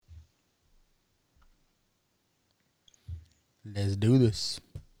Let's do this.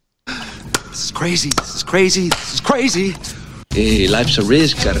 This is crazy. This is crazy. This is crazy. Hey, life's a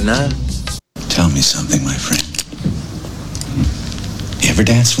risk, carnal. Tell me something, my friend. You ever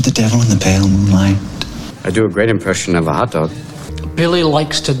danced with the devil in the pale moonlight? I do a great impression of a hot dog. Billy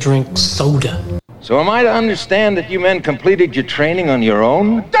likes to drink soda. So am I to understand that you men completed your training on your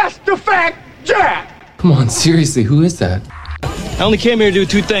own? That's the fact, Jack! Come on, seriously, who is that? I only came here to do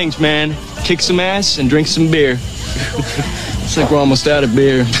two things, man. Kick some ass and drink some beer. Looks like we're almost out of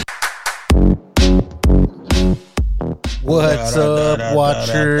beer. What's up,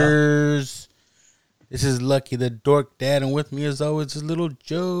 watchers? This is Lucky the Dork Dad, and with me as always is Little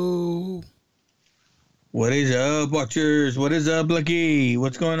Joe. What is up, watchers? What is up, Lucky?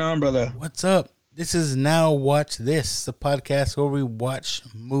 What's going on, brother? What's up? This is Now Watch This, the podcast where we watch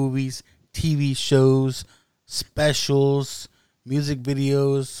movies, TV shows, specials, music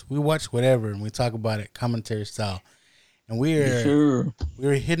videos. We watch whatever and we talk about it, commentary style. And we're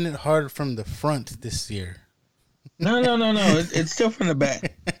hitting it hard from the front this year. No. It's still from the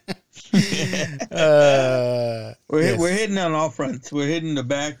back. We're hitting on all fronts. We're hitting the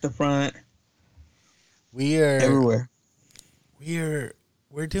back, the front. We are everywhere. We're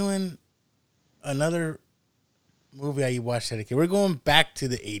doing another movie I watched as a kid. We're going back to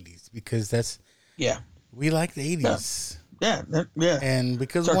the 80s because we like the 80s. Yeah. And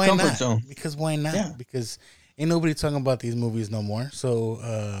because it's why our not? comfort zone. Because why not? Yeah. Because ain't nobody talking about these movies no more. So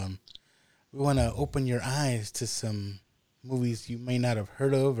we want to open your eyes to some movies you may not have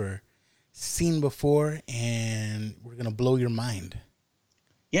heard of or seen before, and we're gonna blow your mind.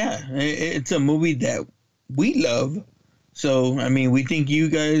 Yeah, it's a movie that we love. So, I mean, we think you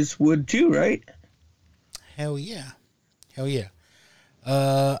guys would too, right? Hell yeah.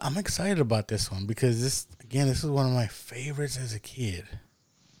 I'm excited about this one because this is one of my favorites as a kid.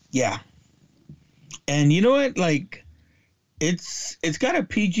 Yeah. And you know what? Like, it's got a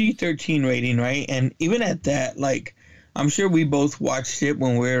PG-13 rating, right? And even at that, like, I'm sure we both watched it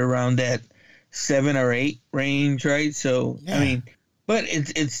when we were around that 7 or 8 range, right? So, yeah. I mean, but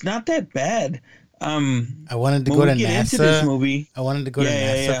it's not that bad. I wanted to go to NASA. This movie, I wanted to go to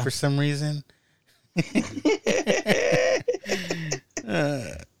NASA for some reason. Let's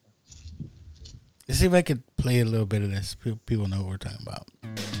see if I could play a little bit of this. People know what we're talking about.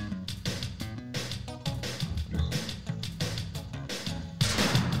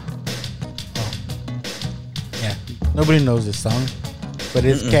 Yeah, nobody knows this song, but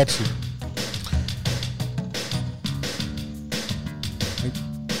it's catchy.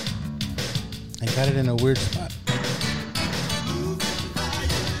 I got it in a weird spot.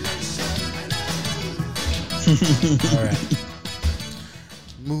 All right.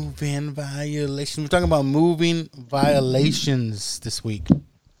 Moving violations. We're talking about moving violations this week.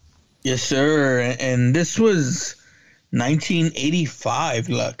 Yes, sir. And this was 1985,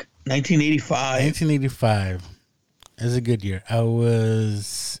 look. 1985. That was a good year. I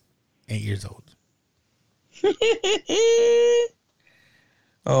was 8 years old.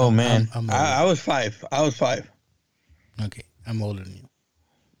 Oh, man. I was 5. Okay. I'm older than you.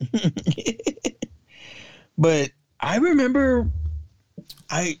 But I remember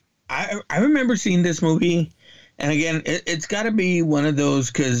I remember seeing this movie, and again, it's got to be one of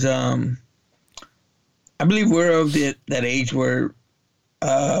those because I believe we're of that age where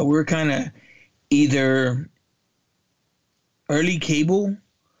we're kind of either early cable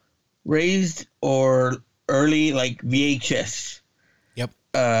raised or early like VHS. Yep.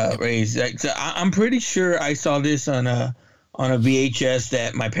 Raised. Like, so I'm pretty sure I saw this on a VHS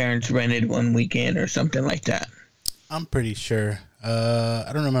that my parents rented one weekend or something like that. I'm pretty sure.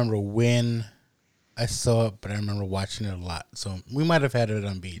 I don't remember when I saw it, but I remember watching it a lot. So we might have had it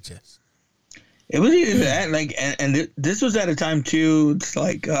on VHS. It was either that, like, and this was at a time too. It's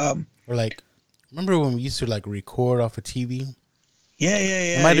like, or like, remember when we used to like record off a TV? Yeah.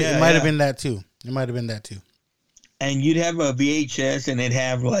 It might have been that too. And you'd have a VHS, and it'd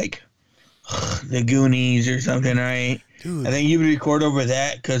have like the Goonies or something, right? Dude. And then you would record over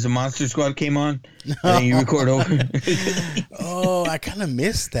that because the Monster Squad came on. And then you record over. Oh, I kind of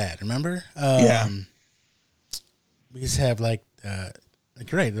missed that. Remember? Yeah. We used to have like the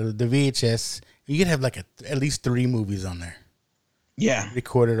VHS. You could have like at least 3 movies on there. Yeah.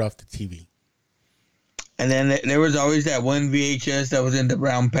 Recorded off the TV. And then there was always that one VHS that was in the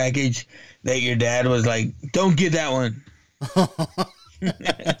brown package that your dad was like, "Don't get that one."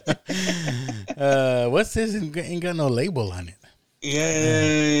 What's this? Ain't got no label on it.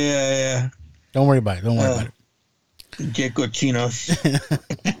 Yeah. Don't worry about it. Cochinos.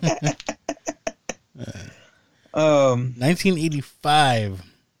 1985.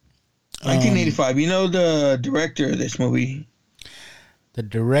 1985. You know the director of this movie? The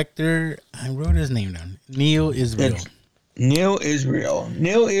director, I wrote his name down. Neil Israel. Neil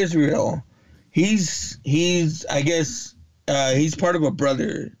Israel. He's I guess he's part of a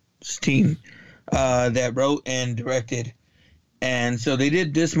brothers team that wrote and directed. And so they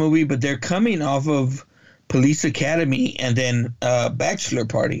did this movie, but they're coming off of Police Academy and then Bachelor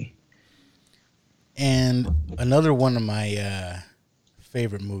Party. And another one of my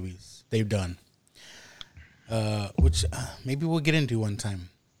favorite movies they've done, which maybe we'll get into one time.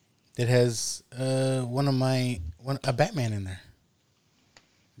 That has a Batman in there.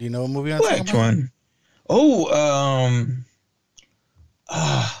 Do you know what movie I'm talking about? Which one?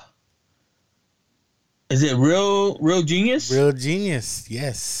 Is it Real Genius? Real Genius,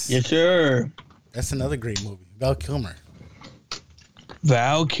 yes. Yes, sir. That's another great movie. Val Kilmer.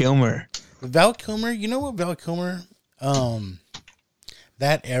 Val Kilmer, you know what Val Kilmer,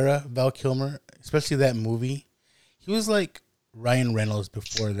 that era, Val Kilmer, especially that movie, he was like Ryan Reynolds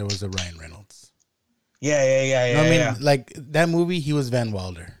before there was a Ryan Reynolds. Yeah. You know what I mean? Like that movie, he was Van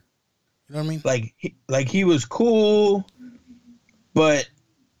Wilder. You know what I mean? Like he was cool, but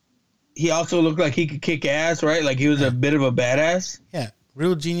he also looked like he could kick ass, right? Like he was a bit of a badass. Yeah,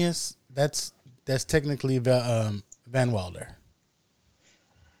 Real Genius. That's technically Van Wilder,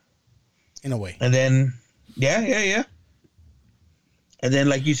 in a way. And then, yeah. And then,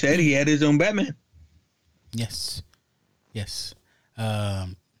 like you said, he had his own Batman. Yes.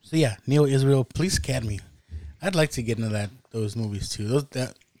 So yeah, Neil Israel, Police Academy. I'd like to get into those movies too.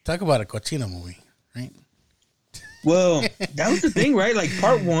 Talk about a cochino movie, right? Well, that was the thing, right? Like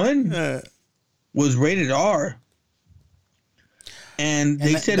part 1 was rated R, and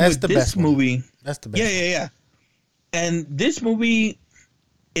they said with this movie, that's the best. Yeah. And this movie,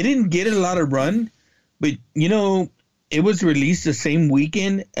 it didn't get a lot of run, but it was released the same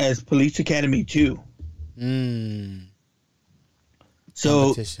weekend as Police Academy 2.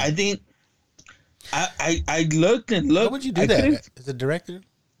 So I think I looked and looked. How would you do that as a director?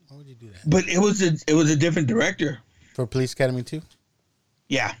 How would you do that? But it was a different director for Police Academy 2.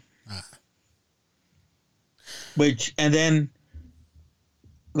 Yeah. And then,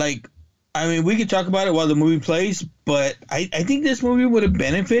 like, I mean, we could talk about it while the movie plays, but I think this movie would have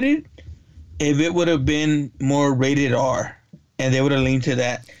benefited if it would have been more rated R, and they would have leaned to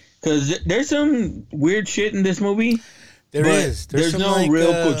that. Because there's some weird shit in this movie. There's no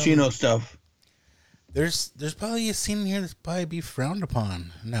real cochino stuff. There's probably a scene in here that's probably be frowned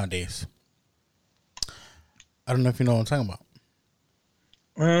upon nowadays. I don't know if you know what I'm talking about.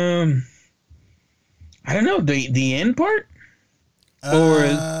 I don't know, the end part,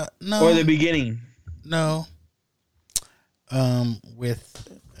 or no, or the beginning. No. With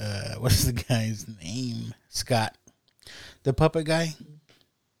what's the guy's name? Scott, the puppet guy.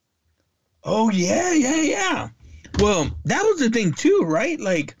 Oh yeah. Well, that was the thing too, right?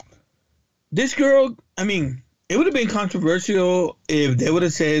 Like, this girl, I mean, it would have been controversial if they would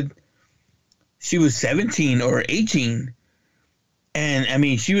have said she was 17 or 18. And, I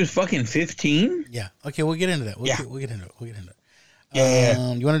mean, she was fucking 15. Yeah. Okay, we'll get into that. We'll get into it.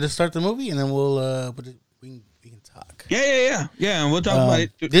 Yeah. You wanted to start the movie, and then we can talk. Yeah, and we'll talk about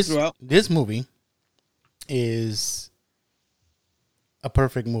it throughout. This movie is a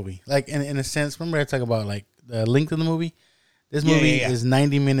perfect movie. Like, in a sense, remember I talk about, like, the length of the movie? This movie is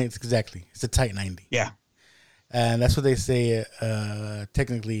 90 minutes exactly. It's a tight 90. Yeah. And that's what they say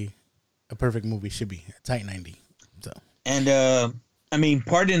technically a perfect movie should be. A tight 90. So. And, I mean,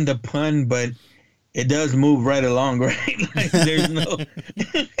 pardon the pun, but it does move right along, right? Like, there's no...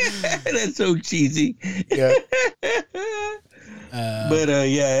 That's so cheesy. Yeah. But,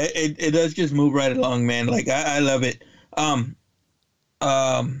 yeah, it does just move right along, man. Like, I love it. I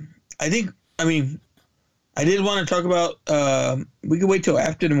think, I mean... I did want to talk about, we could wait till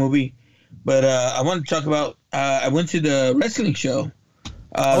after the movie, but I want to talk about, I went to the wrestling show,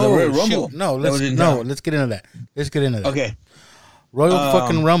 the Royal Rumble. Let's get into that. Okay. Royal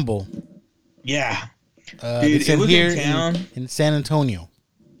fucking Rumble. Yeah. Dude, it was here in town. In San Antonio.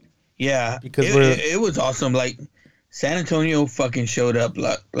 Yeah. Because it was awesome. Like, San Antonio fucking showed up.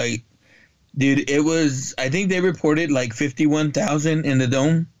 Like, dude, it was, I think they reported like 51,000 in the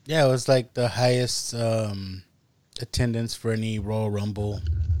dome. Yeah, it was like the highest attendance for any Royal Rumble.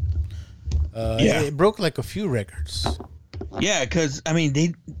 It broke like a few records. Yeah, because I mean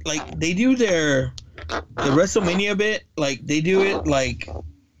they do the WrestleMania bit, like they do it like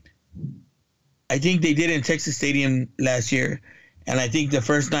I think they did in Texas Stadium last year, and I think the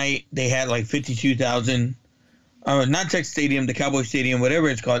first night they had like 52,000. Not Texas Stadium, the Cowboy Stadium, whatever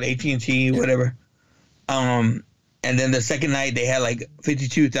it's called, AT&T, whatever. And then the second night they had like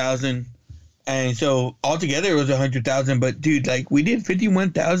 52,000, and And so altogether it was 100,000. But dude, like we did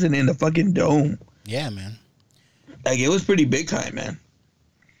 51,000 in the fucking dome. Yeah, man. Like it was pretty big time, man.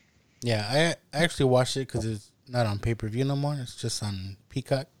 Yeah, I actually watched it because it's not on pay-per-view no more. It's just on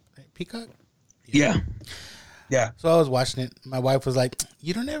Peacock. Peacock? Yeah. Yeah. So I was watching it. My wife was like,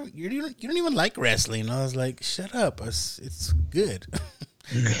 you don't even like wrestling. And I was like, shut up. It's good.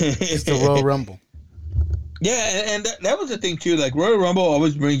 It's the Royal Rumble. Yeah, and that was the thing too. Like Royal Rumble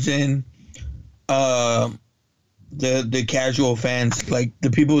always brings in the casual fans, like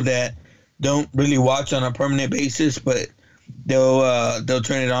the people that don't really watch on a permanent basis, but they'll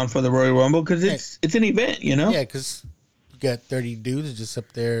turn it on for the Royal Rumble because it's an event, you know. Yeah, because you got 30 dudes just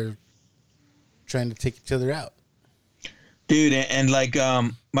up there trying to take each other out, dude. And like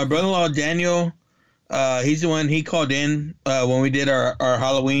my brother-in-law Daniel, he's the one, he called in when we did our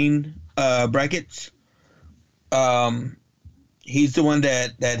Halloween brackets. He's the one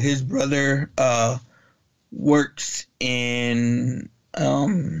that his brother works in.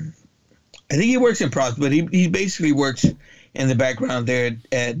 I think he works in props, but he basically works in the background there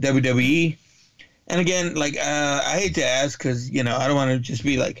at WWE. And again, like I hate to ask because I don't want to just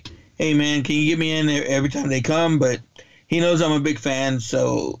be like, hey man, can you get me in every time they come? But he knows I'm a big fan,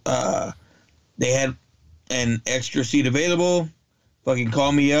 so they had an extra seat available. Fucking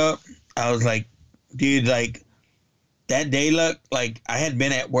call me up. I was like, dude, like that day, like I had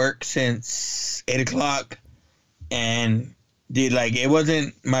been at work since 8:00, and dude, like it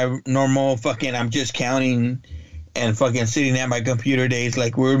wasn't my normal fucking I'm just counting and fucking sitting at my computer days.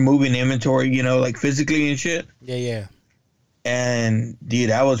 Like we're moving inventory, like physically and shit. Yeah. And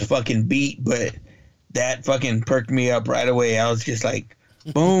dude, I was fucking beat, but that fucking perked me up right away. I was just like,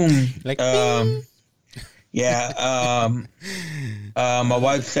 boom. Like, yeah. My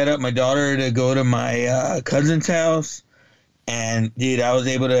wife set up my daughter to go to my cousin's house, and dude, I was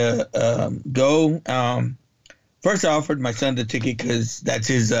able to go. First, I offered my son the ticket because that's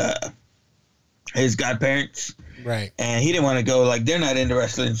his godparents, right? And he didn't want to go. Like they're not into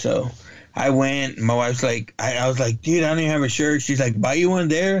wrestling, so I went. My wife's like, I was like, dude, I don't even have a shirt. She's like, buy you one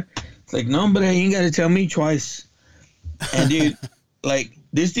there. It's like, no, but you ain't got to tell me twice. And dude, like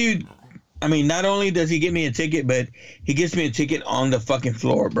this dude, I mean, not only does he get me a ticket, but he gets me a ticket on the fucking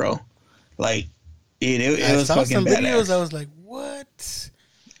floor, bro. Like, it was fucking badass. I saw some videos. I was like, what?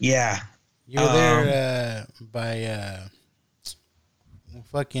 Yeah. You were there by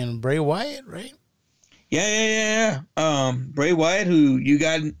fucking Bray Wyatt, right? Yeah. Bray Wyatt, who you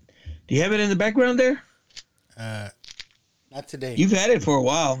got. Do you have it in the background there? Not today. You've had it for a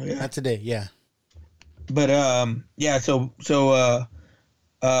while. Yeah. Not today, yeah. But yeah. So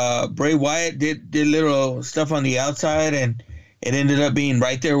Bray Wyatt did little stuff on the outside, and it ended up being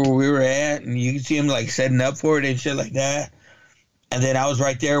right there where we were at, and you can see him like setting up for it and shit like that. And then I was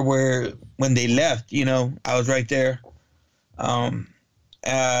right there when they left, I was right there. A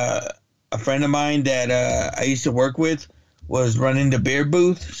friend of mine that I used to work with was running the beer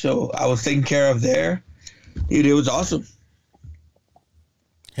booth, so I was taken care of there. Dude, it was awesome.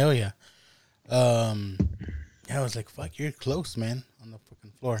 Hell yeah. I was like, fuck, you're close, man, on the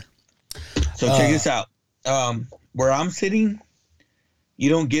fucking floor. So check this out. Where I'm sitting, you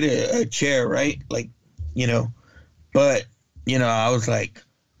don't get a chair, right? Like, but, I was like,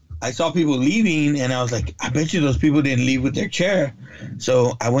 I saw people leaving, and I was like, I bet you those people didn't leave with their chair.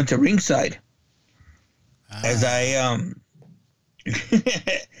 So I went to ringside. As I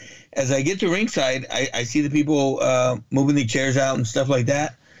as I get to ringside, I see the people moving the chairs out and stuff like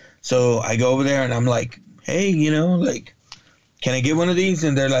that. So I go over there and I'm like, hey, like, can I get one of these?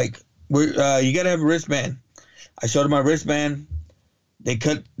 And they're like, you got to have a wristband. I showed them my wristband. They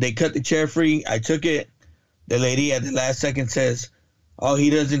cut the chair free. I took it. The lady at the last second says, oh, he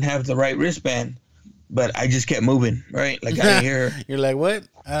doesn't have the right wristband. But I just kept moving, right? Like I didn't hear her. You're like, what?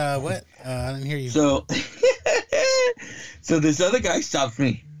 What? I didn't hear you. So, so this other guy stops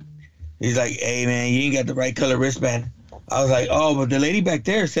me. He's like, hey, man, you ain't got the right color wristband. I was like, oh, but the lady back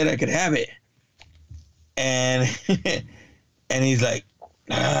there said I could have it. And and he's like,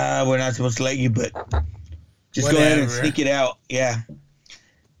 we're not supposed to let you, but just go ahead and sneak it out. Yeah.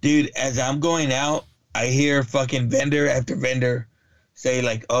 Dude, as I'm going out, I hear fucking vendor after vendor say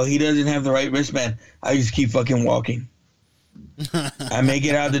like, oh, he doesn't have the right wristband. I just keep fucking walking. I make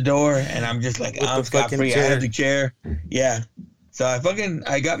it out the door, and I'm just like, I'm scot-free. I have the chair. Yeah. So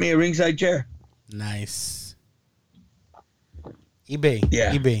I got me a ringside chair. Nice. eBay.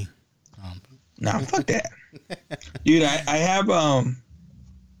 Yeah. eBay. Nah, fuck that. Dude, I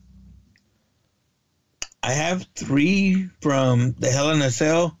have 3 from the Hell in a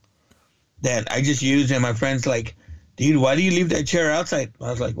Cell that I just used, and my friend's like, dude, why do you leave that chair outside?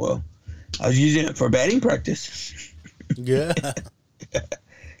 I was like, well, I was using it for batting practice. Yeah.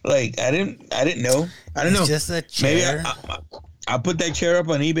 Like I didn't know. I don't know. It's just a chair. Maybe I'll put that chair up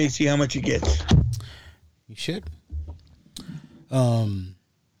on eBay, see how much it gets. You should.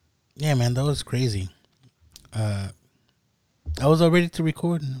 Yeah, man, that was crazy. I was all ready to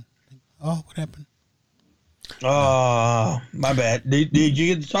record. And, oh, what happened? Oh, my bad. Did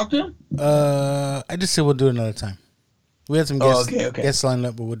you get to talk to him? I just said we'll do it another time. We had some guests lined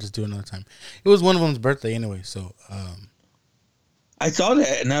up, but we'll just do it another time. It was one of them's birthday anyway, so. I saw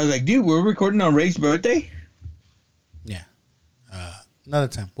that, and I was like, dude, we're recording on Ray's birthday? Yeah. Another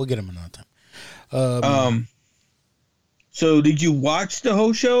time. We'll get him another time. So did you watch the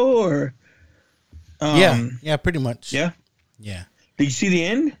whole show, or? Yeah, pretty much. Yeah? Yeah. Did you see the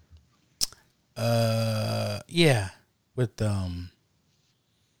end? Yeah. With,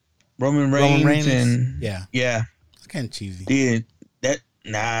 Roman Reigns. And yeah. It's kind of cheesy. Dude, that's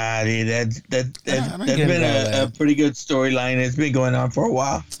been a pretty good storyline. It's been going on for a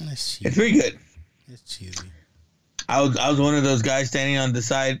while. It's pretty good. It's cheesy. I was one of those guys standing on the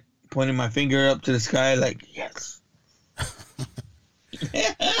side, pointing my finger up to the sky, like, yes.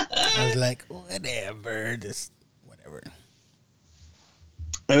 I was like, whatever, just whatever.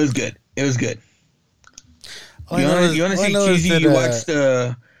 It was good. You want to see cheesy? You watch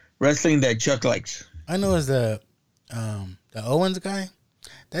the wrestling that Chuck likes. I know is the Owens guy.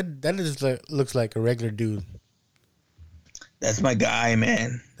 That just looks like a regular dude. That's my guy,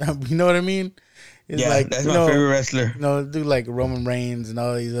 man. You know what I mean? It's like, that's my favorite wrestler. Dude like Roman Reigns and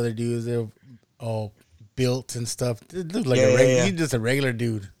all these other dudes. They're all built and stuff. Dude, like he's just a regular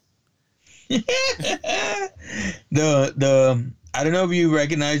dude. I don't know if you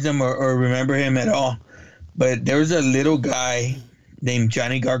recognize him or remember him at all, but there was a little guy named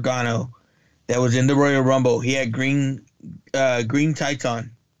Johnny Gargano that was in the Royal Rumble. He had green tights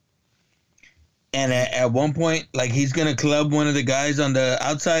on. And at one point, like, he's going to club one of the guys on the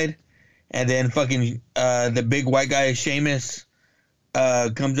outside, and then fucking the big white guy, Sheamus,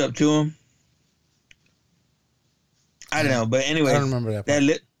 comes up to him. I don't know, but anyway, I don't remember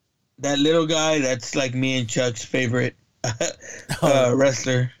that. That little guy, that's like me and Chuck's favorite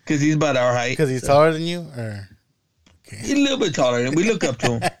wrestler, because he's about our height. Because he's taller than you? Or? Okay. He's a little bit taller than we look up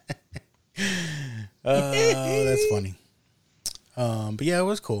to him. That's funny. But yeah, it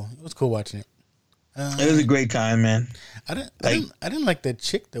was cool. It was cool watching it. It was a great time, man. I didn't like the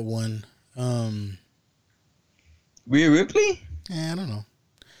chick that won. Rhea Ripley? Yeah, I don't know.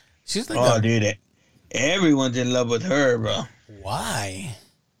 She's like, dude, everyone's in love with her, bro. Why?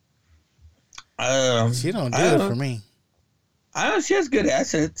 She don't do it for me. I don't know. She has good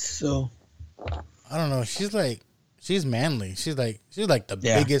assets, so I don't know. She's manly. She's like the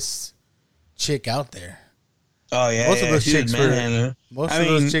biggest chick out there. Oh yeah, most of those chicks were.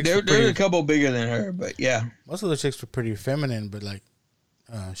 There's a couple bigger than her, but yeah, most of those chicks were pretty feminine. But like,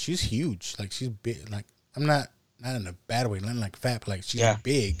 she's huge. Like she's big. Like I'm not in a bad way. Not like fat. But like she's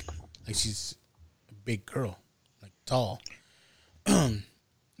big. Like she's a big girl. Like tall.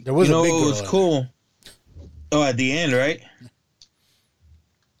 There was a big girl. It was cool. Oh, at the end, right?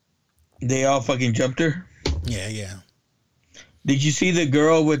 They all fucking jumped her. Yeah. Did you see the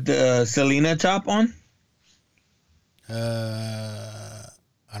girl with the Selena top on? I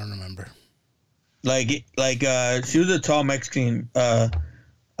don't remember. Like she was a tall Mexican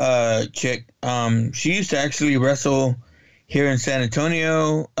chick. She used to actually wrestle here in San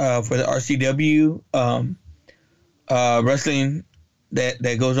Antonio for the RCW wrestling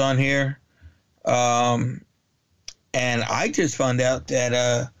that goes on here. And I just found out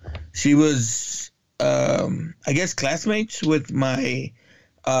that she was I guess classmates with my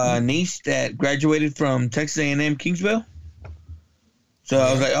niece that graduated from Texas A&M Kingsville. So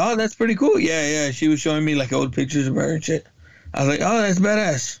I was like, oh, that's pretty cool. Yeah. She was showing me like old pictures of her and shit. I was like, oh, that's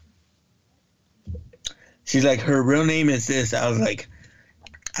badass. She's like, her real name is this. I was like,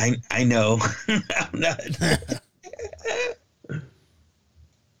 I know. I'm not.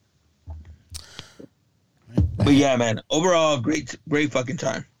 But yeah, man. Overall, great fucking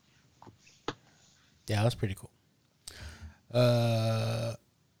time. Yeah, it was pretty cool.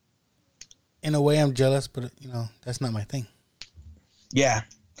 In a way, I'm jealous, but that's not my thing. Yeah,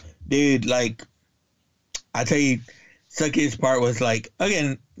 dude. Like, I tell you, suckiest part was like,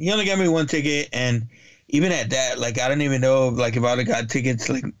 again, he only got me one ticket, and even at that, like, I don't even know like if I'd have got tickets,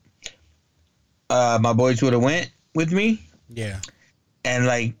 like, my boys would have went with me. Yeah. And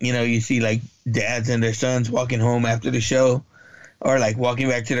like, you see like dads and their sons walking home after the show, or like walking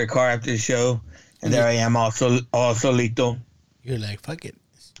back to their car after the show, and there I am, all solito. You're like, fuck it.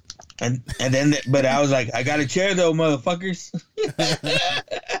 And then, but I was like, I got a chair though, motherfuckers.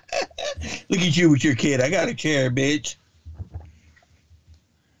 Look at you with your kid. I got a chair, bitch.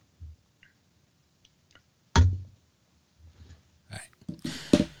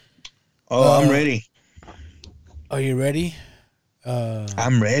 Oh, I'm ready. Are you ready?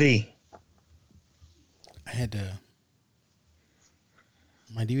 I'm ready. I had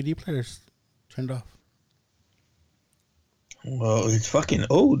my DVD player's turned off. Well, it's fucking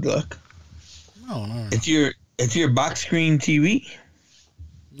old, look. No. It's your box screen TV.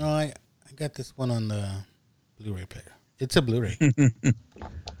 No, I got this one on the Blu-ray player. It's a Blu-ray.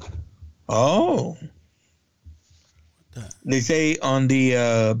 Oh. They say on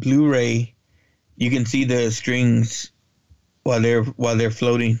the Blu-ray you can see the strings while they're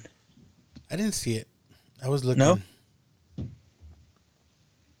floating. I didn't see it. I was looking. No?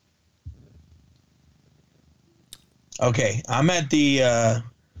 Okay, I'm at the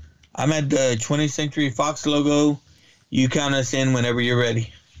 20th Century Fox logo. You count us in whenever you're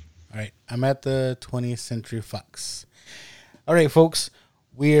ready. All right, I'm at the 20th Century Fox. All right, folks,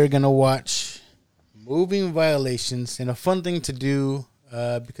 we are gonna watch Moving Violations, and a fun thing to do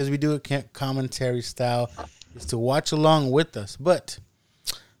because we do it commentary style is to watch along with us. But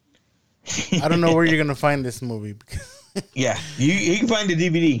I don't know where you're gonna find this movie. Yeah, you can find the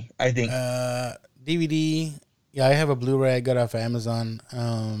DVD. I think DVD. Yeah, I have a Blu-ray I got off of Amazon.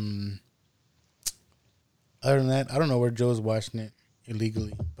 Other than that, I don't know where Joe's watching it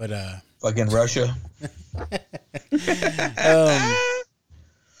illegally, but fucking Russia.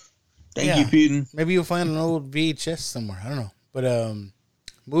 Thank you, Putin. Maybe you'll find an old VHS somewhere. I don't know, but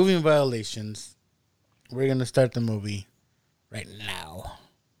Moving Violations. We're gonna start the movie right now. All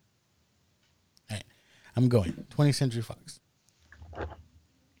right, I'm going 20th Century Fox.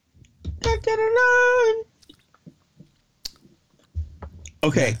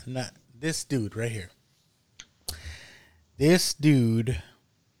 Okay. Not this dude right here. This dude.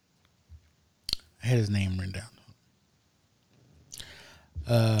 I had his name written down.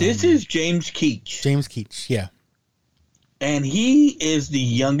 This is James Keach. James Keach, yeah. And he is the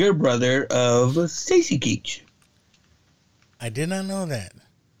younger brother of Stacy Keach. I did not know that.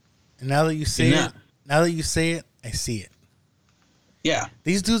 And now that you say it, I see it. Yeah.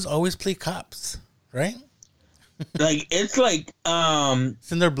 These dudes always play cops, right? Like it's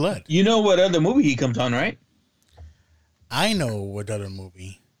in their blood. You know what other movie he comes on, right? I know what other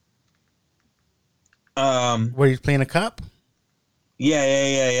movie. Where he's playing a cop?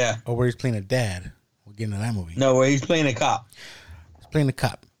 Yeah. Or where he's playing a dad. We'll get into that movie. No, where he's playing a cop. He's playing a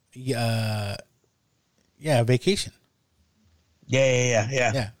cop. Yeah, Vacation. Yeah.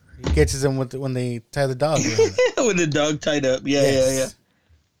 Yeah. He catches them when they tie the dog. With the dog tied up. Yeah.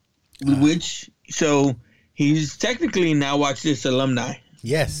 So he's technically Now Watch This alumni.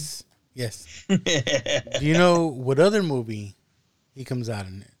 Yes. Do you know what other movie he comes out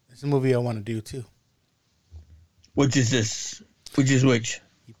in? It's a movie I want to do too. Which is this? Which is which?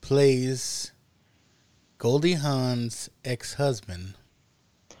 He plays Goldie Hawn's ex-husband.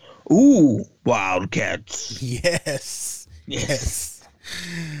 Ooh, Wildcats. Yes.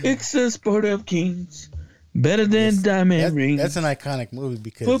 It's the sport of kings. Better than diamond rings. That's an iconic movie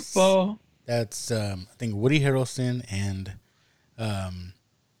because football. That's I think Woody Harrelson and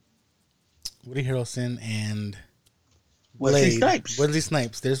Wesley Snipes. Wesley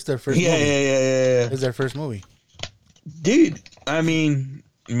Snipes. There's their first movie. Yeah. There's their first movie. Dude, I mean,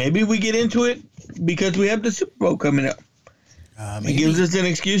 maybe we get into it because we have the Super Bowl coming up. It gives us an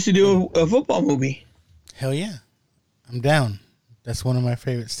excuse to do a football movie. Hell yeah. I'm down. That's one of my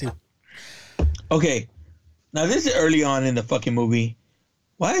favorites too. Okay. Now this is early on in the fucking movie.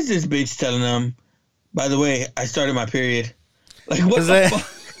 Why is this bitch telling them, by the way, I started my period? Like, what the fuck?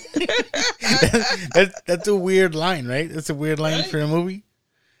 That's a weird line, right? That's a weird line for a movie.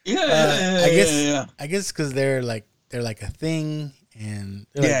 Yeah. I guess because they're like a thing, and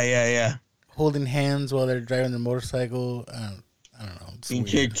yeah. holding hands while they're driving their motorcycle. I don't know.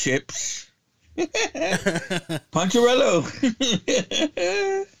 Eat chips. Poncherello.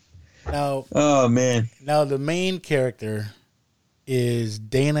 Now, oh man. Now the main character is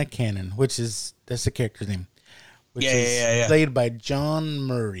Dana Cannon, that's the character's name. Which is played by John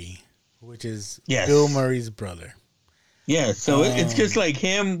Murray, which is Bill Murray's brother. Yeah, so it's just like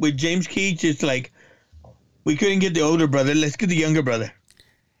him with James Keach. It's like, we couldn't get the older brother. Let's get the younger brother.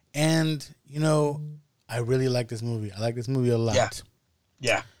 And, I really like this movie. I like this movie a lot.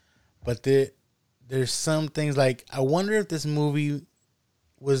 Yeah. But there's some things like, I wonder if this movie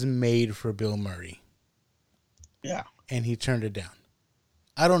was made for Bill Murray. Yeah. And he turned it down.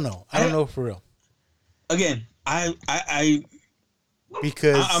 I don't know. I don't know for real. Again, I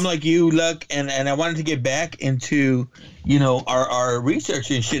because I'm like you, Luck, and I wanted to get back into, our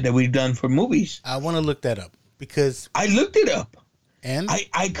research and shit that we've done for movies. I want to look that up because I looked it up. And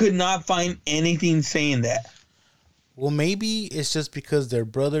I could not find anything saying that. Well, maybe it's just because they're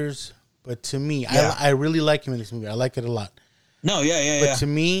brothers, but to me, Yeah. I really like him in this movie. I like it a lot. No, yeah. But to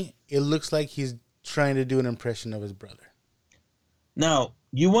me, it looks like he's trying to do an impression of his brother. Now,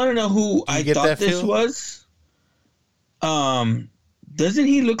 you want to know who I get thought that this feel? was? Doesn't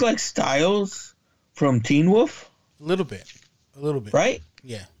he look like Styles from Teen Wolf? A little bit. Right?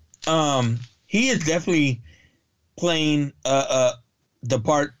 Yeah. He is definitely playing the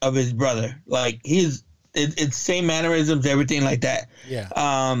part of his brother. Like it's same mannerisms, everything like that.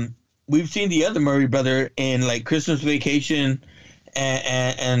 Yeah. We've seen the other Murray brother in like Christmas Vacation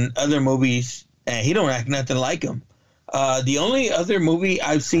and other movies, and he don't act nothing like him. The only other movie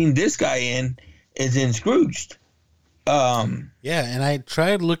I've seen this guy in is in Scrooged. Yeah, and I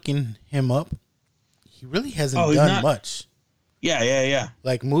tried looking him up. He really hasn't he's done not- much. Yeah.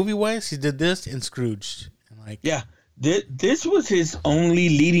 Like movie wise, he did this in Scrooged. And like, Yeah. This was his only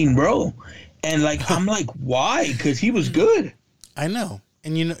leading role. And like I'm like, why? Because he was good. I know.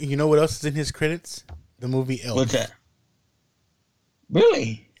 And you know what else is in his credits? The movie Elf. What's that?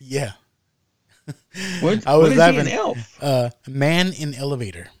 Really? Yeah. What I was is laughing. he in Elf? Man in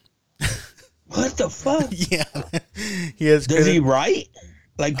Elevator. What the fuck? Yeah. He has Does he credit- write?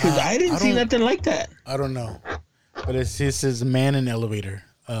 Like, because I didn't see don't- nothing like that. I don't know. But it says Man in Elevator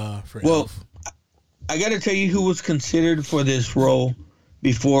for Well, Elf. I got to tell you who was considered for this role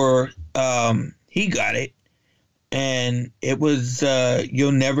before he got it. And it was,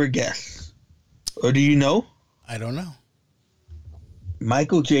 you'll never guess. Or do you know? I don't know.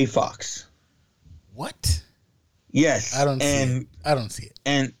 Michael J. Fox. What? Yes. I don't see it. I don't see it.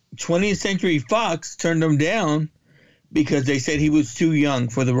 And 20th Century Fox turned him down because they said he was too young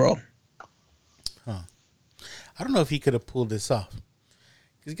for the role. I don't know if he could have pulled this off.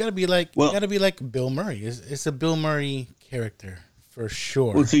 He's got to be like Bill Murray. It's a Bill Murray character for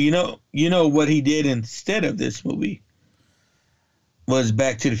sure. Well, so you know what he did instead of this movie was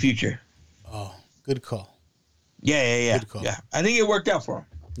Back to the Future. Oh, good call. Yeah. Good call. Yeah, I think it worked out for him.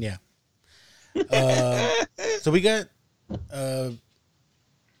 Yeah. So we got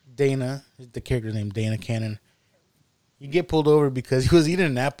Dana, the character named Dana Cannon. You get pulled over because he was eating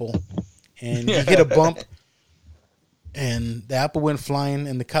an apple and he hit a bump and the apple went flying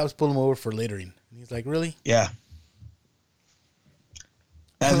and the cops pulled him over for littering. And he's like, really? Yeah.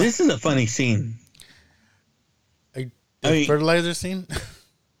 Now this is a funny scene. The I mean- fertilizer scene?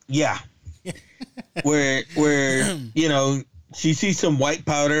 Yeah. where she sees some white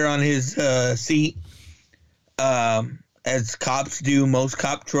powder on his seat. As cops do, most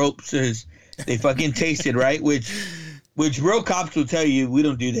cop tropes is they fucking taste it, right? Which real cops will tell you, we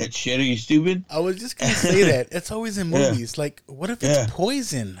don't do that shit. Are you stupid? I was just going to say that. It's always in movies. Like, what if it's Yeah.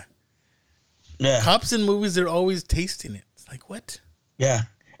 poison? Yeah. Cops in movies, they're always tasting it. It's like, what? Yeah.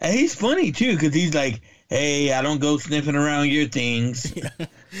 And he's funny, too, because he's like, hey, I don't go sniffing around your things.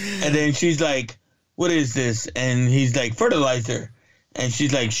 And then she's like, what is this? And he's like, fertilizer. And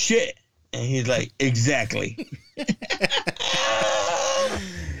she's like, shit. And he's like, exactly.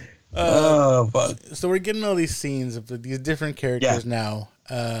 Oh, fuck. So we're getting all these scenes of these different characters now.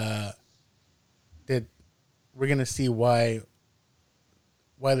 That we're gonna see why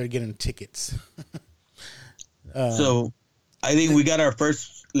they're getting tickets. So I think we got our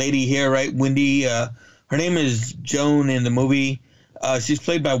first lady here, right? Wendy. Her name is Joan in the movie. She's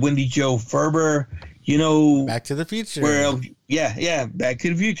played by Wendy Jo Ferber. You know, Back to the Future. where? Yeah, Back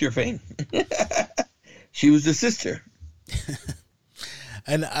to the Future fame. She was the sister.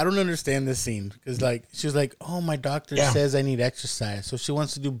 And I don't understand this scene because, like, she was like, "Oh, my doctor says I need exercise," so she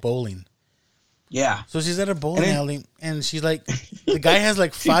wants to do bowling. Yeah. So she's at a bowling And then- alley, and she's like, the guy has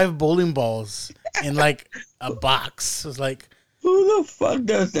like 5 bowling balls in like a box. It's like, Who the fuck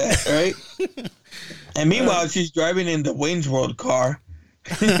does that, right? And meanwhile, she's driving in the Wayne's World car.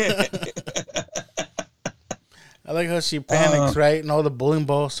 I like how she panics, right? And all the bowling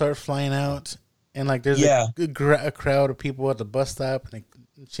balls start flying out. And like there's a crowd of people at the bus stop. And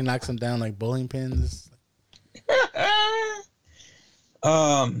she knocks them down like bowling pins.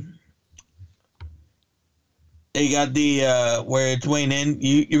 They got the where it's Wayne in.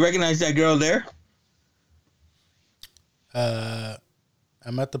 You recognize that girl there?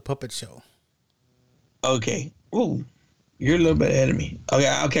 I'm at the puppet show. Okay. Ooh, you're a little bit ahead of me. Okay,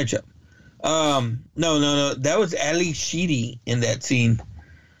 I'll catch up. No. That was Ali Sheedy in that scene.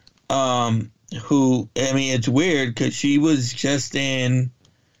 Who, I mean, it's weird because she was just in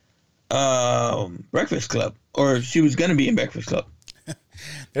Breakfast Club, or she was gonna be in Breakfast Club.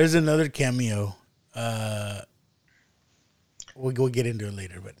 There's another cameo. We'll get into it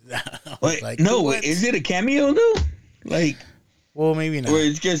later, but Wait, like, no, what? is it a cameo though? Like, Well, maybe not. or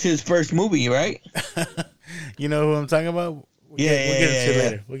it's just his first movie, right? You know who I'm talking about? We'll get into it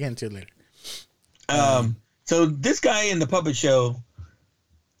later. We'll get into it later. So this guy in the puppet show,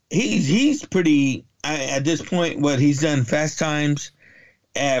 he's pretty. At this point, what he's done, Fast Times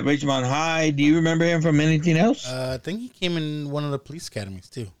at Ridgemont High. Do you remember him from anything else? I think he came in one of the police academies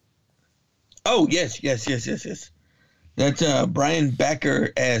too. Oh yes. That's Brian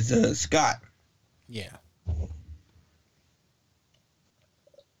Backer as Scott. Yeah.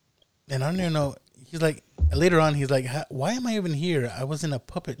 And I don't even know. He's like, later on, he's like, why am I even here? I was in a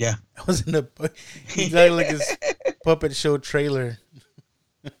puppet. Yeah. I was in a. He's got like his puppet show trailer.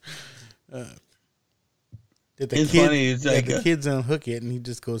 It's funny. It's like the kids unhook it, and he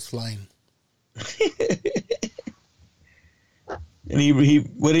just goes flying. And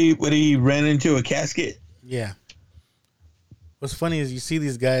he ran into a casket. Yeah. What's funny is you see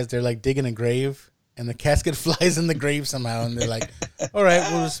these guys, they're like digging a grave, and the casket flies in the grave somehow, and they're like, all right,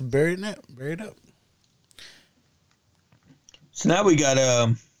 we'll just bury it up. So now we got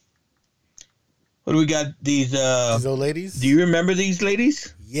what do we got? These old ladies. Do you remember these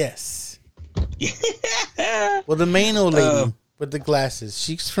ladies? Yes. Well, the main old lady with the glasses,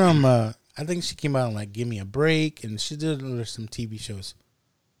 she's from. I think she came out on like Give Me a Break, and she did some TV shows.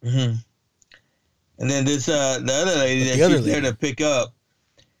 Mm-hmm. And then this the other lady that she's there to pick up.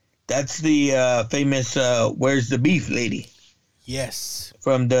 That's the famous "Where's the Beef" lady. Yes.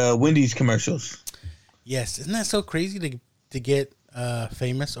 From the Wendy's commercials. Yes, isn't that so crazy to get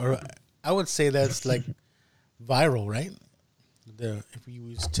famous? Or I would say that's like viral, right? If we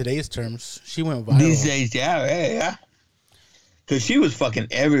use today's terms, she went viral. These days, yeah. Because she was fucking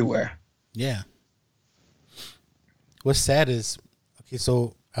everywhere. Yeah. What's sad is, okay,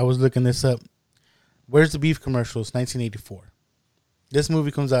 so I was looking this up. Where's the Beef commercials? 1984. This movie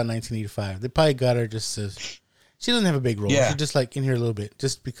comes out in 1985. They probably got her just as she doesn't have a big role. Yeah. She's just like in here a little bit,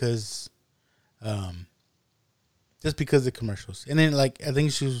 just because of the commercials. And then like I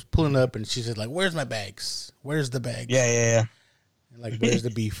think she was pulling up and she said like, "Where's my bags? Where's the bags?" Yeah. And like, where's the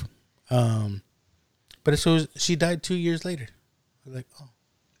beef? But it shows she died 2 years later. I was like, oh,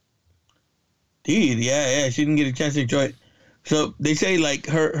 dude, yeah. She didn't get a chance to enjoy it. So they say like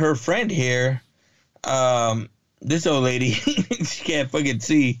her friend here, this old lady, she can't fucking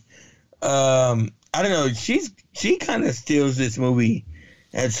see. I don't know. She kind of steals this movie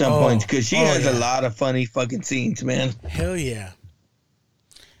at some points because she has a lot of funny fucking scenes, man. Hell yeah.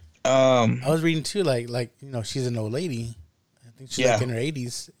 I was reading too, like you know, she's an old lady. I think she's like in her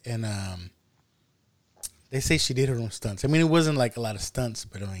 80s, and they say she did her own stunts. I mean, it wasn't like a lot of stunts,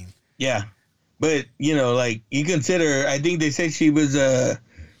 but I mean, yeah. But you know, like you consider, I think they say she was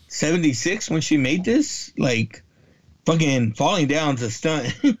 76 when she made this, like fucking falling down's a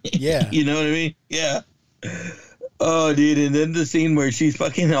stunt. Yeah. You know what I mean? Yeah. Oh, dude, and then the scene where she's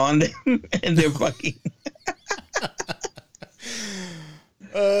fucking on them and they're fucking.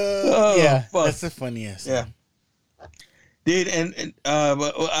 yeah, fuck. that's the funniest. Yeah. Dude, and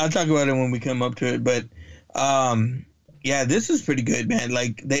I'll talk about it when we come up to it, but yeah, this is pretty good, man.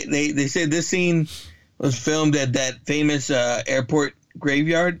 Like they said this scene was filmed at that famous airport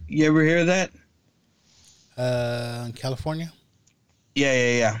graveyard. You ever hear of that? In California?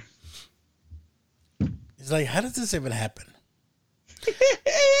 Yeah. It's like, how does this even happen? So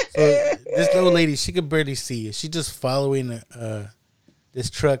this old lady, she could barely see. She's just following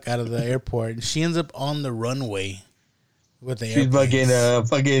this truck out of the airport, and she ends up on the runway with the airplanes. She's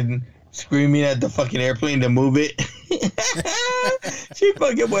fucking screaming at the fucking airplane to move it. She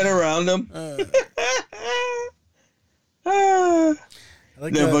fucking went around them.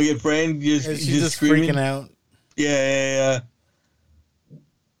 Like the fucking friend she's just screaming. freaking out. Yeah.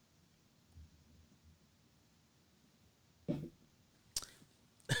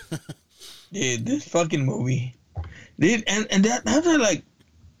 Dude, this fucking movie. Dude, and that's like,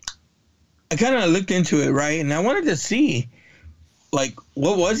 I kind of looked into it, right? And I wanted to see, like,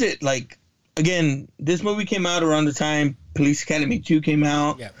 what was it? Like, again, this movie came out around the time Police Academy 2 came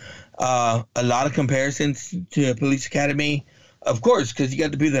out. Yeah. A lot of comparisons to Police Academy, of course, because you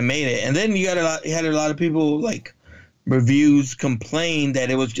got the people that made it. And then you had a lot of people, like, reviews complain that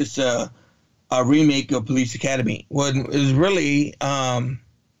it was just a remake of Police Academy. When it was really,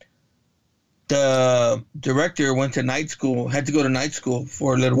 the director had to go to night school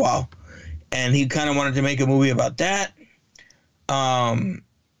for a little while. And he kind of wanted to make a movie about that. And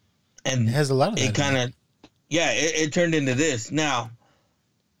it has a lot of that. It kind of, it turned into this. Now,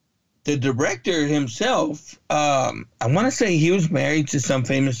 the director himself, I want to say he was married to some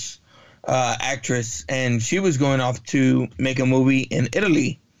famous actress, and she was going off to make a movie in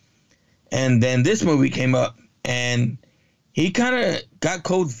Italy. And then this movie came up, and he kind of got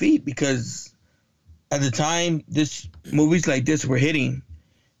cold feet because at the time, movies like this were hitting.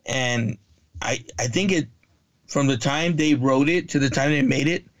 And I think from the time they wrote it to the time they made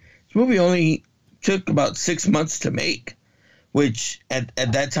it, this movie only took about 6 months to make, which at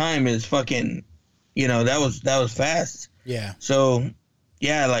that time is fucking, that was fast. Yeah. So,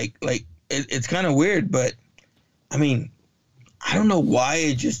 yeah, like it's kind of weird, but I mean, I don't know why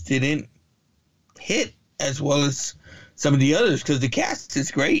it just didn't hit as well as some of the others, because the cast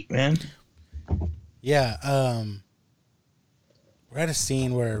is great, man. Yeah. We're at a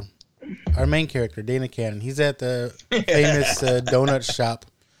scene where our main character, Dana Cannon, he's at the famous donut shop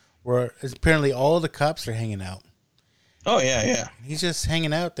where apparently all the cops are hanging out. Oh, yeah. He's just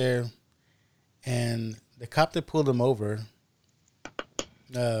hanging out there, and the cop that pulled him over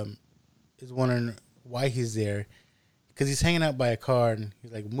is wondering why he's there, because he's hanging out by a car, and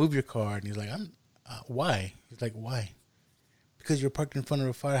he's like, "Move your car," and he's like, "Why?" He's like, "Why?" "Because you're parked in front of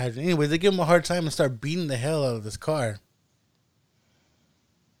a fire hydrant." Anyway, they give him a hard time and start beating the hell out of this car.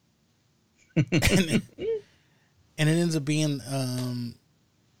 and it ends up being the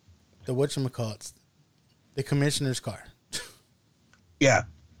whatchamacallits, the commissioner's car. Yeah.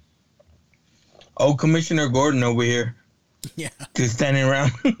 Oh, Commissioner Gordon over here. Yeah. Just standing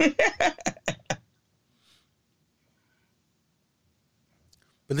around.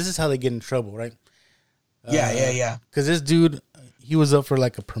 But this is how they get in trouble, right? Yeah. Because this dude, he was up for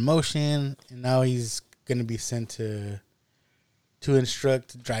like a promotion, and now he's going to be sent to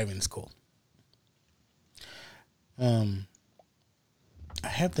instruct driving school. I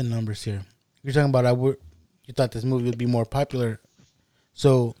have the numbers here. You're talking about you thought this movie would be more popular.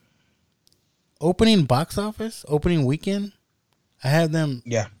 So, opening box office, opening weekend, I have them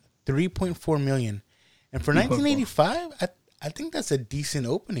 3.4 million. And for 1985, I think that's a decent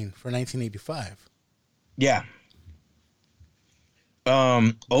opening for 1985. Yeah.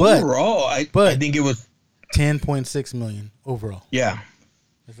 Overall, I think it was 10.6 million overall. Yeah.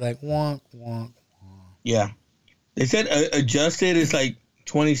 It's like wonk, wonk, wonk. Yeah. They said adjusted is like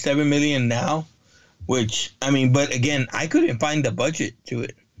 27 million now, which, I mean, but again, I couldn't find the budget to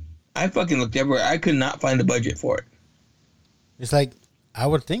it. I fucking looked everywhere. I could not find the budget for it. It's like, I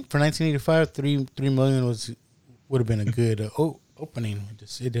would think for 1985, 3 million would have been a good opening.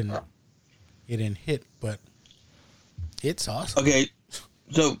 It didn't hit, but it's awesome. Okay,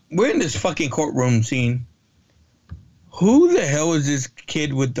 so we're in this fucking courtroom scene. Who the hell is this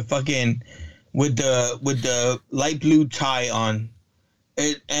kid with the fucking with the light blue tie on?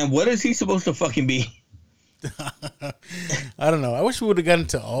 And what is he supposed to fucking be? I don't know. I wish we would have gotten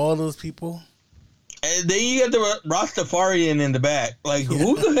to all those people. And then you got the Rastafarian in the back. Like,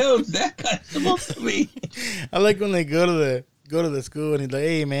 who the hell is that guy supposed to be? I like when they go to the school and he's like,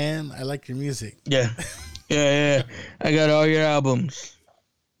 "Hey man, I like your music." Yeah. I got all your albums.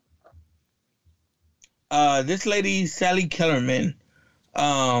 This lady, Sally Kellerman.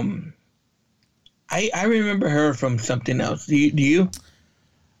 I remember her from something else. Do you?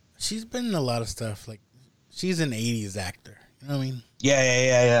 She's been in a lot of stuff. Like, she's an 80s actor. You know what I mean?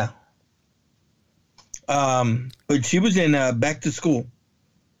 Yeah. But she was in Back to School.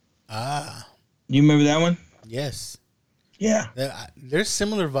 Ah. You remember that one? Yes. Yeah. There's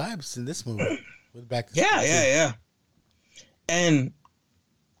similar vibes in this movie with Back to School. Yeah. And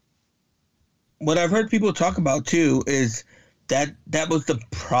what I've heard people talk about too is that was the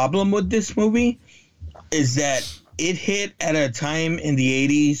problem with this movie, is that it hit at a time in the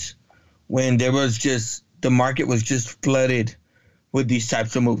 80s when there was just, the market was just flooded with these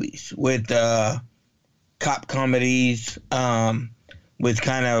types of movies, with cop comedies, with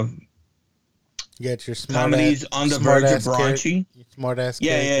kind of your comedies on the verge of raunchy. Smart ass.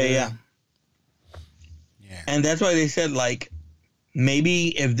 Yeah. And that's why they said, like, maybe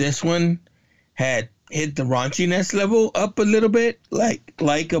if this one had hit the raunchiness level up a little bit,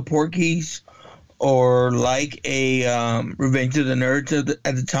 like a Porky's or like a Revenge of the Nerds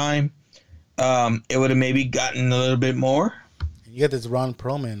at the time, it would have maybe gotten a little bit more. You got this Ron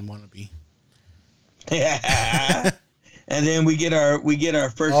Perlman wannabe. Yeah. And then we get our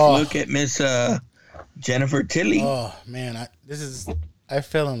first look at Miss Jennifer Tilly. Oh man, I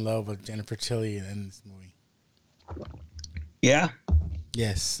fell in love with Jennifer Tilly in this movie. Yeah.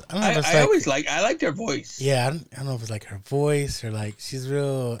 Yes. I liked her voice. Yeah, I don't know if it's like her voice or like she's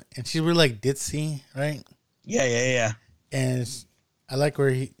real like ditzy, right? Yeah. And I like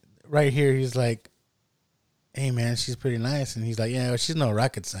where right here he's like, hey, man, she's pretty nice. And he's like, yeah, well, she's no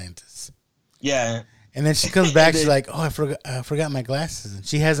rocket scientist. Yeah. And then she comes back. She's like, oh, I forgot my glasses. And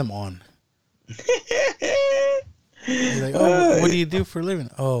she has them on. He's like, oh, what do you do for a living?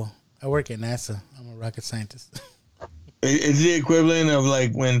 Oh, I work at NASA. I'm a rocket scientist. It's the equivalent of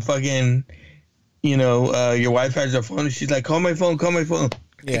like when fucking, your wife has her phone and she's like, call my phone.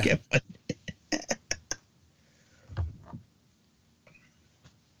 Yeah.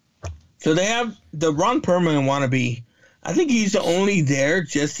 So they have the Ron Perlman wannabe. I think he's only there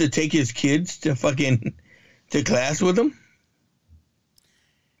just to take his kids to class with him.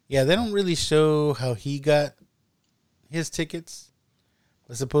 Yeah, they don't really show how he got his tickets.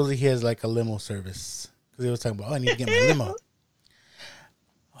 But supposedly he has like a limo service. Because he was talking about, I need to get my limo.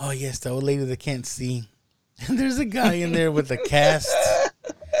 Oh, yes, the old lady that can't see. And there's a guy in there with a cast.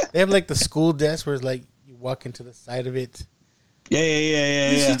 They have like the school desk where it's like you walk into the side of it.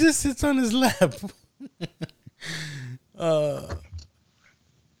 Yeah. She just sits on his lap.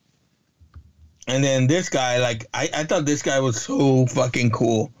 And then this guy, like, I thought this guy was so fucking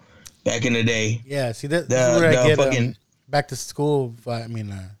cool back in the day. Yeah, see, this is where I get back to school,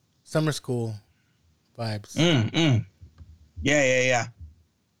 summer school vibes. Yeah.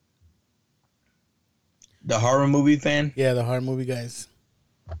 The horror movie fan? Yeah, the horror movie guys.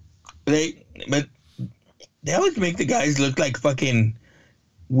 But they always make the guys look like fucking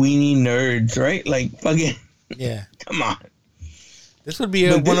weenie nerds, right? Like fucking. Yeah. Come on. This would be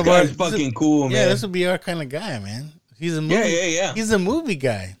one of our fucking cool, man. Yeah, this would be our kind of guy, man. He's a movie. Yeah. He's a movie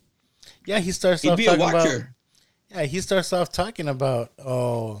guy. Yeah, he starts off talking about. Yeah, he starts off talking about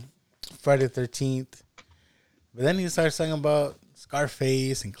Friday the 13th, but then he starts talking about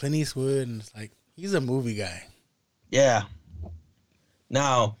Scarface and Clint Eastwood, and it's like he's a movie guy. Yeah.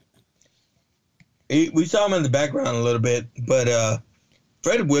 Now, we saw him in the background a little bit, but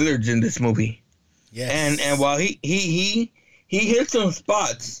Fred Willard's in this movie. Yes. And while he hit some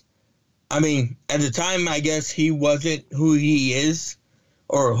spots, I mean, at the time, I guess he wasn't who he is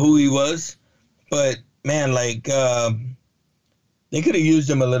or who he was, but man, like they could have used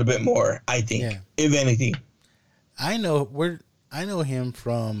him a little bit more, I think, if anything. I know him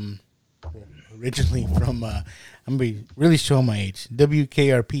from originally from I'm gonna be really showing my age.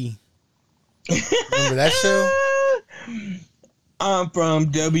 WKRP. Remember that show? I'm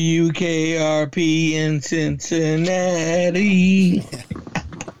from WKRP in Cincinnati.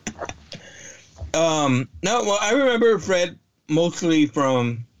 I remember Fred mostly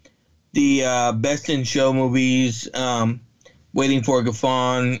from the Best in Show movies, Waiting for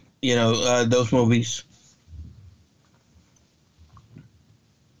Gafon, those movies.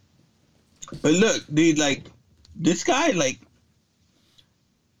 But look, dude, like, this guy, like,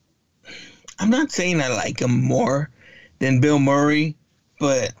 I'm not saying I like him more than Bill Murray,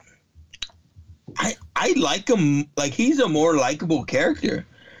 but I like him. Like, he's a more likable character.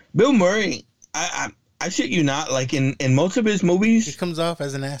 Bill Murray, I shit you not, like in most of his movies, he comes off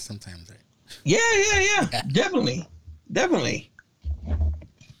as an ass sometimes, right? Yeah. Definitely.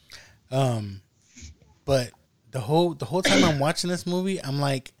 But the whole time I'm watching this movie, I'm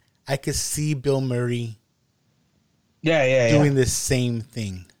like, I could see Bill Murray doing the same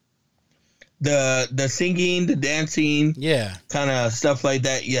thing. The singing, the dancing, kind of stuff like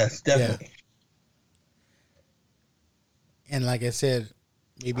that. Yes, definitely. Yeah. And like I said,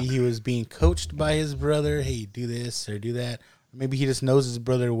 maybe he was being coached by his brother. Hey, do this or do that. Or maybe he just knows his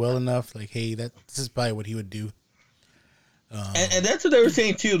brother well enough. Like, hey, this is probably what he would do. And that's what they were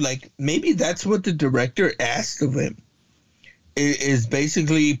saying too. Like, maybe that's what the director asked of him. Is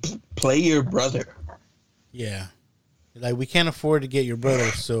basically play your brother. Yeah, like we can't afford to get your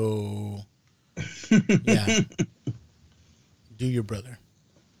brother, so yeah, do your brother.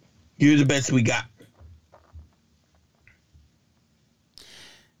 You're the best we got.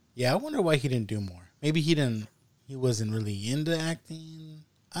 Yeah, I wonder why he didn't do more. Maybe he wasn't really into acting.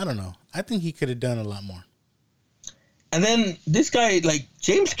 I don't know. I think he could have done a lot more. And then this guy, like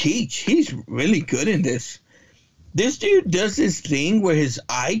James Keach, he's really good in this. This dude does this thing where his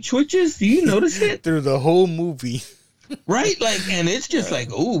eye twitches. Do you notice it? Through the whole movie. Right? Like, and it's just like,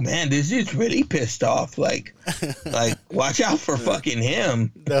 oh man, this dude's really pissed off. Like watch out for fucking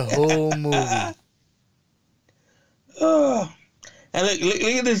him. The whole movie. Oh. And look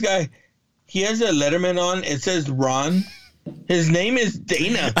at this guy. He has a Letterman on. It says Ron. His name is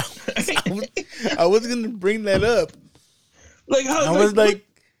Dana. I was going to bring that up. Like, how? I was like,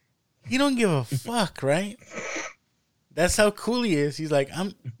 he don't give a fuck, right? That's how cool he is. He's like,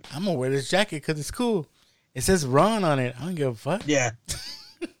 I'm gonna wear this jacket because it's cool. It says Ron on it. I don't give a fuck. Yeah.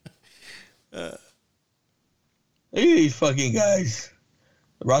 Look at these fucking guys.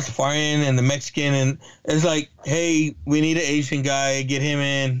 Rastafarian and the Mexican, and it's like, hey, we need an Asian guy, get him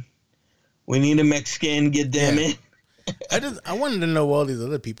in. We need a Mexican, get them in. I wanted to know all these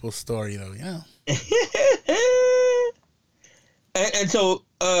other people's story though, you know. and so,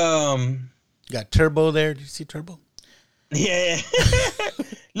 got Turbo there. Did you see Turbo? Yeah.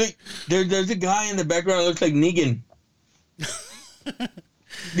 Look, there's a guy in the background that looks like Negan.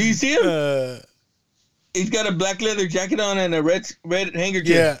 Do you see him? He's got a black leather jacket on and a red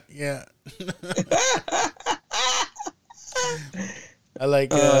handkerchief. Yeah. I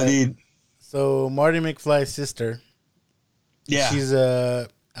like. Dude. So Marty McFly's sister. Yeah. She's a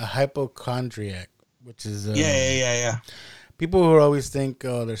hypochondriac, which is yeah. People who always think,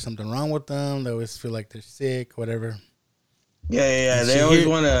 oh, there's something wrong with them. They always feel like they're sick, whatever. Yeah. They always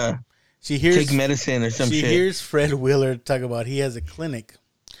want to take medicine or some shit. She hears Fred Willard talk about he has a clinic,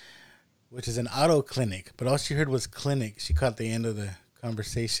 which is an auto clinic, but all she heard was clinic. She caught the end of the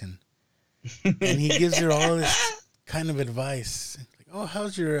conversation, and he gives her all this kind of advice, like, "Oh,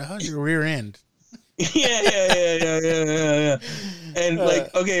 how's your rear end?" Yeah. And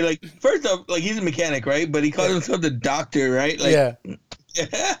like, okay, like first off, like he's a mechanic, right? But he calls himself the doctor, right? Like, yeah.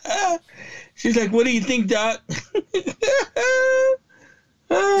 She's like, "What do you think, Doc?"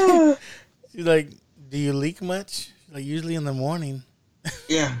 She's like, "Do you leak much?" Like usually in the morning.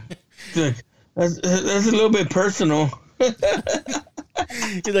 Yeah. That's a little bit personal.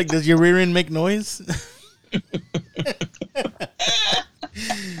 He's like, does your rear end make noise?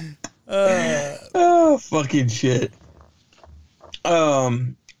 Oh, fucking shit.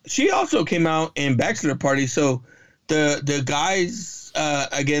 She also came out in Bachelor Party, so the guys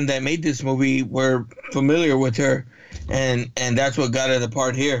again that made this movie were familiar with her, and that's what got her the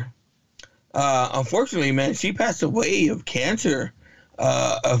part here. Unfortunately, man, she passed away of cancer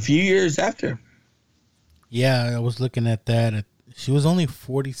a few years after. Yeah, I was looking at that. She was only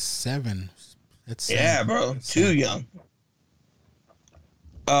 47. That's bro, too young.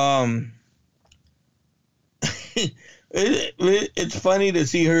 It's funny to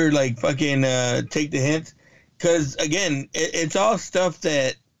see her like fucking take the hints, because again, it's all stuff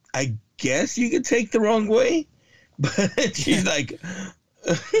that I guess you could take the wrong way, but she's like,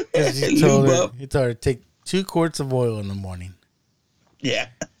 he told her to take 2 quarts of oil in the morning. Yeah.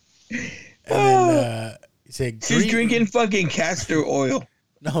 And then he said, she's drinking fucking castor oil.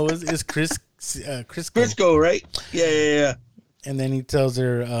 No, it's Crisco. Crisco, right? Yeah. And then he tells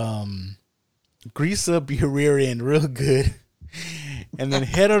her, grease up your rear end real good, and then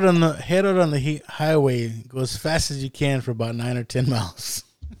head out on the highway. Go as fast as you can for about 9 or 10 miles.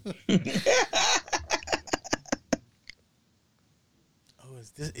 Oh,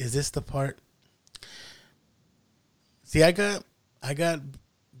 is this the part? See, I got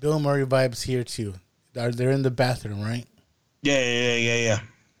Bill Murray vibes here too. They're in the bathroom, right? Yeah.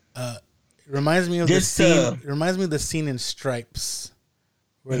 It reminds me of the scene. It reminds me of the scene in Stripes,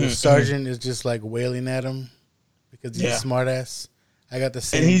 where the sergeant is just like wailing at him because he's a smart ass. I got the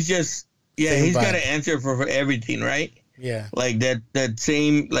same. And he's just he's got to answer for everything, right? Yeah, like that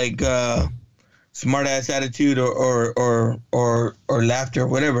same like smart ass attitude or laughter,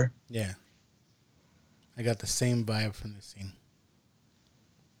 whatever. Yeah, I got the same vibe from this scene.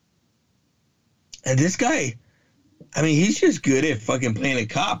 And this guy, I mean, he's just good at fucking playing a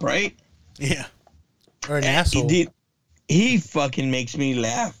cop, right? Yeah, or an asshole. He fucking makes me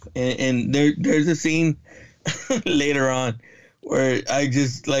laugh, and there's a scene later on where I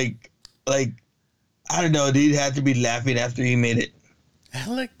just like I don't know, dude had to be laughing after he made it. I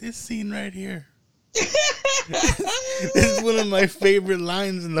like this scene right here. This is one of my favorite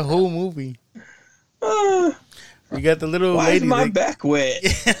lines in the whole movie. You got the little why lady. Why is my back wet?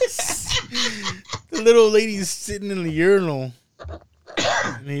 Yes. The little lady's sitting in the urinal,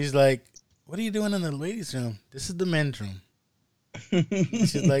 and he's like, "What are you doing in the ladies' room? This is the men's room."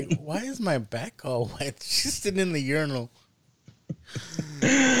 She's like, "Why is my back all wet?" She's sitting in the urinal.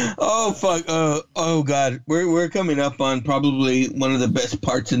 Oh fuck! Oh god, we're coming up on probably one of the best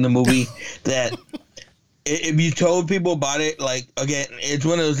parts in the movie. That if you told people about it, like again, it's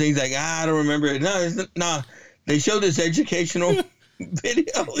one of those things like I don't remember it. No, they show this educational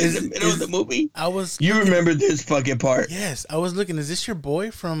video in the middle of the movie. You remember this fucking part? Yes, I was looking. Is this your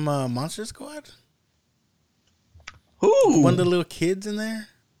boy from Monster Squad? Who? One of the little kids in there.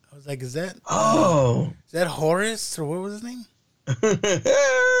 I was like, is that? Is that Horace or what was his name?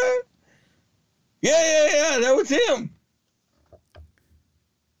 Yeah, that was him.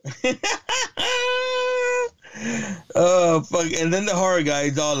 Oh fuck! And then the horror guy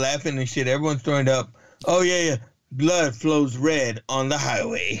is all laughing and shit. Everyone's throwing up. Oh yeah. Blood flows red on the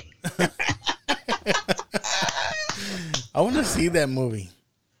highway. I want to see that movie.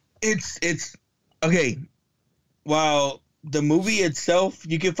 it's okay. While the movie itself,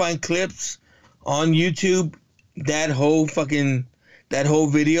 you can find clips on YouTube. That whole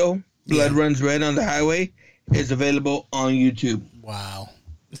video, Blood Runs Red on the Highway, is available on YouTube. Wow.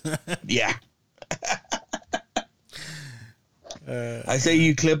 Yeah. I say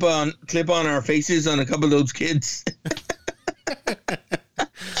you clip on our faces on a couple of those kids.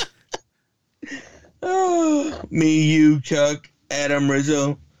 Oh, me, you, Chuck, Adam,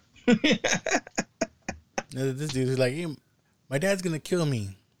 Rizzo. This dude is like, hey, my dad's gonna kill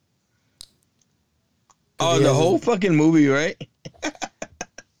me. Oh, the whole fucking movie, right?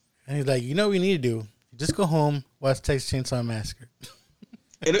 And he's like, you know what we need to do? Just go home, watch Texas Chainsaw Massacre.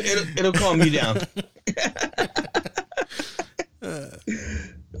 It'll calm you down.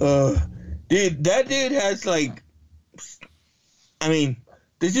 Dude, that dude has like, I mean,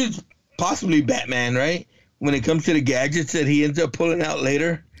 this is possibly Batman, right? When it comes to the gadgets that he ends up pulling out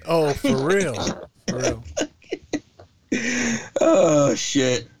later. Oh, for real. For real. Oh,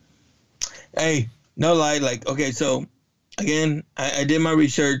 shit. Hey, no lie. Like, okay, so again, I did my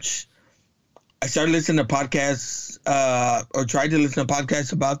research. I started listening to podcasts, or tried to listen to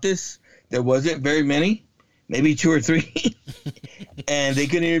podcasts about this. There wasn't very many, maybe 2 or 3. And they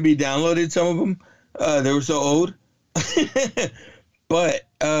couldn't even be downloaded, some of them. They were so old. But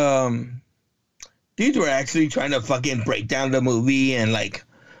these were actually trying to fucking break down the movie and like,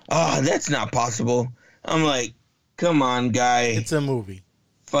 oh, that's not possible. I'm like, come on, guy. It's a movie.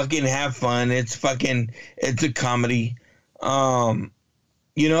 Fucking have fun. It's a comedy.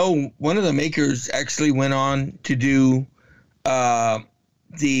 You know, one of the makers actually went on to do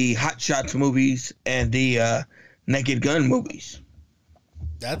the Hot Shots movies and the Naked Gun movies.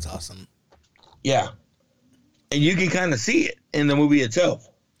 That's awesome. Yeah. And you can kind of see it in the movie itself.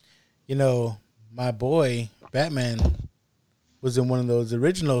 You know, my boy, Batman, was in one of those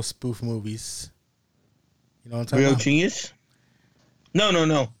original spoof movies. You know what I'm talking Real about? Genius? No.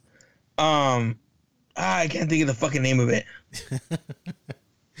 I can't think of the fucking name of it.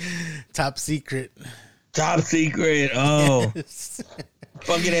 Top Secret. Top Secret. Oh. Yes.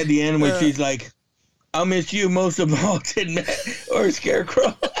 Fucking at the end where she's like, I'll miss you most of all, Tin Man or Scarecrow.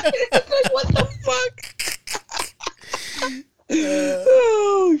 Like, what the fuck?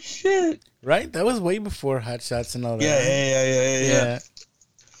 Oh, shit. Right? That was way before Hot Shots and all that. Yeah.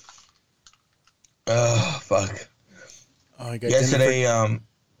 Oh, fuck. Oh, I got Yesterday,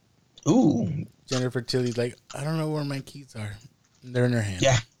 Jennifer Tilly's like, I don't know where my keys are. They're in her hand.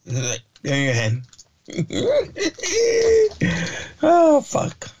 Yeah. They're in your hand. Oh,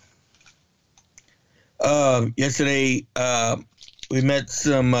 fuck. Yesterday, we met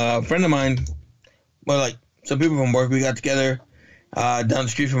some friend of mine. Well, like some people from work. We got together down the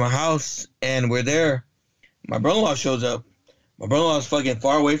street from my house, and we're there. My brother-in-law shows up. My brother-in-law's fucking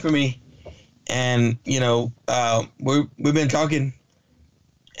far away from me, and you know, we've been talking,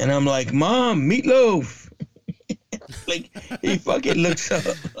 and I'm like, "Mom, meatloaf." Like he fucking looks up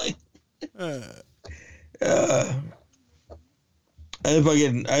like. I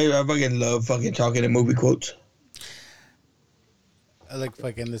fucking love fucking talking in movie quotes. I like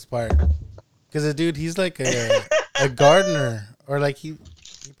fucking this part. Because the dude, he's like a gardener. Or like he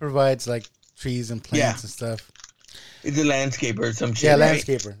provides like trees and plants and stuff. He's a landscaper or some shit. Yeah, right?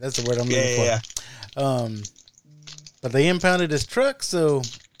 landscaper. That's the word I'm looking for. But they impounded his truck, so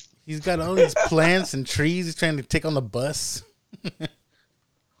he's got all these plants and trees he's trying to take on the bus.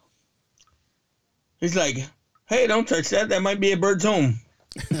 He's like, hey, don't touch that. That might be a bird's home.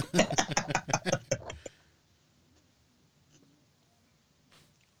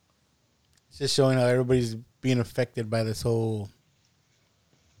 It's just showing how everybody's being affected by this whole...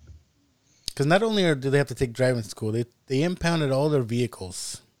 Because not only do they have to take driving school, they impounded all their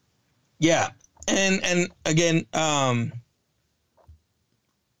vehicles. Yeah. And again, I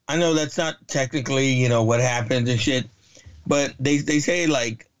know that's not technically, you know, what happens and shit. But they say,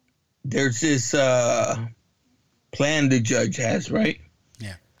 like, there's this plan the judge has, right?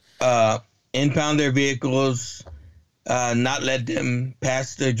 Yeah. Impound their vehicles, not let them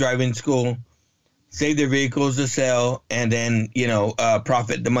pass the driving school, save their vehicles to sell, and then, you know,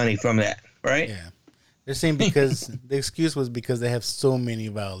 profit the money from that, right? Yeah. They're saying because the excuse was because they have so many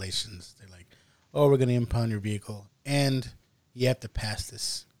violations. They're like, oh, we're going to impound your vehicle, and you have to pass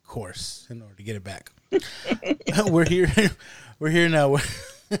this course in order to get it back. We're here now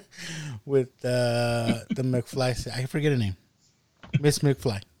with the McFly. I forget her name. Miss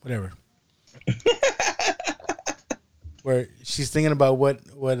McFly, whatever. Where she's thinking about what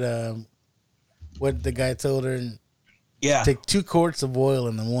the guy told her, and take 2 quarts of oil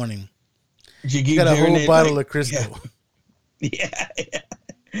in the morning. She got a whole bottle of Crisco. Yeah.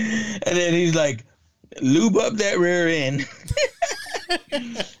 And then he's like, lube up that rear end.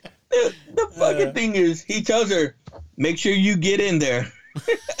 The fucking thing is, he tells her, make sure you get in there.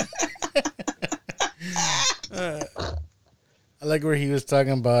 I like where he was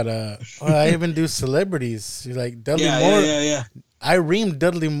talking about, I even do celebrities. He's like, Dudley Moore. Yeah. I reamed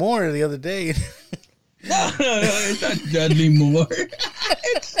Dudley Moore the other day. No, it's not Dudley Moore.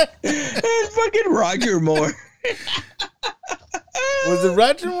 It's fucking Roger Moore. Was it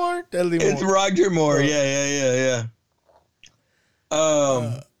Roger Moore? Dudley Moore. It's Roger Moore. Yeah.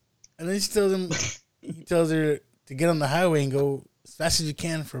 And then he tells her to get on the highway and go as fast as you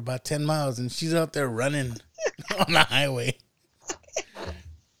can for about 10 miles. And she's out there running on the highway.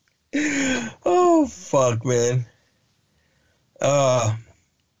 Oh, fuck, man.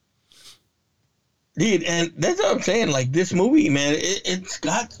 Dude, and that's what I'm saying. Like, this movie, man, it's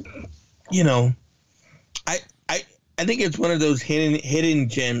got, I think it's one of those hidden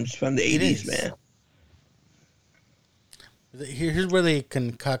gems from the 80s, man. Here's where they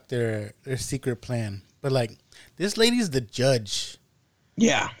concoct their secret plan. But, like, this lady's the judge.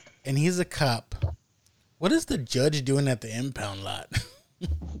 Yeah. And he's a cop. What is the judge doing at the impound lot?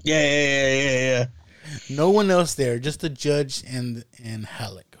 Yeah. No one else there, just the judge and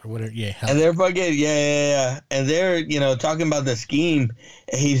Halleck or whatever. Yeah, Halleck. And they're fucking, yeah. And they're, talking about the scheme.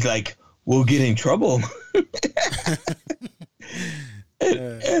 And he's like, we'll get in trouble.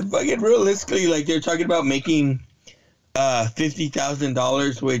 and fucking realistically, like, they're talking about making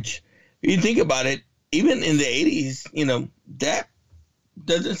 $50,000, which, if you think about it, even in the 80s, that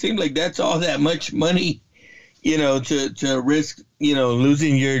doesn't seem like that's all that much money, to risk,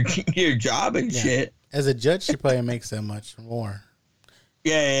 losing your job and shit. As a judge, she probably makes that much more.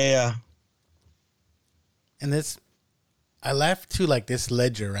 Yeah. And I laugh too, like this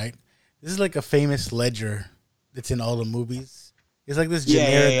ledger, right? This is like a famous ledger that's in all the movies. It's like this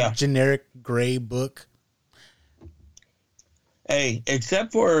generic gray book. Hey,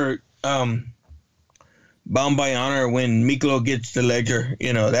 except for Bound by Honor, when Miklo gets the ledger,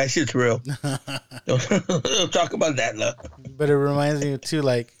 that shit's real. Don't talk about that, look. But it reminds me too,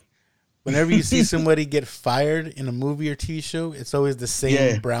 like, whenever you see somebody get fired in a movie or TV show, it's always the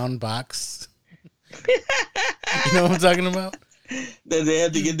same brown box. You know what I'm talking about? That they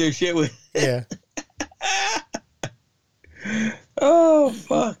have to get their shit with. Yeah. Oh,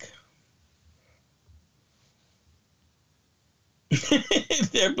 fuck.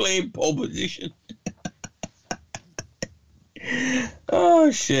 They're playing pole position.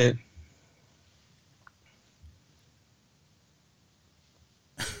 Oh, shit.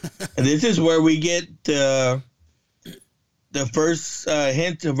 And this is where we get the first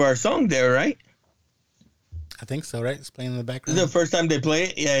hint of our song there, right? I think so, right? It's playing in the background. This is the first time they play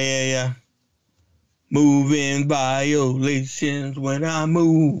it? Yeah. Moving violations when I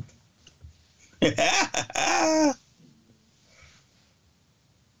move. This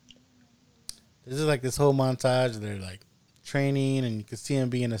is like this whole montage. They're like training, and you can see him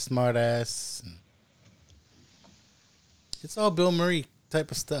being a smart ass. It's all Bill Murray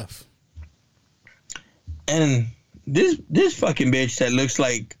type of stuff. And this fucking bitch that looks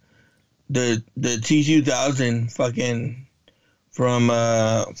like the T-2000 fucking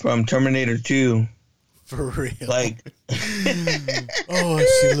from Terminator 2. For real. Like,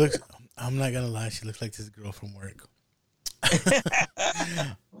 she looks. I'm not gonna lie. She looks like this girl from work.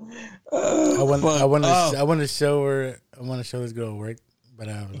 I want to show her. I want to show this girl at work, but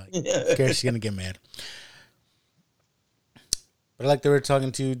I was like, scared she's gonna get mad. But like they were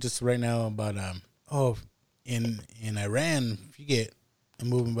talking to just right now about in Iran, if you get a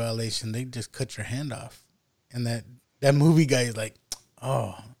moving violation, they just cut your hand off, and that movie guy is like,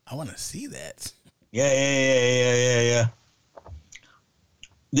 oh, I want to see that. Yeah.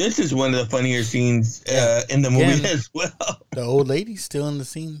 This is one of the funnier scenes in the movie as well. The old lady's still in the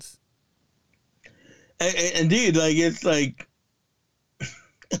scenes. And dude, like, it's like,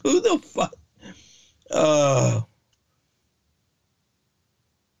 who the fuck?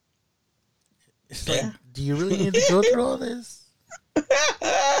 It's like, do you really need to go through all this?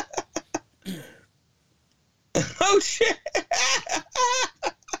 Oh, shit.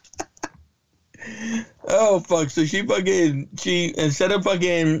 Oh, fuck. So she instead of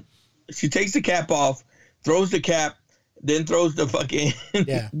fucking, she takes the cap off, throws the cap, then throws the fucking,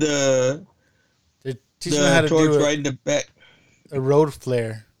 the torch right in the back. A road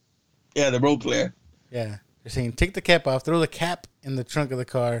flare. Yeah, the road flare. Yeah. They're saying, take the cap off, throw the cap in the trunk of the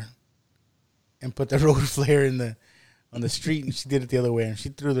car, and put the road flare on the street. And she did it the other way, and she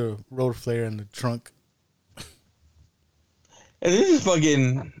threw the road flare in the trunk. And this is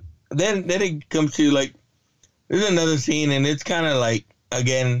fucking. Then it comes to, like, there's another scene, and it's kind of like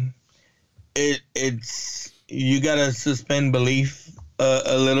again, it's you gotta suspend belief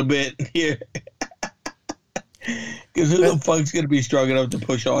a little bit here, because who the fuck's gonna be strong enough to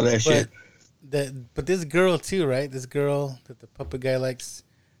push all that shit? But this girl too, right? This girl that the puppet guy likes,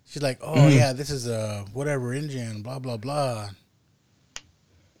 she's like, oh yeah, this is a whatever engine, blah blah blah.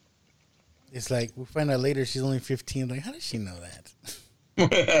 It's like we find out later she's only 15. Like, how does she know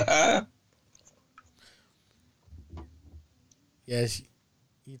that? Yeah,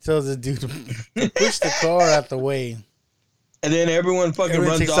 he tells the dude to push the car out the way. And then everyone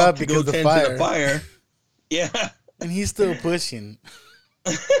runs off to go tend to the fire. Yeah. And he's still pushing.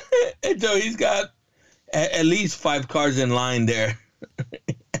 And so he's got at least 5 cars in line there.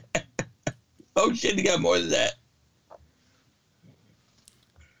 Oh shit, he got more than that.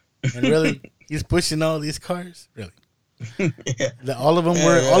 And really, he's pushing all these cars? Really? Yeah. All of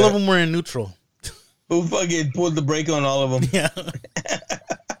them were in neutral. Who fucking pulled the brake on all of them? Yeah.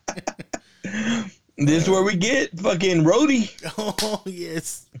 This is where we get fucking Rhodey. Oh,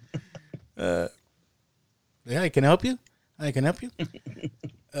 yes. Yeah, I can help you. I can help you.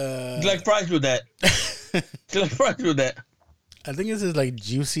 It's like fries with that. It's like fries with that. I think this is like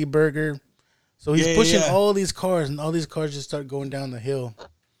Juicy Burger. So he's pushing all these cars, and all these cars just start going down the hill.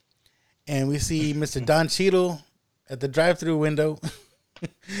 And we see Mr. Don Cheadle at the drive-thru window.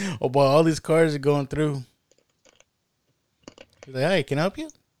 Oh boy, all these cars are going through. He's like, "Hey, can I help you?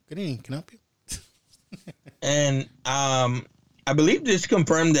 Good evening. Can I help you?" And I believe this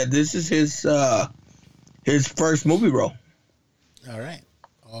confirmed that this is his first movie role. All right,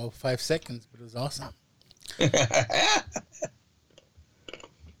 all 5 seconds, but it was awesome.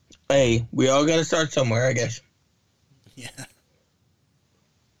 Hey, we all got to start somewhere, I guess. Yeah.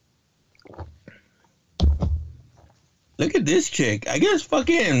 Look at this chick. I guess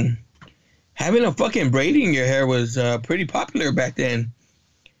fucking having a fucking braid in your hair was pretty popular back then.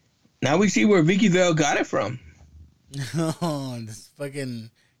 Now we see where Vicky Vale got it from. Oh, this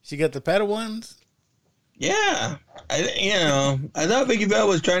fucking... She got the Padawans? Yeah. I thought Vicky Vale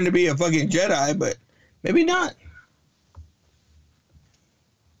was trying to be a fucking Jedi, but maybe not.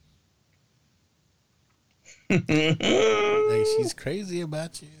 Like, she's crazy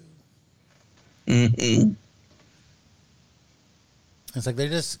about you. Mm-hmm. It's like they're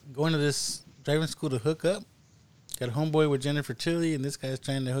just going to this driving school to hook up. Got a homeboy with Jennifer Tilly, and this guy's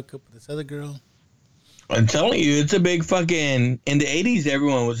trying to hook up with this other girl. I'm telling you, it's a big fucking... In the 80s,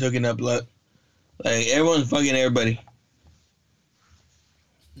 everyone was hooking up. Look. Like, everyone's fucking everybody.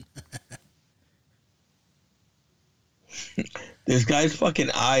 This guy's fucking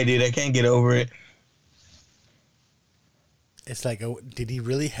eye, dude. I can't get over it. It's like, did he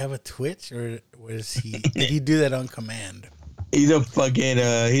really have a twitch, or was he? Did he do that on command? He's a fucking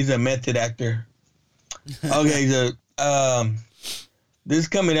he's a method actor. Okay, so this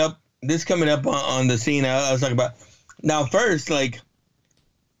coming up on the scene I was talking about. Now first, like,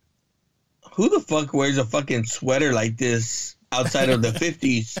 who the fuck wears a fucking sweater like this outside of the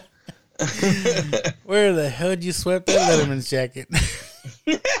 50s? Where the hell did you sweat that Letterman's jacket?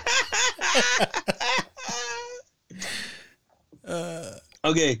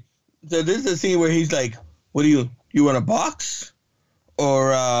 Okay, so this is the scene where he's like, what do you want to box?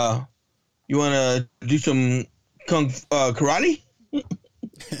 Or you want to do some karate?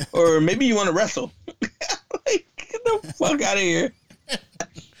 Or maybe you want to wrestle? Like, get the fuck out of here.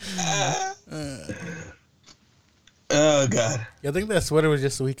 Oh, God. Yeah, I think that sweater was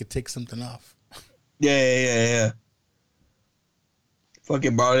just so he could take something off. Yeah.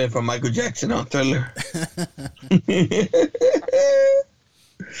 Fucking borrowed it from Michael Jackson on Thriller.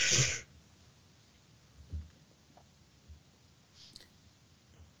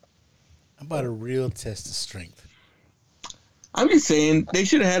 How about a real test of strength? I'm just saying they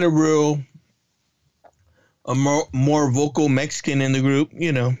should have had a more vocal Mexican in the group,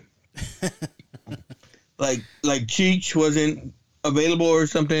 you know. like Cheech wasn't available or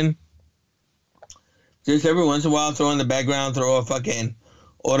something. Just every once in a while, throw in the background, throw a fucking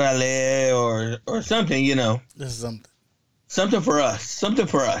orale or something, you know. This is something. Something for us. Something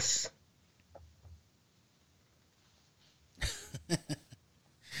for us.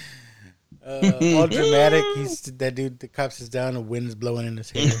 All dramatic. That dude. The cop sits down. The wind's blowing in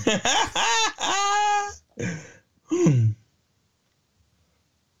his hair. I'm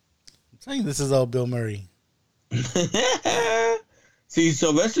saying this is all Bill Murray. See,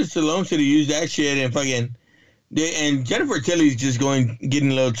 Sylvester Stallone should have used that shit and fucking. And Jennifer Tilly's just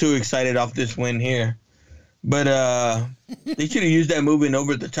getting a little too excited off this win here. But they should have used that moving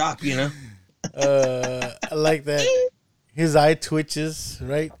over the top, you know? I like that. His eye twitches,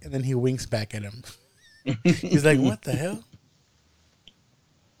 right? And then he winks back at him. He's like, what the hell?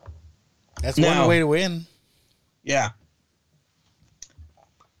 That's Now- one way to win. Yeah.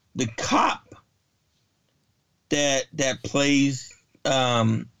 The cop that plays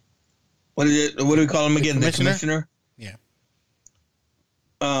what is it? What do we call him again? The commissioner? Yeah.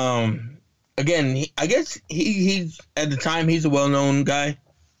 Again, I guess he's at the time he's a well-known guy.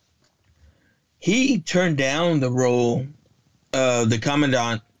 He turned down the role of the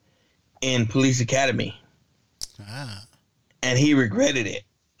commandant in Police Academy. And he regretted it,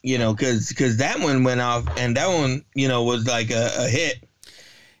 because that one went off, and that one, was like a hit.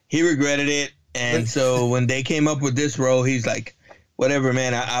 He regretted it, and so when they came up with this role, he's like, whatever,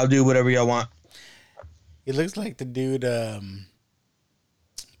 man, I'll do whatever y'all want. He looks like the dude,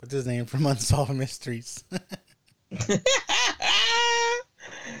 what's his name, from Unsolved Mysteries.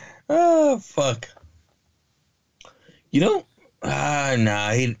 Oh, fuck.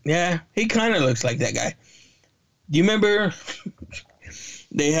 Nah, he kind of looks like that guy. Do you remember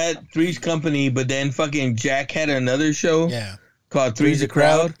they had Three's Company, but then fucking Jack had another show called Three's a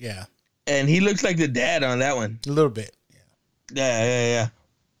Crowd? Yeah. And he looks like the dad on that one. A little bit. Yeah.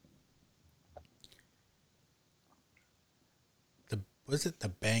 Was it the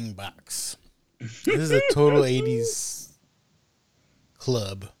Bang Box? This is a total 80s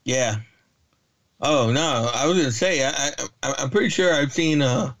club. Yeah. Oh, no. I was going to say, I'm pretty sure I've seen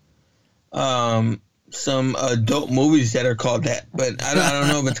some adult movies that are called that, but I don't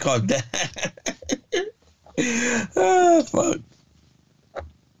know if it's called that. Oh, fuck.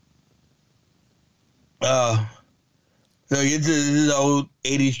 So it's this old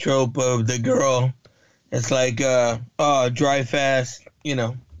 80s trope of the girl. It's like, drive fast,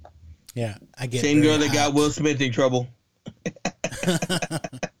 Yeah, I get same girl that hot. got Will Smith in trouble.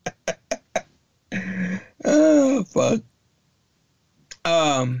 Oh, fuck.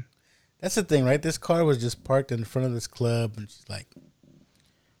 That's the thing, right? This car was just parked in front of this club, and she's like,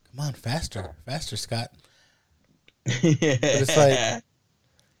 come on, faster, Scott. But it's like,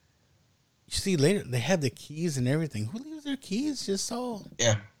 you see later, they have the keys and everything. Who leaves their keys just all?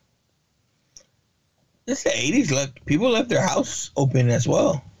 Yeah. It's the 80s. Look, people left their house open as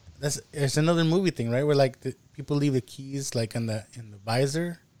well. There's another movie thing, right? Where like people leave the keys like in the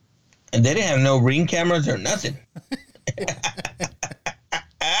visor. And they didn't have no Ring cameras or nothing.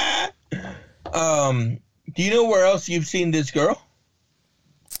 Do you know where else you've seen this girl?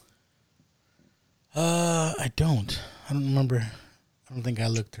 I don't remember. I don't think I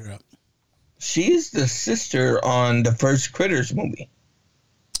looked her up. She's the sister on the first Critters movie.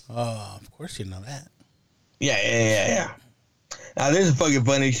 Oh, of course you know that. Yeah. Now this is fucking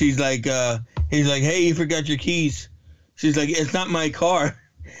funny. She's like, he's like, hey, you forgot your keys. She's like, it's not my car.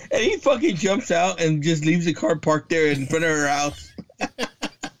 And he fucking jumps out and just leaves the car parked there in front of her house.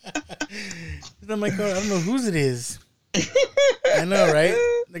 It's not my car. I don't know whose it is. I know, right?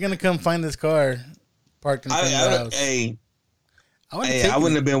 They're gonna come find this car parked in front of the house. Hey, I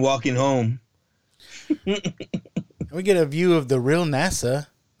wouldn't have been walking home. We get a view of the real NASA.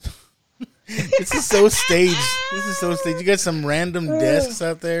 This is so staged. You got some random desks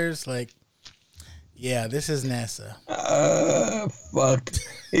out there. It's like, yeah, this is NASA. Fuck.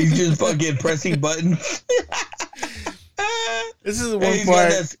 He's just fucking pressing buttons. This is the one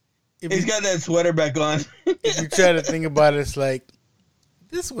part. He's got that sweater back on. If you try to think about it, it's like,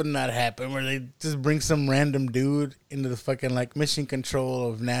 this would not happen where they just bring some random dude into the fucking like mission control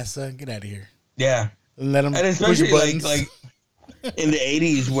of NASA. Get out of here. Yeah. And let them And push especially buttons. like in the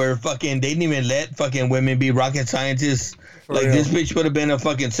 80s where fucking they didn't even let fucking women be rocket scientists. For like real. this bitch would have been a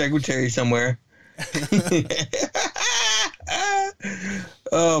fucking secretary somewhere.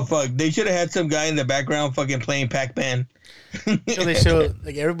 Oh fuck. They should have had some guy in the background fucking playing Pac-Man. So they show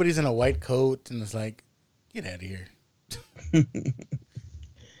like everybody's in a white coat and it's like, get out of here.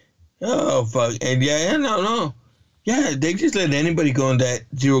 Oh fuck. And no. Yeah, they just let anybody go in that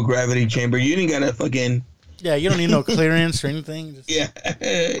zero gravity chamber. You didn't gotta fucking Yeah, you don't need no clearance or anything. Just... Yeah.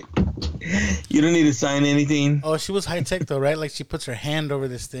 You don't need to sign anything. Oh, she was high tech though, right? Like she puts her hand over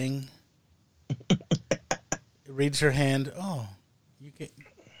this thing. It reads her hand. Oh, you get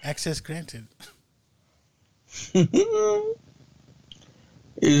access granted.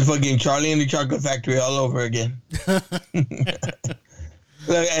 It's fucking Charlie and the Chocolate Factory all over again.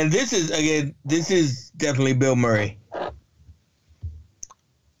 Look, and this is definitely Bill Murray.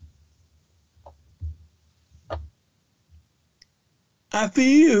 I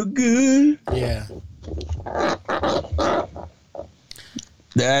feel good. Yeah.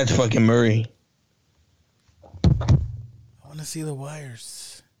 That's fucking Murray. I want to see the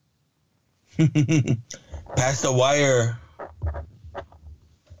wires. Pass the wire.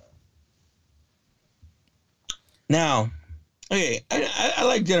 Now, Okay, I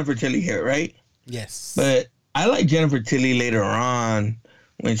like Jennifer Tilly here, right? Yes. But I like Jennifer Tilly later on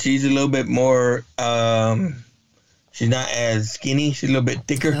when she's a little bit more. She's not as skinny. She's a little bit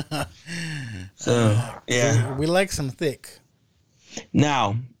thicker. So yeah, we like some thick.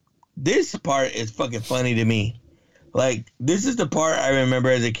 Now, this part is fucking funny to me. Like, this is the part I remember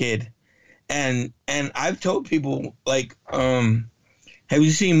as a kid, and I've told people like, have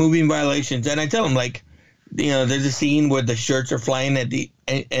you seen Moving Violations? And I tell them like, there's a scene where the shirts are flying in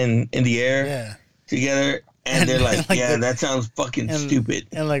the air together, and they're like that sounds fucking stupid.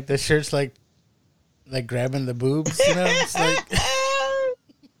 And like the shirts like grabbing the boobs, It's like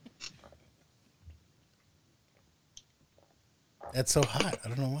that's so hot. I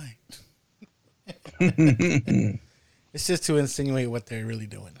don't know why. It's just to insinuate what they're really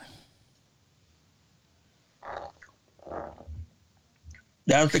doing.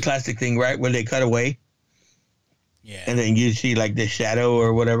 That was the classic thing, right? When they cut away. Yeah. And then you see like the shadow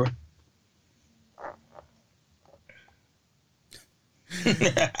or whatever.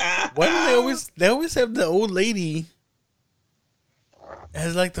 Why do they always have the old lady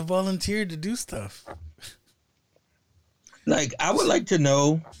as like the volunteer to do stuff? Like, I would like to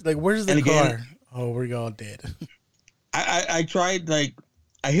know. Like, where's the car? Oh, we're all dead. I tried, like,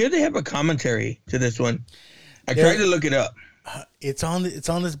 I hear they have a commentary to this one. I tried to look it up. It's on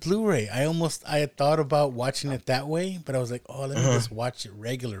this Blu-ray. I had thought about watching it that way, but I was like, oh, let me just watch it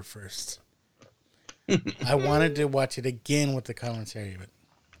regular first. I wanted to watch it again with the commentary, but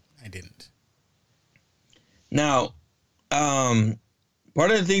I didn't. Now,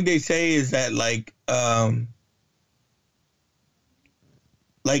 part of the thing they say is that like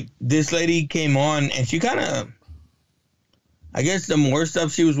this lady came on and she kind of, I guess the more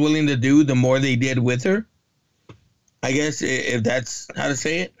stuff she was willing to do, the more they did with her. I guess if that's how to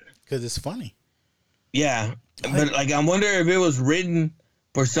say it. Because it's funny. Yeah. But like, I wonder if it was written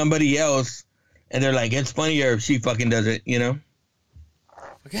for somebody else and they're like, it's funnier if she fucking does it,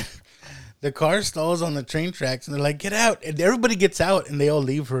 Okay. The car stalls on the train tracks and they're like, get out. And everybody gets out and they all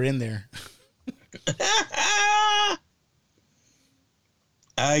leave her in there.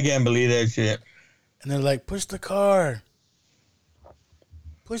 I can't believe that shit. And they're like, push the car.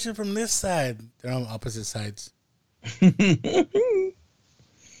 Push it from this side. They're on opposite sides. And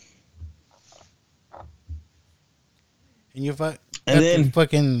you then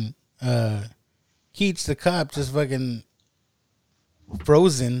fucking Keats, the cop, just fucking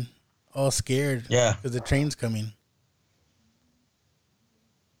frozen, all scared. Yeah, because the train's coming.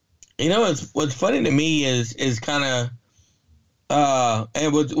 What's funny to me is kind of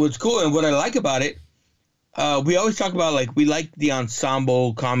and what's cool and what I like about it. We always talk about like we like the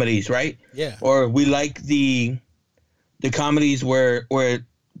ensemble comedies, right? Yeah. Or we like the comedies where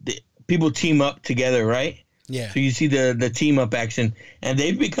the people team up together, right? Yeah. So you see the team up action, and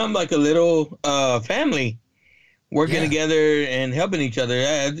they've become like a little family, working together and helping each other.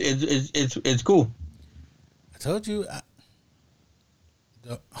 Yeah, it's cool. I told you.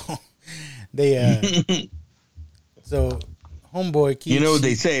 They so homeboy Keith, you know what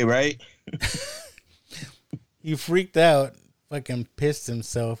they say, right? He freaked out, fucking pissed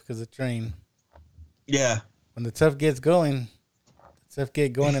himself because of the train. Yeah. When the tough gets going, the tough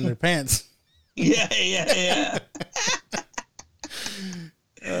get going in their pants. Yeah.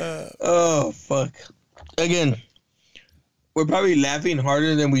 Oh, fuck. Again, we're probably laughing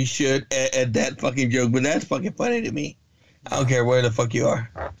harder than we should at that fucking joke, but that's fucking funny to me. I don't care where the fuck you are.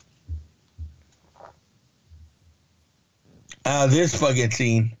 This fucking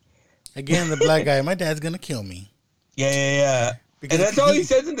scene. Again, the black guy, my dad's gonna kill me. Yeah. Because and that's all he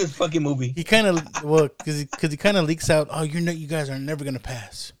says in this fucking movie. He kind of, because he kind of leaks out, oh, you guys are never gonna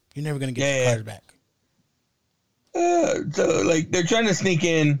pass. You're never gonna get your cars back. So like they're trying to sneak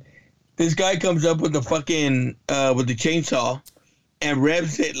in. This guy comes up with the fucking with the chainsaw and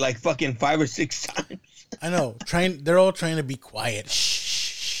revs it like fucking 5 or 6 times. I know. They're all trying to be quiet.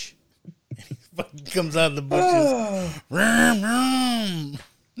 Shh. And he fucking comes out of the bushes. Rum, rum.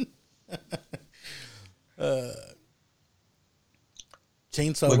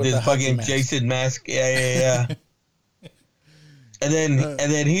 Chainsaw with this fucking mask. Jason mask. Yeah. and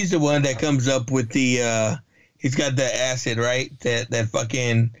then he's the one that comes up with the he's got the acid, right? That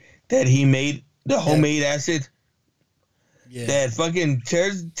fucking that he made, the homemade acid. Yeah. That fucking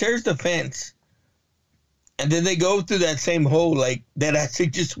tears the fence. And then they go through that same hole, like that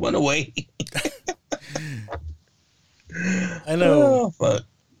acid just went away. I know. Oh, fuck.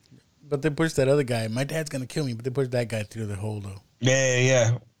 But they pushed that other guy. My dad's gonna kill me, but they pushed that guy through the hole though.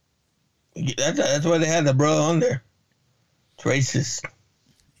 Yeah. That's why they had the bro on there. It's racist.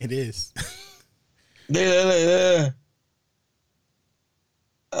 It is.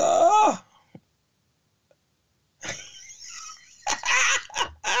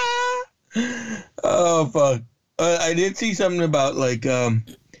 Oh fuck! I did see something about like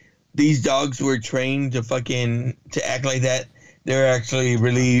these dogs were trained to act like that. They're actually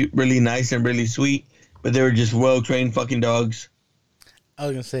really really nice and really sweet, but they were just well trained fucking dogs. I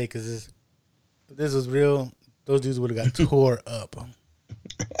was gonna say because if this was real, those dudes would have got tore up.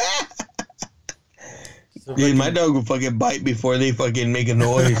 So Dude, my dog would fucking bite before they fucking make a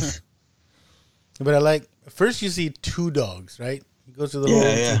noise. But I like first you see two dogs, right? You go to the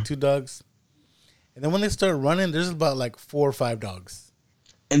hole, see two dogs, and then when they start running, there's about like 4 or 5 dogs.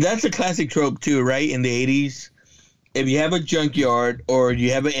 And that's a classic trope too, right? In the 80s, if you have a junkyard or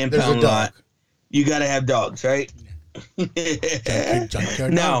you have an impound lot, you got to have dogs, right?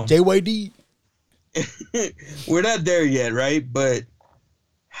 Junkyard now, JYD. We're not there yet, right? But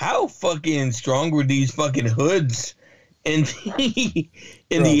how fucking strong were these fucking hoods in the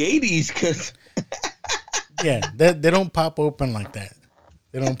 80s? Because yeah, they don't pop open like that.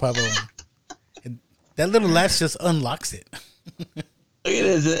 They don't pop open. That little latch just unlocks it. Look at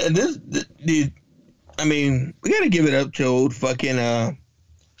this. And this, dude, I mean, we got to give it up to old fucking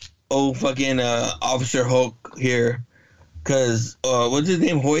Officer Hulk here. Because, what's his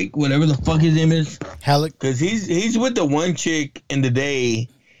name? Hoyk? Whatever the fuck his name is. Halleck. Because he's with the one chick in the day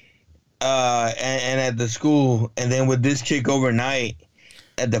and at the school. And then with this chick overnight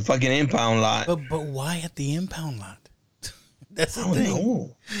at the fucking impound lot. But why at the impound lot? That's the I don't thing.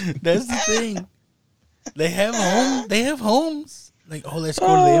 know. That's the thing. They have home. They have homes. Like, oh, let's go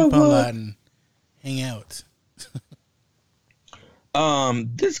to the impound lot and hang out.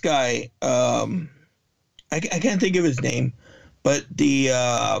 This guy, I can't think of his name, but the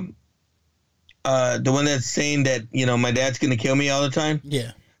one that's saying that, you know, my dad's gonna kill me all the time.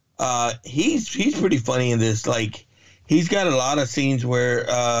 Yeah. He's pretty funny in this. Like, he's got a lot of scenes where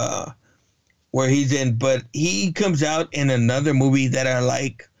he's in, but he comes out in another movie that I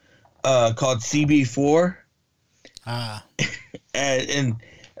like, called CB4. Ah. and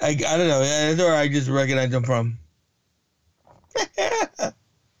I don't know, that's where I just recognize him from.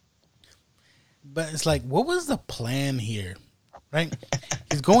 But it's like, what was the plan here? Right?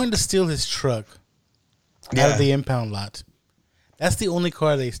 He's going to steal his truck out of the impound lot. That's the only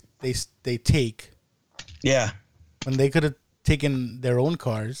car they take. Yeah. When they could have taken their own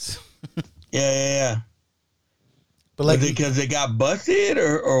cars. Yeah. But like, because they got busted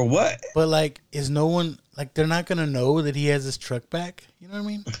or what? But like, is no one like they're not gonna know that he has his truck back? You know what I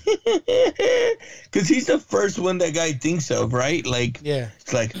mean? Because he's the first one that guy thinks of, right? Like, yeah,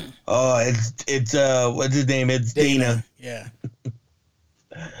 it's like, oh, it's what's his name? It's Dana. Yeah.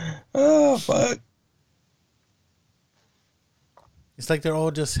 Oh fuck. It's like they're all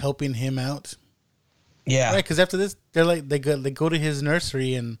just helping him out. Yeah. Right. Because after this, they're like they go to his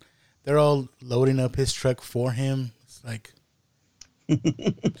nursery and they're all loading up his truck for him. It's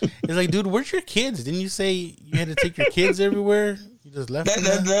like, dude, where's your kids? Didn't you say you had to take your kids everywhere? You just left them.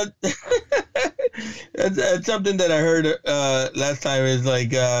 That's something that I heard last time. Is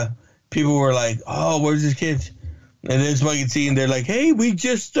like people were like, "Oh, where's his kids?" And then this fucking scene, they're like, "Hey, we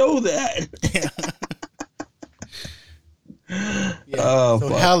just stole that." Yeah. Oh, so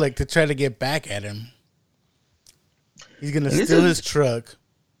fuck. Halleck, to try to get back at him, he's gonna steal his truck.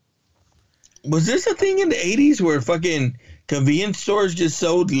 Was this a thing in the 80s where fucking convenience stores just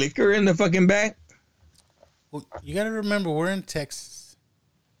sold liquor in the fucking back? Well, you got to remember, we're in Texas.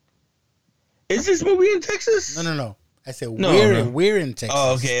 Is this movie in Texas? No. I said No. we're in Texas.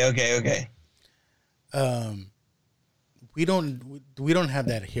 Oh, okay. We don't have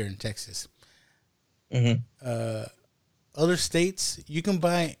that here in Texas. Mm-hmm. Other states, you can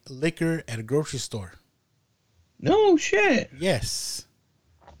buy liquor at a grocery store. No shit. Yes.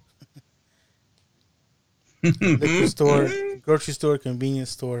 Liquor store, grocery store, convenience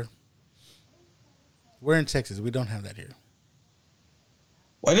store. We're in Texas. We don't have that here.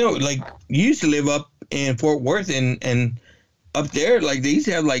 Well, I know, like, you used to live up in Fort Worth and up there, like, they used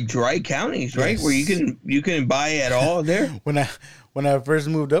to have, like, dry counties, right? Yes. Where you couldn't buy at all there. When I first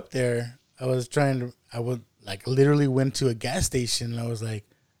moved up there, I literally went to a gas station and I was like,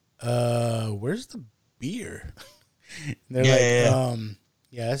 where's the beer? And they're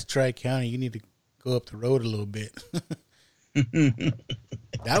yeah, that's Dry County. You need to go up the road a little bit.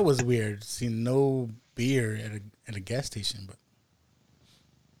 That was weird. Seeing no beer at a gas station, but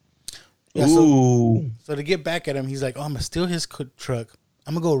yeah. So to get back at him, he's like, "Oh, I'm gonna steal his truck.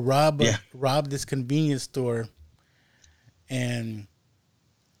 I'm gonna go rob this convenience store and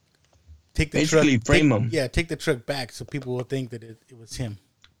take the basically truck. frame him. Yeah, take the truck back so people will think that it was him."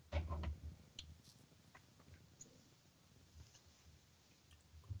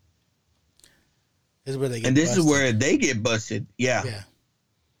 This is where they get busted. Yeah.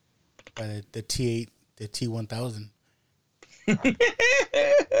 by the T8, the T1000.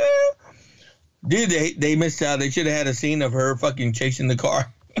 Dude, they missed out. They should have had a scene of her fucking chasing the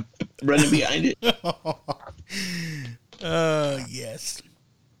car, running behind it. Yes.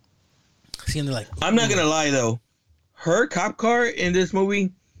 Seeing like, I'm not gonna lie though, her cop car in this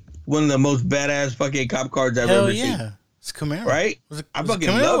movie, one of the most badass fucking cop cars I've ever seen. It's Camaro, right? I fucking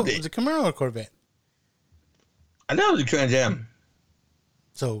loved it. Was it Camaro or Corvette? I know it was a Trans Am.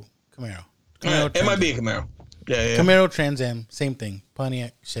 So Camaro. It might be a Camaro. Yeah. Camaro, Trans Am, same thing.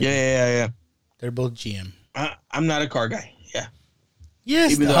 Pontiac, Chevy. Yeah. They're both GM. I'm not a car guy. Yeah.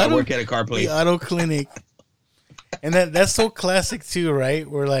 Yes, even though I work at a car place. The auto clinic. And that's so classic too, right?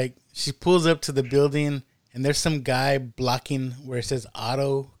 Where like she pulls up to the building and there's some guy blocking where it says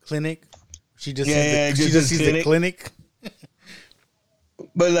auto clinic. She just sees the clinic.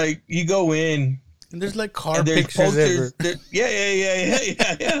 But like you go in and there's like car pictures ever.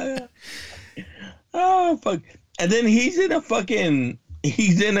 Yeah. Oh fuck! And then he's in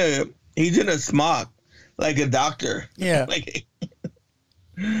a smock like a doctor. Yeah. Like.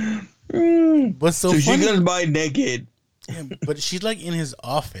 What's so funny? She goes by naked. Yeah, but she's like in his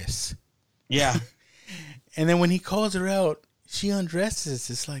office. Yeah. And then when he calls her out, she undresses.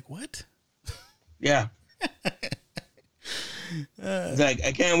 It's like, what? Yeah. It's like,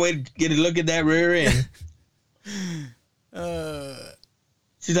 I can't wait to get a look at that rear end.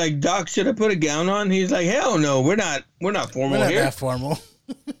 She's like, Doc, should I put a gown on? He's like, hell no, we're not formal we're not here. That formal.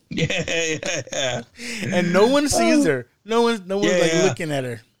 Yeah. And no one sees her. No one's looking at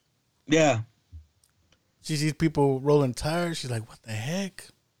her. Yeah. She sees people rolling tires. She's like, what the heck?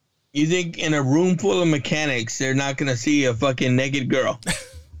 You think in a room full of mechanics, they're not going to see a fucking naked girl?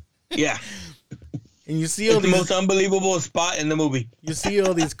 Yeah. And you see all the most unbelievable spot in the movie. You see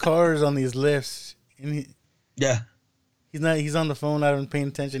all these cars on these lifts. And he's on the phone, not even paying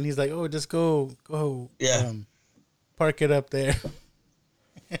attention. He's like, oh, just go. Yeah. Park it up there.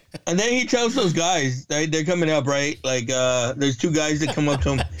 And then he tells those guys, they're coming up, right? Like, there's two guys that come up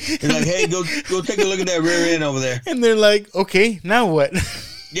to him. He's like, hey, go take a look at that rear end over there. And they're like, okay, now what?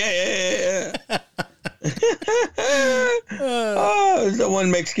 Yeah. Oh, it's the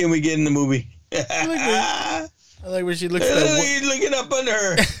one Mexican we get in the movie. I like when she looks at that. He's looking up under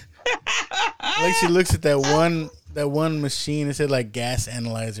her. Like she looks at that one machine. It said like gas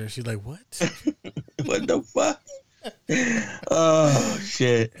analyzer. She's like, what? What the fuck? Oh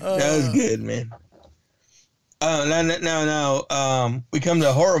shit, that was good, man. Now, we come to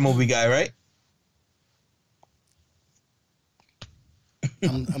the horror movie guy, right?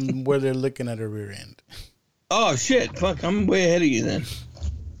 I'm where they're looking at her rear end. Oh shit, fuck, I'm way ahead of you then.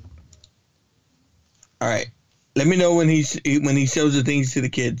 All right, let me know when he shows the things to the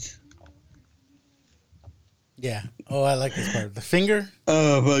kids. Yeah. Oh, I like this part. The finger.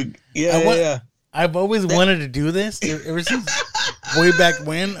 Oh, fuck. Yeah. I've always wanted to do this. Ever since way back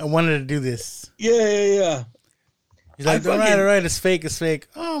when, I wanted to do this. Yeah. He's like, all right, it's fake.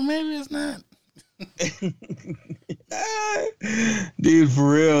 Oh, maybe it's not. Dude, for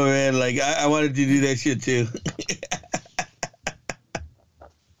real, man. Like, I wanted to do that shit too.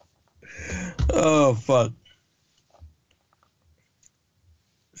 Oh, fuck.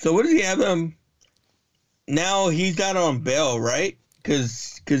 So what does he have him? Now he's not on bail, right?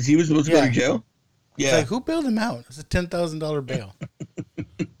 Because he was supposed to go to jail? Yeah. It's like, who bailed him out? It's a $10,000 bail.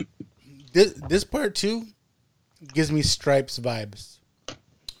 This part, too, gives me Stripes vibes.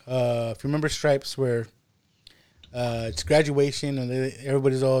 If you remember Stripes, where it's graduation and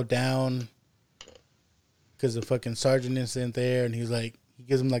everybody's all down because the fucking sergeant isn't there, and he's like, he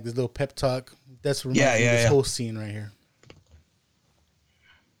gives him like this little pep talk. That's this whole scene right here.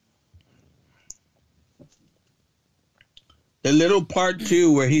 The little part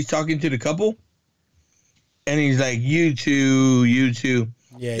too where he's talking to the couple, and he's like, "You two."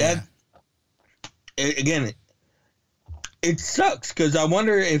 Yeah. Again, it sucks because I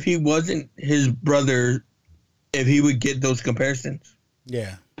wonder if he wasn't his brother, if he would get those comparisons.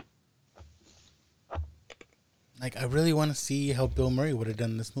 Yeah. Like, I really want to see how Bill Murray would have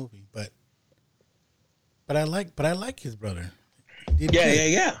done this movie, but I like his brother.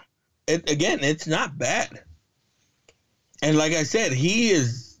 Yeah. It's not bad. And like I said, he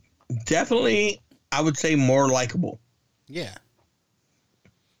is definitely, I would say, more likable. Yeah.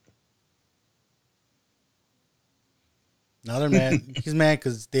 Now they're mad. He's mad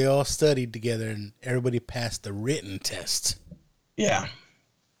because they all studied together and everybody passed the written test. Yeah.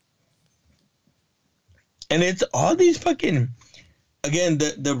 And it's all these fucking, again,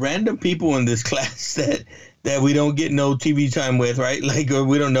 the random people in this class that we don't get no TV time with, right? Like, or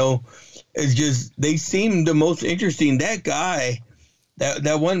we don't know. It's just, they seem the most interesting. That guy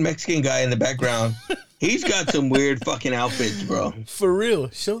That one Mexican guy in the background, he's got some weird fucking outfits, bro. For real.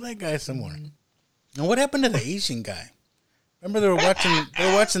 Show that guy some more. And what happened to the Asian guy? Remember they were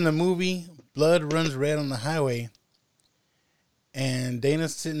watching the movie Blood Runs Red on the Highway, and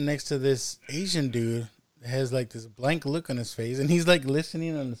Dana's sitting next to this Asian dude that has like this blank look on his face, and he's like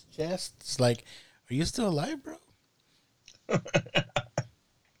listening on his chest. It's like, are you still alive, bro?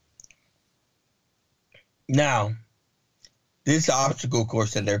 Now, this obstacle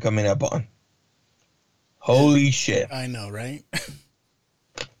course that they're coming up on. Holy shit. I know, right?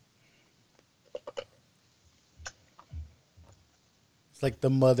 It's like the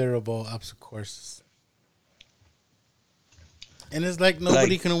mother of all obstacle courses. And it's like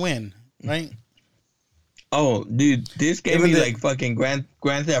nobody can win, right? Oh, dude, this gave me like fucking Grand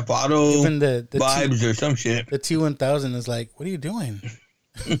Theft Auto even the vibes or some shit. The T-1000 is like, what are you doing?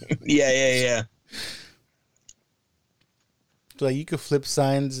 Yeah. So like you could flip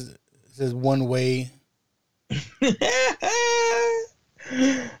signs. It says one way.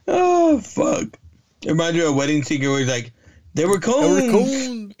 Oh, fuck. It reminds me of a wedding singer where he's like, there were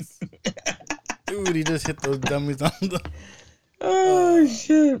cones. Dude, he just hit those dummies on the... Oh,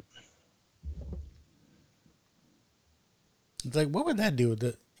 shit. It's like, what would that do?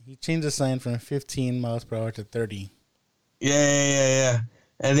 He changed the sign from 15 miles per hour to 30. Yeah.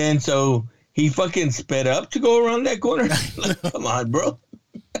 And then so he fucking sped up to go around that corner. Like, come on, bro.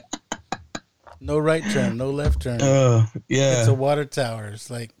 No right turn, no left turn. Yeah. It's a water tower. It's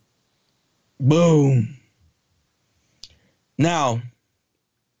like... Boom. Now,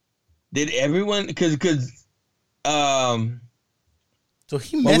 did everyone... Because so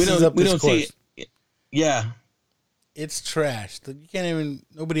he messes up this course. Yeah. It's trash. You can't even...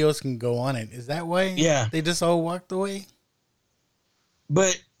 Nobody else can go on it. Is that why? Yeah. They just all walked away?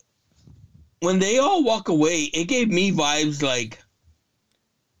 But when they all walk away, it gave me vibes like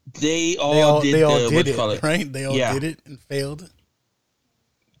they all did it, right? They all did it and failed.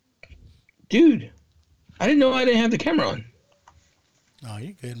 Dude, I didn't know I didn't have the camera on. Oh,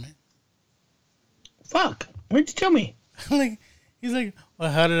 you're good, man. Fuck. Why'd you tell me? He's like,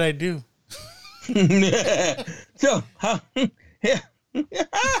 well, how did I do? So, yeah.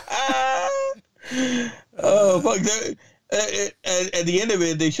 Oh, fuck. At the end of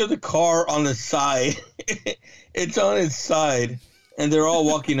it, they show the car on the side. It's on its side, and they're all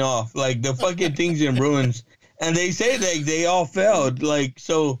walking off. Like, the fucking thing's in ruins. And they say that they all failed. Like,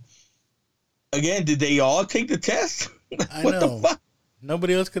 so, again, did they all take the test? What the fuck?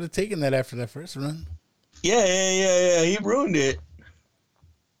 Nobody else could have taken that after that first run. Yeah. He ruined it.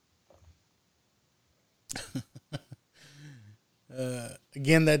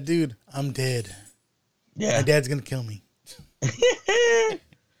 Again, that dude, I'm dead. Yeah. My dad's going to kill me.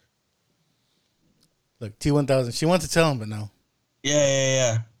 Look, T-1000. She wants to tell him, but no.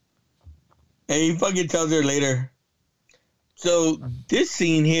 Yeah. And he fucking tells her later. So this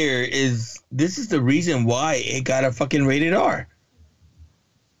scene here is the reason why it got a fucking rated R.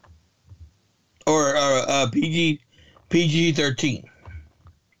 Or PG-13.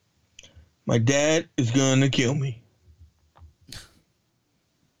 My dad is gonna kill me.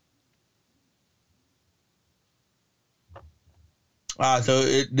 So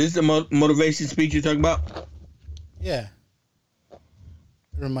this is the motivation speech you're talking about? Yeah. It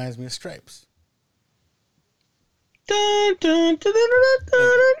reminds me of Stripes. Dun, dun, dun, dun, dun,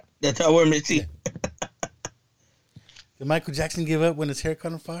 dun. That's how we're missing. Yeah. Did Michael Jackson give up when his hair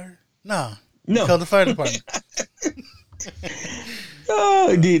caught on fire? Nah. No. He called the fire department.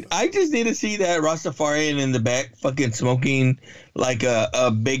 Oh, dude. I just need to see that Rastafarian in the back fucking smoking like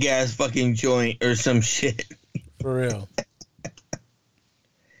a big-ass fucking joint or some shit. For real.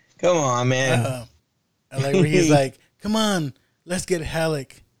 Come on, man. I like where he's like, come on, let's get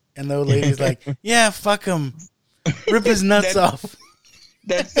Halleck. And the old lady's like, yeah, fuck him. Rip his nuts off.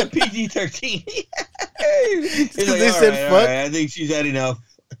 That's the PG-13. Just because they said fuck? Right, I think she's had enough.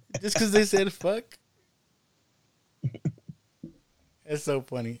 Just because they said fuck? It's so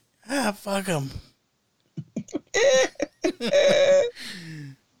funny. Fuck him.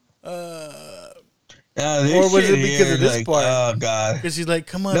 Or was it because of this part? Oh, God. Because she's like,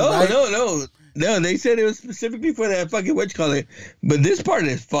 come on. No. They said it was specifically for that fucking whatchamacallit. But this part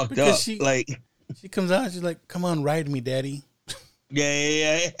is fucked up. She comes out and she's like, come on, ride me, daddy.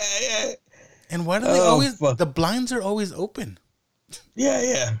 Yeah. And why do they always... Fuck. The blinds are always open.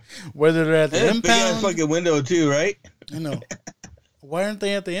 Yeah. Whether they're at the impound... Big ass fucking window too, right? I know. Why aren't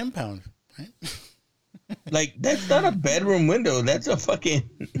they at the impound? Right? Like, that's not a bedroom window. That's a fucking...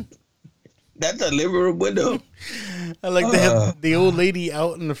 That's a living room window. I like they have the old lady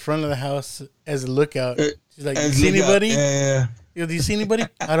out in the front of the house as a lookout. She's like, you see anybody? Yeah. Yo, do you see anybody?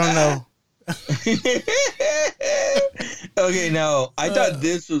 I don't know. Okay, now I thought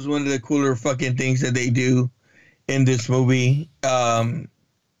this was one of the cooler fucking things that they do in this movie, prank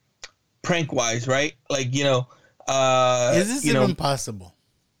wise, right? Like, you know, is this even possible?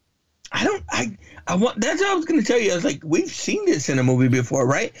 I want. That's what I was gonna tell you. I was like, we've seen this in a movie before,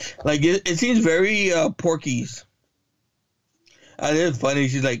 right? Like, it seems very Porky's. It's funny.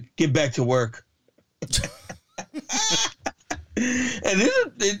 She's like, get back to work.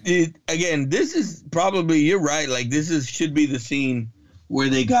 And this is probably, you're right. Like, should be the scene where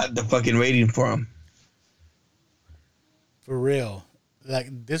they got the fucking rating from. For real, like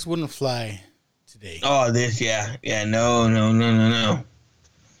this wouldn't fly today. Oh, no.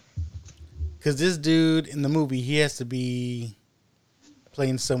 Because this dude in the movie, he has to be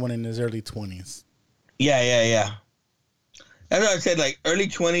playing someone in his early 20s. Yeah. That's what I said, like early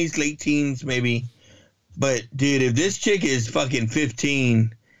 20s, late teens, maybe. But, dude, if this chick is fucking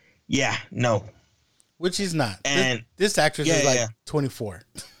 15, yeah, no. Which he's not. And this actress is like 24.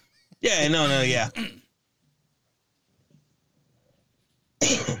 Yeah, no, yeah.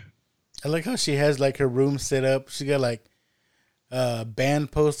 I like how she has like her room set up. She got like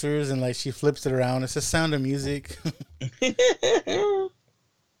band posters and like she flips it around. It's the Sound of Music.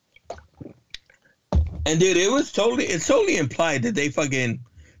 And dude, it's totally implied that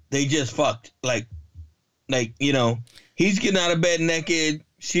they just fucked. Like, you know, he's getting out of bed naked.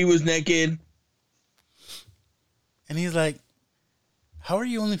 She was naked. And he's like, how are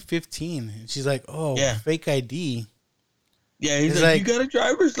you only 15? And she's like, oh, fake ID. Yeah, he's like, you got a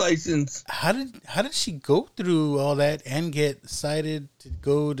driver's license. How did she go through all that and get cited to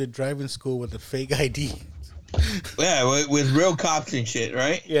go to driving school with a fake ID? Yeah, with real cops and shit,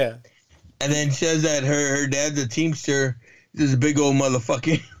 right? Yeah. And then says that her dad's a Teamster. This is a big old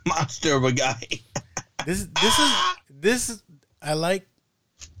motherfucking monster of a guy. This is I like.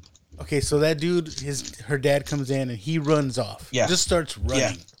 Okay, so that dude, her dad comes in and he runs off. Yeah. Just starts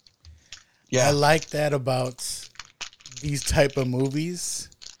running. Yeah. I like that about these type of movies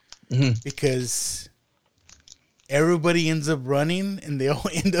because everybody ends up running and they all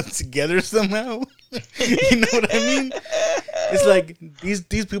end up together somehow. You know what I mean? It's like these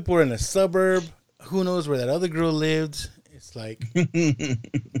people are in a suburb. Who knows where that other girl lived? It's like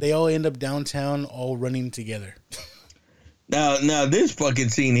they all end up downtown, all running together. Now this fucking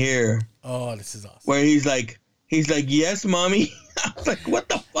scene here. Oh, this is awesome. Where he's like, yes, mommy. I was like, what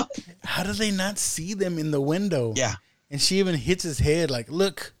the fuck? How do they not see them in the window? Yeah. And she even hits his head like,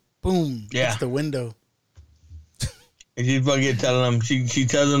 look, boom. Yeah. It's the window. And she fucking telling him, she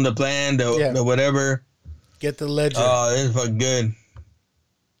tells him the plan, the whatever. Get the ledger. Oh, this is fucking good.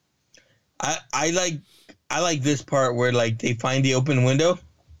 I like this part where like they find the open window.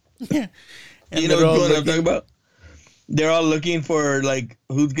 Yeah. And you know what I'm talking about? They're all looking for like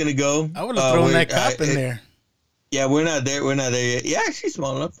who's gonna go. I would have thrown that cop in there. Yeah, we're not there yet. Yeah, she's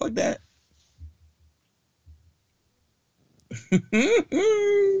small enough. Fuck that.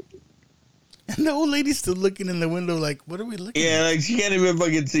 And the old lady's still looking in the window like, what are we looking at? Yeah, like she can't even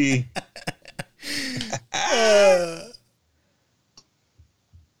fucking see.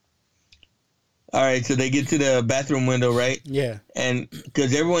 All right, so they get to the bathroom window, right? Yeah. And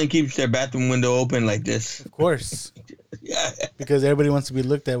because everyone keeps their bathroom window open like this. Of course. Yeah. Because everybody wants to be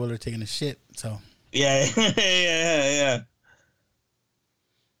looked at while they're taking a shit, so. Yeah. Yeah.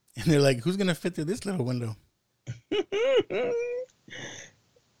 And they're like, who's going to fit through this little window?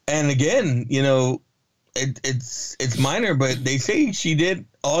 And again, you know, it's minor, but they say she did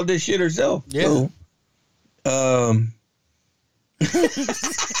all this shit herself. Yeah. So,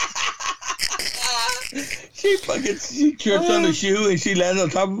 she trips on the shoe and she lands on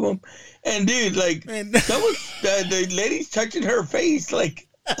top of him. And dude, like, the lady's touching her face. Like,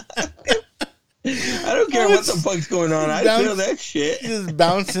 I don't care what the fuck's going on. I feel that shit. Just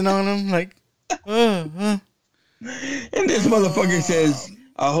bouncing on him like, And this motherfucker says,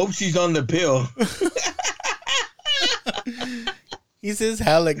 I hope she's on the pill. He says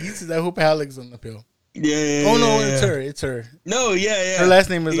Halleck. He says, I hope Halleck's on the pill. Yeah. Oh, no, it's her. It's her. No, yeah. Her last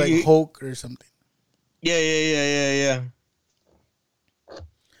name is like Hulk or something. Yeah.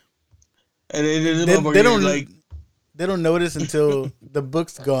 And they don't notice until the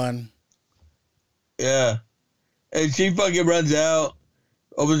book's gone. Yeah. And she fucking runs out,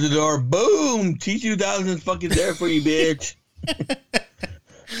 opens the door, boom, T-2000's fucking there for you, bitch.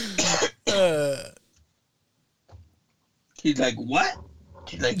 She's like, what?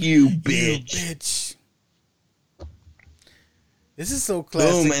 She's like, you bitch. You bitch. This is so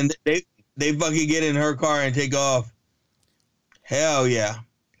classic. Boom, and they fucking get in her car and take off. Hell yeah.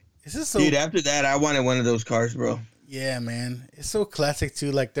 This is so... Dude, after that, I wanted one of those cars, bro. Yeah, man. It's so classic,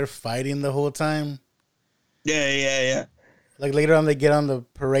 too. Like, they're fighting the whole time. Yeah. Like, later on, they get on the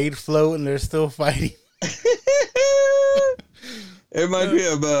parade float, and they're still fighting. It reminds me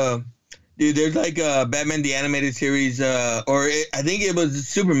of, dude, there's like Batman the Animated Series, I think it was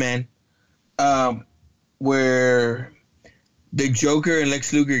Superman, where the Joker and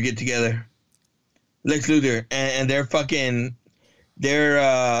Lex Luthor get together. Lex Luthor, and they're fucking,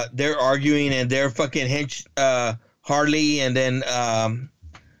 they're arguing, and they're fucking Harley, and then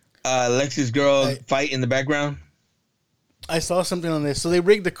Lex's girl fight in the background. I saw something on this. So they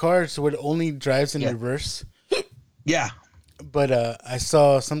rigged the car so it only drives in reverse. Yeah. But I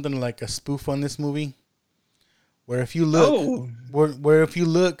saw something like a spoof on this movie, where if you look, where if you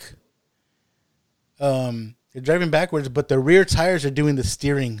look, they're driving backwards, but the rear tires are doing the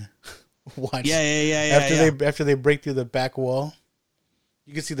steering. Watch. Yeah. After they break through the back wall,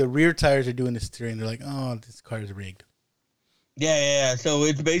 you can see the rear tires are doing the steering. They're like, oh, this car is rigged. Yeah. So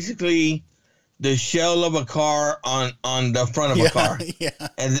it's basically the shell of a car on the front of a car. Yeah.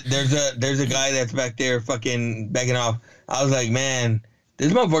 And there's a guy that's back there fucking backing off. I was like, man,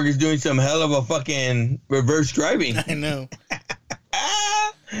 this motherfucker's doing some hell of a fucking reverse driving. I know.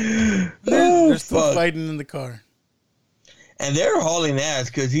 They're still fighting in the car. And they're hauling ass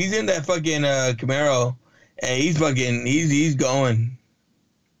because he's in that fucking Camaro, and he's going.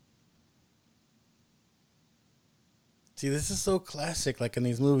 See, this is so classic, like in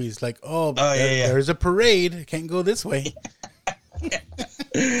these movies. Like, there's a parade. Can't go this way.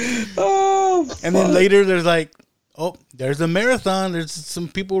 And then later there's like, oh, there's a marathon. There's some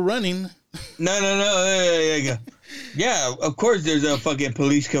people running. No. Yeah, of course there's a fucking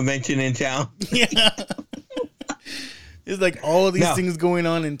police convention in town. Yeah. It's like all of these things going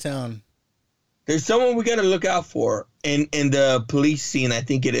on in town. There's someone we got to look out for in the police scene, I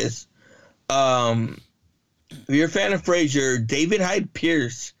think it is. If you're a fan of Frasier, David Hyde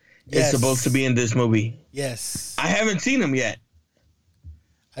Pierce is supposed to be in this movie. Yes. I haven't seen him yet.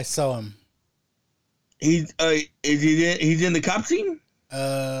 I saw him. He's in the cop scene?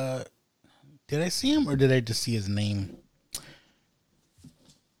 Did I see him or did I just see his name?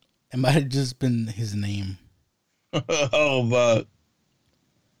 It might have just been his name. Oh, fuck.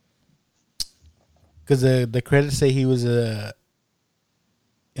 Because the credits say he was in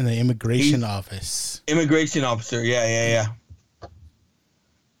the immigration office. Immigration officer, yeah.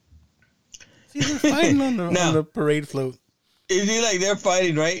 See, they're fighting on the parade float. Is he like they're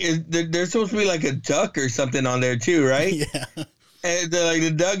fighting, right? There's supposed to be like a duck or something on there too, right? Yeah. And they're like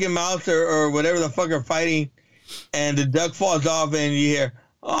the duck and mouse or whatever the fuck are fighting, and the duck falls off, and you hear,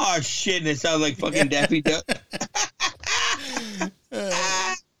 oh shit, and it sounds like fucking Daffy Duck.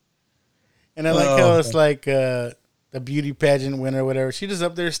 And I like how it's like the beauty pageant winner or whatever. She's just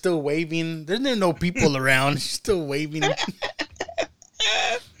up there still waving. There's no people around. She's still waving.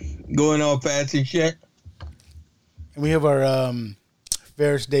 Going all fast and shit. And we have our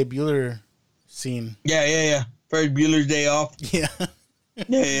Ferris Day Bueller scene. Yeah. Ferris Bueller's Day Off. Yeah.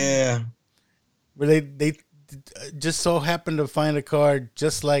 Yeah. Where they just so happened to find a car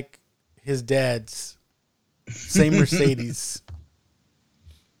just like his dad's. Same Mercedes.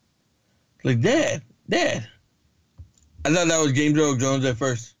 Like, Dad. I thought that was James Earl Jones at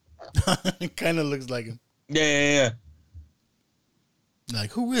first. It kind of looks like him. Yeah.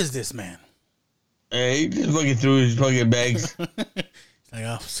 Like, who is this man? Yeah, he just fucking threw his fucking bags. It's like,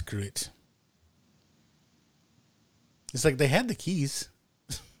 oh, screw it. It's like they had the keys.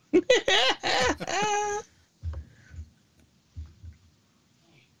 See,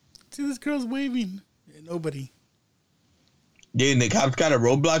 this girl's waving. Nobody. Dude, the cops got a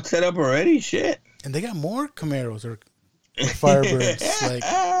roadblock set up already? Shit. And they got more Camaros or Firebirds. Like,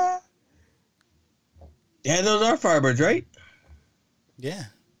 yeah, those are Firebirds, right? Yeah.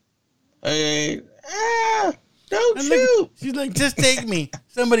 Don't shoot. She's like, just take me.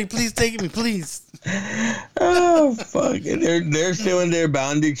 Somebody, please take me, please. Oh, fuck. They're still in their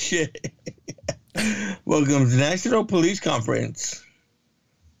bondage shit. Welcome to National Police Conference.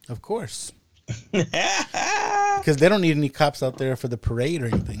 Of course. Because they don't need any cops out there for the parade or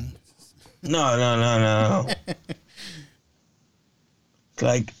anything. No.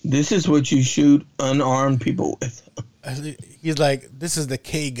 Like, this is what you shoot unarmed people with. He's like, this is the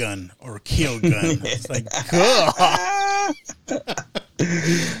K gun or kill gun. It's like, God.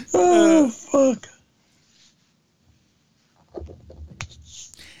 Oh, fuck.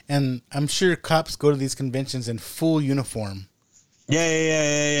 And I'm sure cops go to these conventions in full uniform.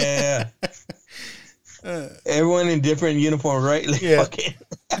 Yeah. Everyone in different uniforms, right? Like, yeah. Fucking.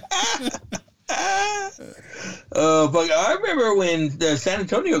 Fuck. I remember when the San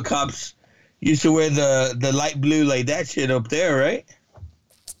Antonio cops used to wear the light blue like that shit up there, right?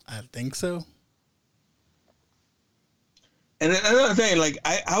 I think so. And another thing, like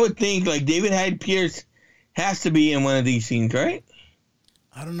I would think like David Hyde Pierce has to be in one of these scenes, right?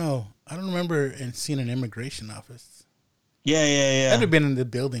 I don't know. I don't remember seeing an immigration office. Yeah. That'd have been in the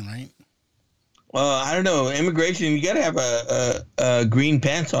building, right? Well, I don't know. Immigration, you gotta have a green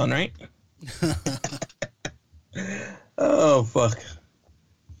pants on, right? Oh fuck!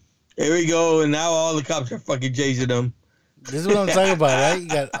 Here we go, and now all the cops are fucking chasing them. This is what I'm talking about, right? You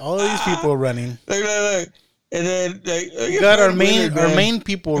got all of these people running. Look. And then You got our main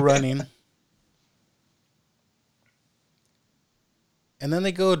people running. And then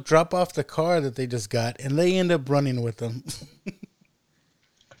they go drop off the car that they just got, and they end up running with them.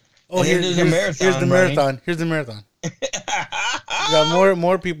 Here's the marathon. Here's the marathon. You got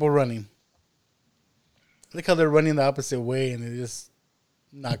more people running. Look how they're running the opposite way, and they just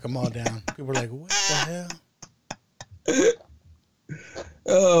knock them all down. People are like, what the hell?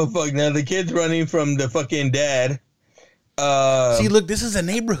 Oh, fuck. Now the kid's running from the fucking dad. See, look, this is a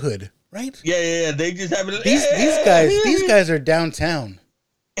neighborhood, right? Yeah. They just have These guys are downtown.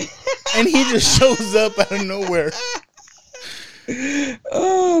 And he just shows up out of nowhere.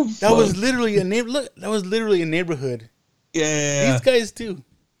 Oh, fuck. That was literally a neighborhood. Yeah. These guys too.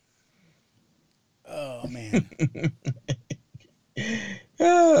 Oh man.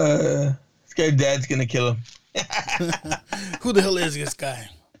 This guy's dad's gonna kill him. Who the hell is this guy?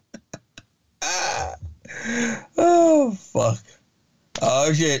 Oh fuck.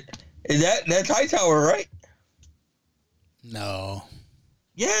 Oh shit. That's Hightower, right? No.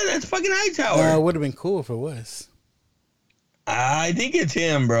 Yeah, that's fucking Hightower. It would have been cool if it was. I think it's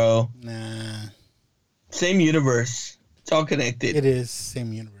him, bro. Nah. Same universe. It's all connected. It is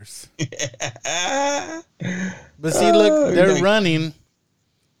same universe. But see, look, they're running.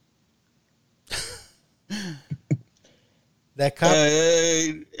 That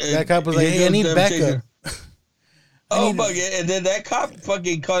cop was like, hey, I need backup. Fuck it. And then that cop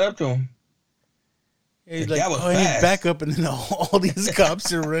fucking caught up to him. He's like, I need backup. And then all these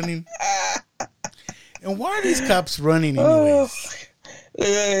cops are running. And why are these cops running anyways?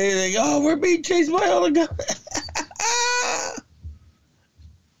 We're being chased by all the guys.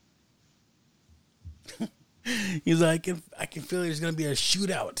 He's like, I can feel there's going to be a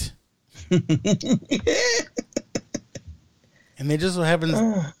shootout. And they just so happens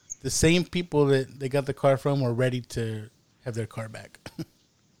the same people that they got the car from were ready to have their car back.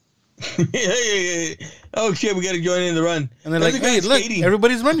 Yeah. Oh shit, we got to join in the run. And they're like, hey, look,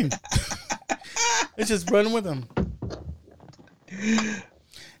 everybody's running. Let's just run with them.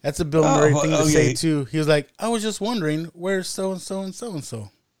 That's a Bill Murray thing to say too. He was like, I was just wondering where's so and so and so and so.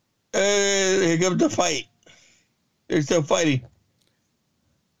 Here comes the fight. They're still fighting.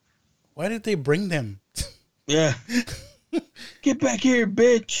 Why did they bring them? Yeah. Get back here,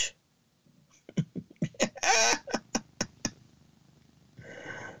 bitch.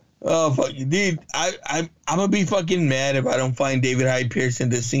 Oh fuck, dude! I'm gonna be fucking mad if I don't find David Hyde Pierce in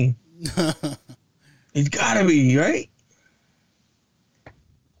this scene. He's gotta be right.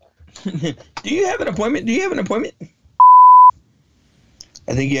 Do you have an appointment?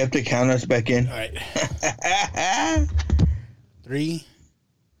 I think you have to count us back in. All right. 3,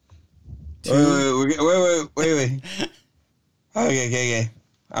 2. Wait. Okay.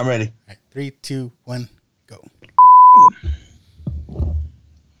 I'm ready. All right, 3, 2, 1, go.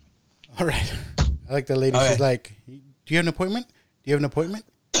 All right. I like that lady. Okay. She's like, do you have an appointment?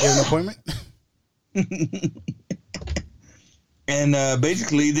 And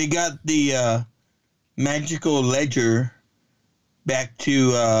basically, they got the magical ledger back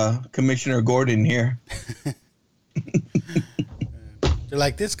to Commissioner Gordon here. They're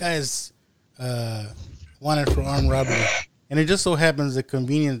like, this guy's wanted for armed robbery. And it just so happens the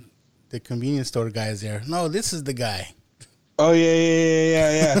convenience store guy is there. No, this is the guy. Oh,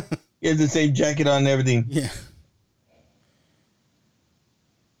 yeah. He has the same jacket on and everything. Yeah.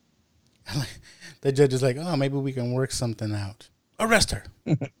 The judge is like, oh, maybe we can work something out. Arrest her.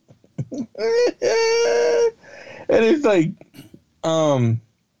 And it's like,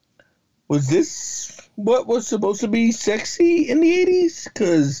 was this what was supposed to be sexy in the 80s?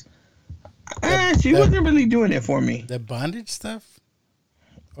 Because she wasn't really doing it for me. The bondage stuff?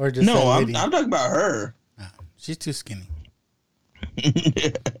 Or just no, I'm talking about her. No, she's too skinny.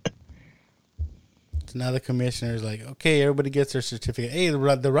 So now the commissioner is like, okay, everybody gets their certificate. Hey,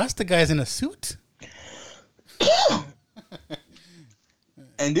 the Rasta guy's in a suit.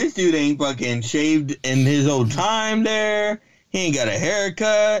 And this dude ain't fucking shaved in his old time there. He ain't got a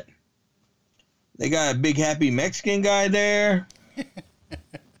haircut. They got a big happy Mexican guy there.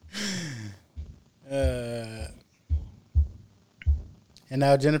 And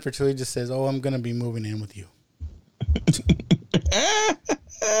now Jennifer Tilly just says, "Oh, I'm gonna be moving in with you."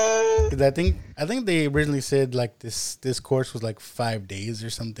 Because I think they originally said like this course was like 5 days or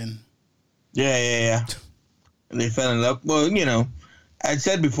something. Yeah. And they fell in love. Well, you know, I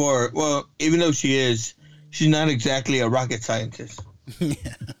said before. Well, even though she's not exactly a rocket scientist.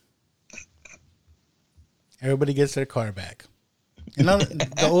 Yeah. Everybody gets their car back, and now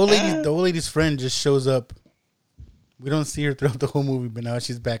the old lady's friend just shows up. We don't see her throughout the whole movie, but now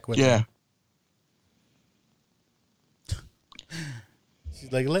she's back with her.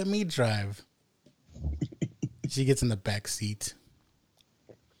 She's like, "Let me drive." She gets in the back seat,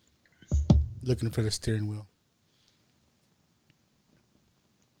 looking for the steering wheel.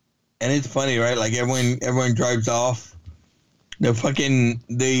 And it's funny, right? Like everyone drives off. The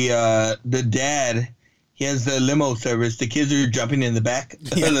dad, he has the limo service. The kids are jumping in the back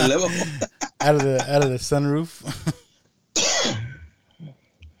of the limo. out of the sunroof.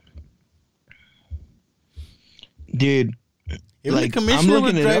 Dude, even the commissioner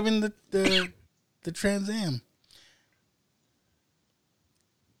was driving the Trans Am.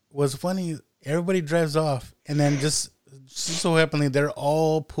 What's funny, everybody drives off, and then just so happenly they're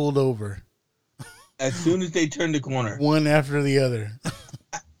all pulled over as soon as they turn the corner, one after the other.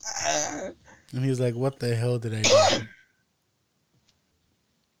 And he's like, "What the hell did I do?"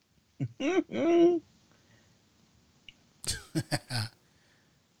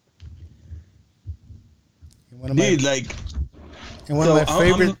 One of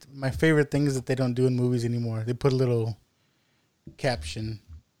my favorite things that they don't do in movies anymore. They put a little caption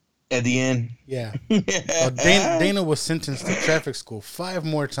at the end. Yeah. Well, Dana was sentenced to traffic school 5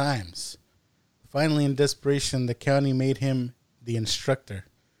 more times. Finally, in desperation, the county made him the instructor.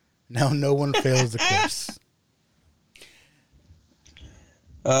 Now no one fails the course.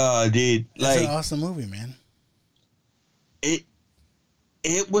 Oh, dude. It's an awesome movie, man.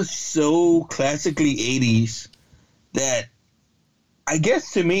 It was so classically 80s that I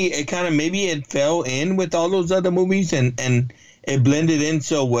guess to me it kind of maybe it fell in with all those other movies and it blended in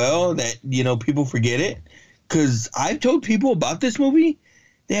so well that, you know, people forget it. Because I've told people about this movie,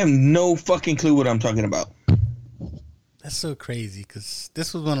 they have no fucking clue what I'm talking about. That's so crazy because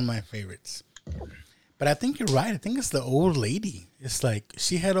this was one of my favorites. But I think you're right. I think it's the old lady. It's like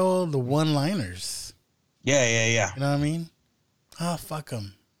she had all the one-liners. Yeah. You know what I mean? Oh, fuck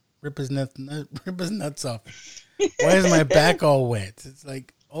him. Rip his nuts off. Why is my back all wet? It's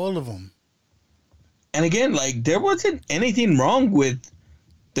like all of them. And again, like there wasn't anything wrong with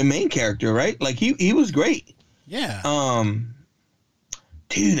the main character, right? Like he was great. Yeah.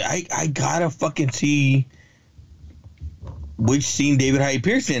 Dude, I gotta fucking see which scene David Hyde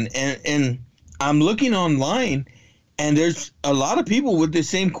Pearson and I'm looking online and there's a lot of people with the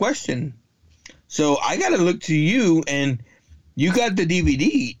same question. So I gotta look to you and you got the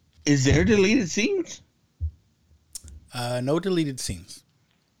DVD. Is there deleted scenes? No deleted scenes.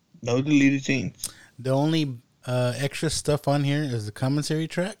 No deleted scenes. The only extra stuff on here is the commentary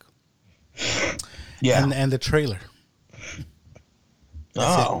track. Yeah. And the trailer.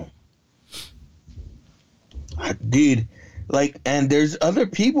 That's it. Dude, like, and there's other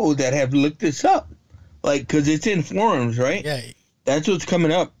people that have looked this up. Like, because it's in forums, right? Yeah. That's what's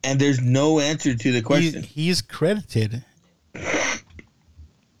coming up. And there's no answer to the question. He's credited. It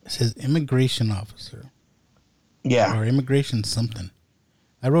says immigration officer. Yeah. Or immigration something.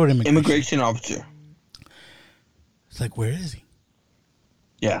 I wrote immigration. Immigration officer. It's like, where is he?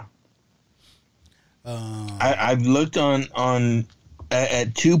 Yeah. I've looked on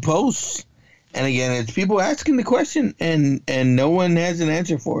at 2 posts, and again, it's people asking the question, and no one has an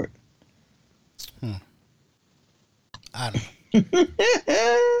answer for it. I don't know.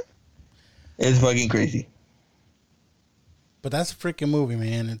 It's fucking crazy. But that's a freaking movie,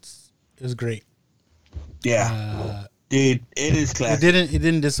 man. It was great. Yeah. Dude, it is classic. It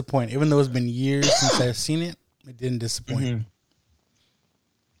didn't disappoint. Even though it's been years since I've seen it, it didn't disappoint. Mm-hmm.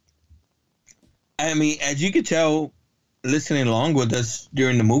 I mean, as you could tell, listening along with us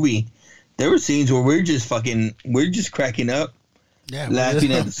during the movie, there were scenes where we're just cracking up,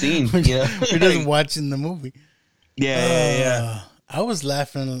 laughing at the scene. You know? We're just watching the movie. Yeah. I was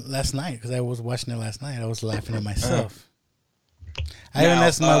laughing last night because I was watching it last night. I was laughing at myself. I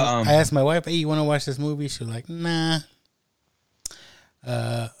asked my wife, "Hey, you want to watch this movie?" She was like, "Nah."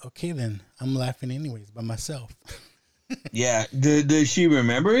 Okay then. I'm laughing anyways by myself. Yeah. Does she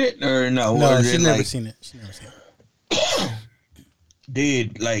remember it or no? No, or she's never seen it. She never seen it.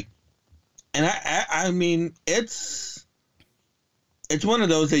 Dude, like, and I mean, it's one of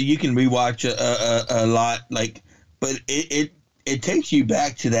those that you can rewatch a lot, like, but it it takes you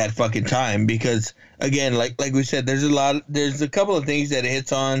back to that fucking time because again, like we said, there's a couple of things that it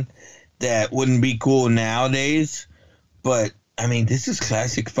hits on that wouldn't be cool nowadays, but I mean, this is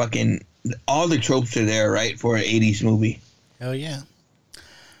classic fucking. All the tropes are there, right, for an '80s movie. Hell yeah.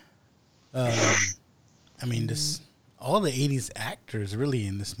 I mean, all the '80s actors really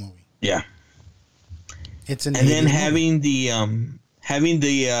in this movie. Yeah. It's an and then movie. having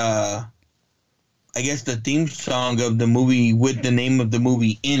the I guess the theme song of the movie with the name of the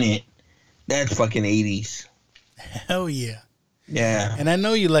movie in it. That's fucking '80s. Hell yeah. Yeah. And I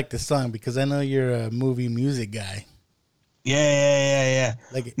know you like the song because I know you're a movie music guy. Yeah.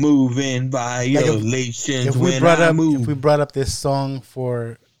 Like moving violations if we when brought I up move. if we brought up this song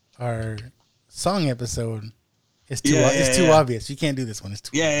for our song episode, it's too obvious. You can't do this one. It's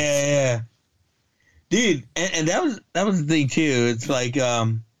too obvious. Yeah. Dude, and that was the thing too. It's like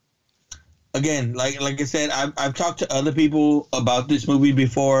again, like I said, I've talked to other people about this movie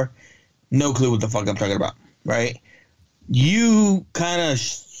before. No clue what the fuck I'm talking about, right? You kind of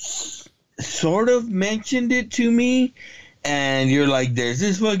sort of mentioned it to me, and you're like, "There's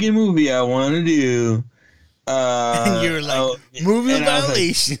this fucking movie I want to do." And you're like, movie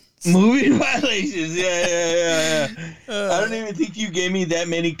violations. Movie violations, yeah. I don't even think you gave me that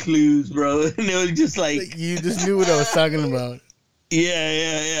many clues, bro. And it was just like You just knew what I was talking about.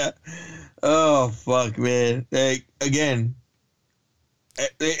 Yeah. Oh fuck, man! Like again,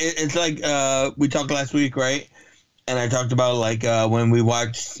 it's like we talked last week, right? And I talked about like when we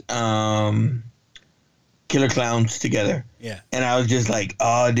watched Killer Clowns together. Yeah. And I was just like,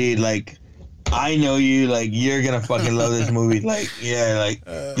 oh, dude, like. I know you, like, you're gonna fucking love this movie. Like, yeah, like,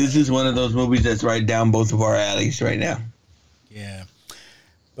 this is one of those movies that's right down both of our alleys right now. Yeah.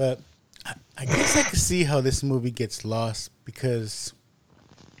 But I guess I can see how this movie gets lost because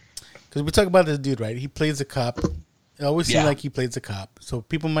we talk about this dude, right? He plays a cop. It always seems like he plays a cop. So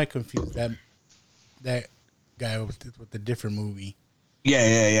people might confuse that guy with a different movie.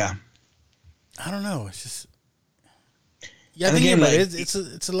 Yeah. I don't know. It's just... Yeah, I think again, like,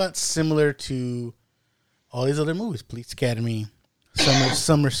 it's a lot similar to all these other movies. Police Academy,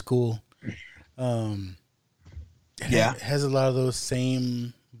 Summer School. It has a lot of those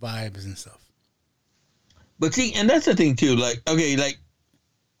same vibes and stuff. But see, and that's the thing too. Like, okay, like,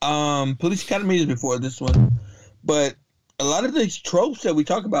 Police Academy is before this one, but a lot of these tropes that we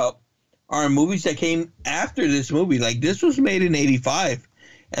talk about are movies that came after this movie. Like, this was made in '85,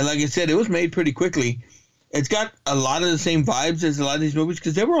 and like I said, it was made pretty quickly. It's got a lot of the same vibes as a lot of these movies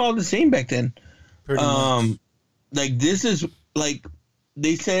because they were all the same back then. Pretty much. Like, this is like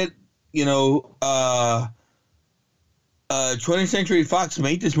they said, 20th Century Fox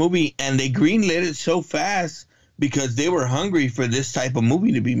made this movie and they greenlit it so fast because they were hungry for this type of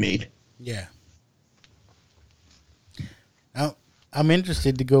movie to be made. Yeah. Now, I'm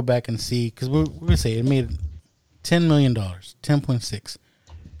interested to go back and see because we're gonna say it made $10 million, 10.6.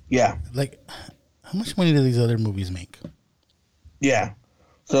 Yeah. Like. How much money do these other movies make? Yeah.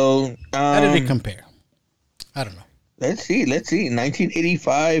 So how did it compare? I don't know. Let's see.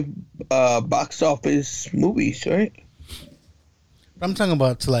 1985 box office movies, right? I'm talking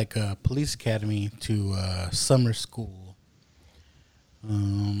about to like Police Academy to Summer School.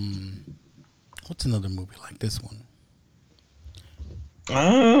 What's another movie like this one?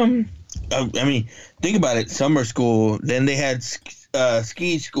 I mean, think about it. Summer School. Then they had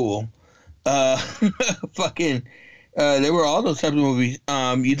Ski School. There were all those types of movies.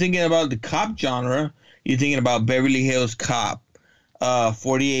 You're thinking about the cop genre. You're thinking about Beverly Hills Cop,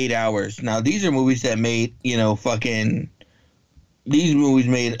 48 Hours. Now, these are movies that made, these movies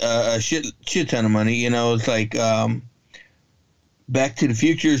made a shit ton of money. It's like Back to the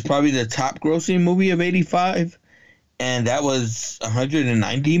Future is probably the top grossing movie of '85, and that was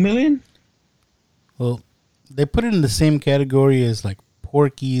 $190 million. Well, they put it in the same category as like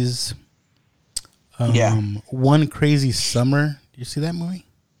Porky's. One Crazy Summer. Do you see that movie?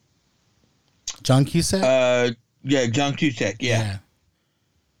 John Cusack? John Cusack, yeah.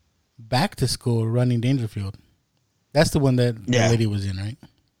 Back to School, Rodney Dangerfield. That's the one that the lady was in, right?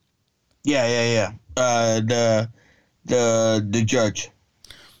 Yeah. The judge.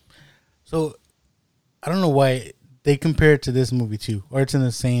 So, I don't know why they compare it to this movie too. Or it's in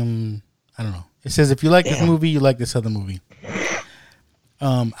the same, I don't know. It says if you like this movie, you like this other movie.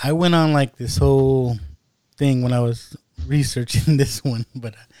 I went on like this whole thing when I was researching this one,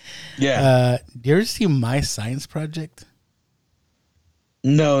 but do you ever see My Science Project?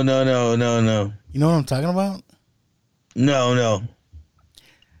 No. You know what I'm talking about? No.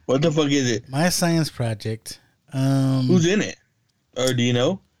 What the fuck is it? My Science Project. Who's in it? Or do you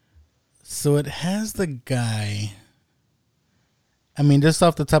know? So it has the guy. I mean, just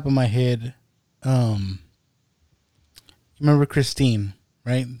off the top of my head, remember Christine,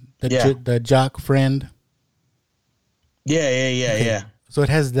 right? The jock friend. Yeah. So it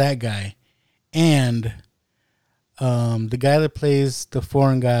has that guy, and the guy that plays the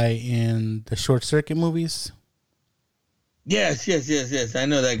foreign guy in the Short Circuit movies. Yes. I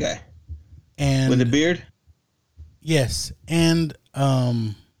know that guy. And with the beard. Yes, and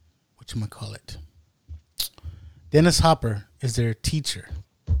whatchamacallit? Dennis Hopper is their teacher.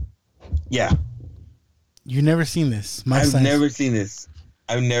 Yeah. You've never seen this? I've never seen this.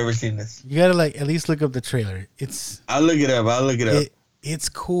 You gotta at least look up the trailer. I'll look it up. It's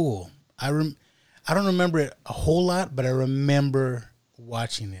cool. I don't remember it a whole lot, but I remember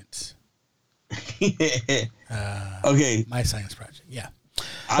watching it. Okay. My science project. Yeah.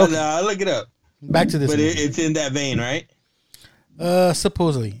 I'll look it up. Back to this. But it's in that vein, right?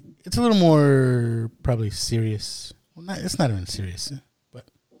 Supposedly. It's a little more probably serious. Well, it's not even serious, but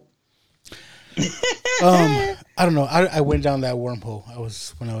I don't know. I went down that wormhole.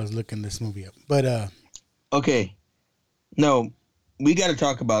 When I was looking this movie up. But okay. No, we got to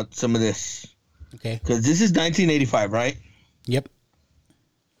talk about some of this. Okay. Because this is 1985, right? Yep.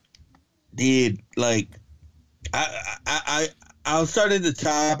 Dude, I'll start at the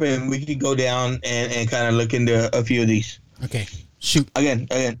top and we can go down and kind of look into a few of these. Okay. Shoot. Again,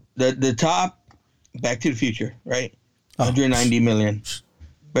 the top, Back to the Future, right? 190 million.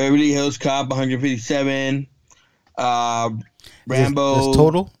 Beverly Hills Cop, 157. Rambo. It's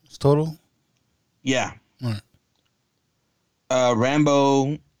total? It's total? Yeah. All right.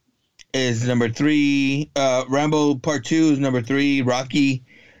 Rambo is number 3. Rambo Part 2 is number 3. Rocky,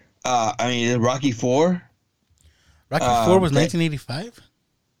 Rocky 4. Rocky 4 was 1985?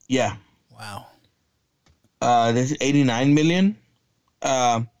 Yeah. Wow. This is 89 million.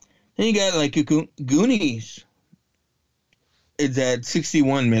 Then you got Goonies. It's at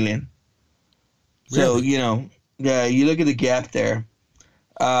 61 million. Really? So, you look at the gap there.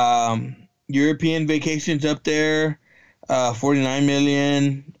 European Vacation's up there, 49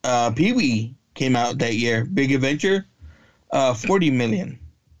 million. Pee-wee came out that year. Big Adventure, 40 million.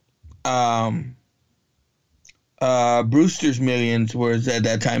 Brewster's Millions was at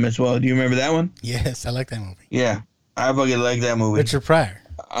that time as well. Do you remember that one? Yes, I like that movie. Yeah, I fucking like that movie. Richard Pryor.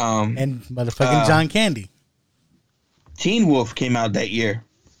 And motherfucking John Candy. Teen Wolf came out that year.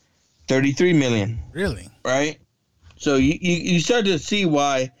 33 million. Really? Right? So you start to see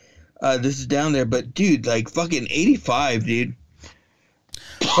why this is down there. But, dude, fucking 85, dude.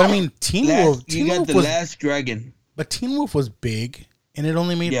 But, I mean, Teen Wolf... You got The Last Dragon. But Teen Wolf was big, and it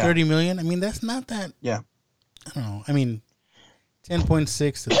only made 30 million. I mean, that's not that... Yeah. I don't know. I mean,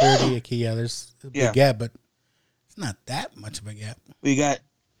 10.6 to 30. Okay, yeah, there's a big gap, but it's not that much of a gap. We got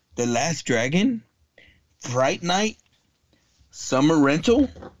The Last Dragon, Fright Night, Summer Rental,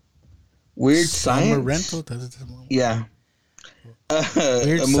 Weird Science. Summer Rental? Yeah.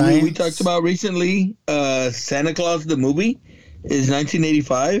 Weird a movie Science. we talked about recently, Santa Claus the Movie, is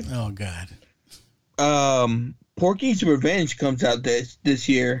 1985. Oh, God. Porky's Revenge comes out this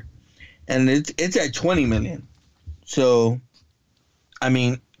year, and it's at 20 million. So, I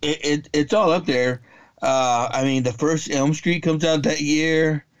mean, it's all up there. The first Elm Street comes out that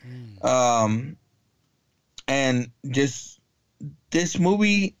year. And just this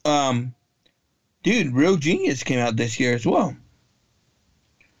movie, dude, Real Genius came out this year as well.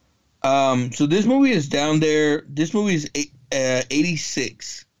 So this movie is down there. This movie is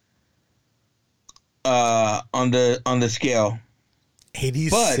 86 on the scale.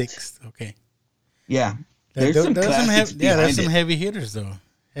 86. Okay. Yeah. There's some classics behind there's it. some heavy hitters though.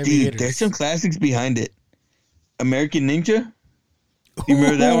 There's some classics behind it. American Ninja. You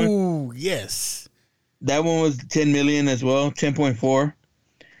remember that one? Oh, yes. That one was 10 million as well, 10.4.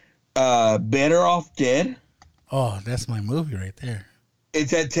 Better Off Dead. Oh, that's my movie right there.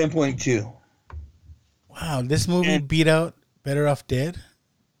 It's at 10.2. Wow, this movie beat out Better Off Dead?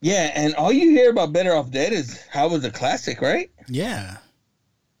 Yeah, and all you hear about Better Off Dead is how it was a classic, right? Yeah.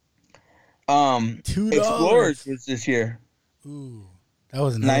 $2 Explorers was this year. Ooh, that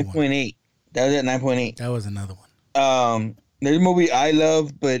was another 9.8. That was at 9.8. That was another one. There's a movie I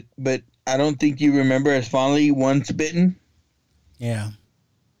love, but I don't think you remember as fondly. Once Bitten. Yeah.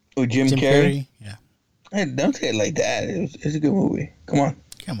 With Jim Carrey. Yeah. Hey, don't say it like that. It's a good movie. Come on.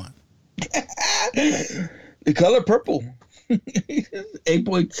 The Color Purple.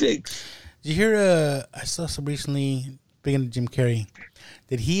 8.6. Did you hear? I saw some recently. Speaking of Jim Carrey,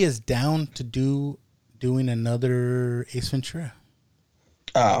 that he is down to doing another Ace Ventura.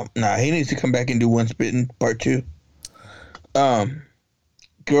 Nah, he needs to come back and do Once Bitten Part 2.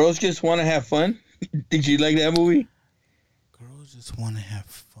 Girls Just Want to Have Fun. Did you like that movie? Girls just want to have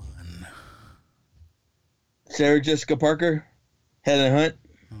fun. Sarah Jessica Parker, Helen Hunt.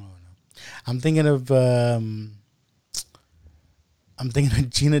 I'm thinking of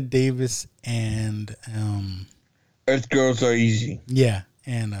Gina Davis and Earth Girls Are Easy. Yeah,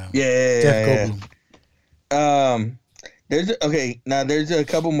 and Jeff Goldblum. There's a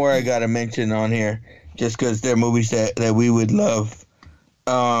couple more I gotta mention on here, just because they're movies that we would love.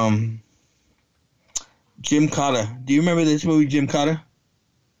 Jim Cotta. Do you remember this movie, Jim Cotta?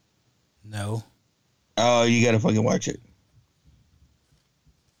 No. Oh, you gotta fucking watch it.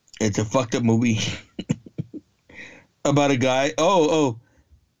 It's a fucked up movie about a guy.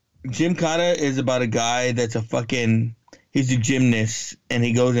 Jim Cotta is about a guy that's he's a gymnast and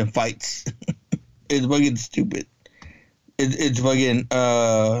he goes and fights. It's fucking stupid. It's fucking,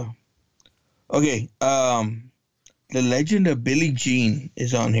 okay. The Legend of Billie Jean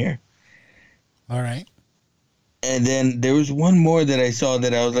is on here. All right. And then there was one more that I saw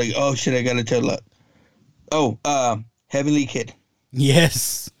that I was like, oh shit, I gotta tell up. Heavenly Kid.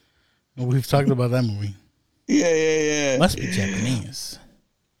 Yes. We've talked about that movie. Yeah. Must be Japanese.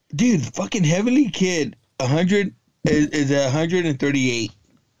 Dude, fucking Heavenly Kid, 100 is 138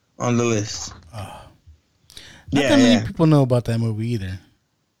 on the list. Not that many people know about that movie either.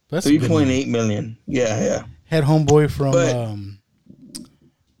 3.8 million. Yeah. Had homeboy from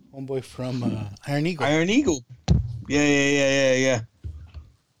Iron Eagle. Iron Eagle. Yeah.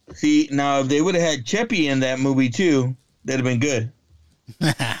 See, now if they would have had Cheppy in that movie too, that'd have been good.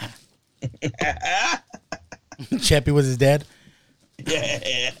 Cheppy was his dad?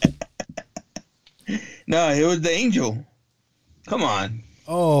 Yeah. No, it was the angel. Come on.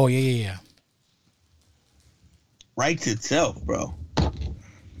 Oh, yeah. Writes itself, bro.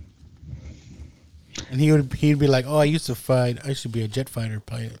 And he'd be like, oh, I used to fight. I should be a jet fighter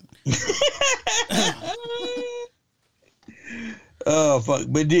pilot. Oh, fuck.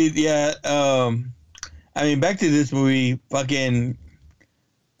 But, dude, yeah. I mean, back to this movie, fucking...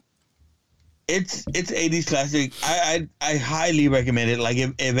 It's 80s classic. I highly recommend it. Like,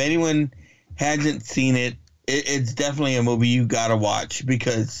 if anyone hasn't seen it, it's definitely a movie you gotta watch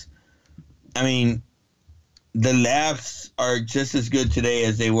because, I mean, the laughs are just as good today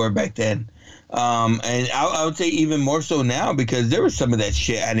as they were back then. And I would say even more so now because there was some of that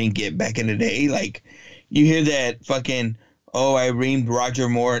shit I didn't get back in the day. Like, you hear that fucking, I reamed Roger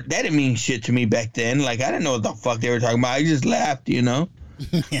Moore. That didn't mean shit to me back then. Like, I didn't know what the fuck they were talking about. I just laughed, you know?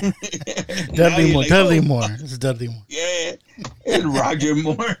 Dudley Moore. Dudley Moore. It's Dudley Moore. Yeah. It's Roger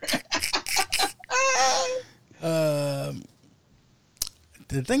Moore.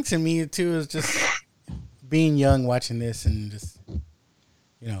 The thing to me, too, is just being young watching this and just,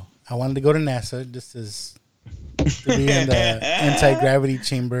 I wanted to go to NASA just to be in the anti-gravity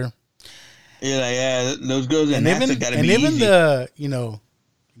chamber. You're like, those girls in NASA gotta be easy. And even the,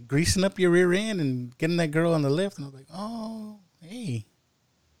 greasing up your rear end and getting that girl on the lift. And I was like, oh, hey.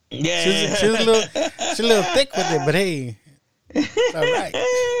 Yeah. She's a little thick with it, but hey, it's all right.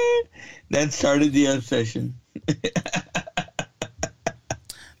 That started the obsession.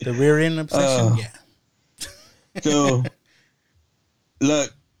 The rear end obsession, yeah. So,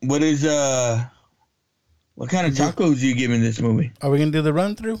 look, what kind of tacos are you giving this movie? Are we gonna do the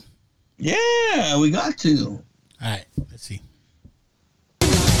run through? Yeah, we got to. All right, let's see.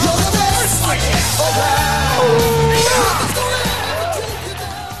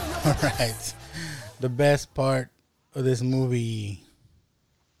 All right, the best part of this movie.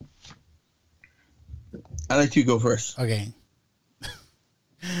 I'll let you go first. Okay.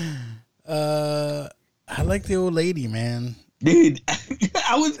 I like the old lady, man. Dude,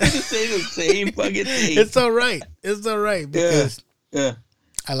 I was gonna say the same fucking thing. It's all right because yeah.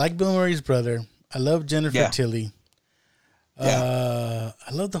 I like Bill Murray's brother. I love Jennifer Tilly. Yeah.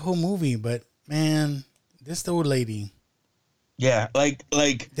 I love the whole movie, but man, this old lady. Yeah, like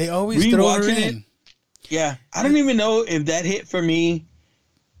they always throw her in. Yeah, I don't even know if that hit for me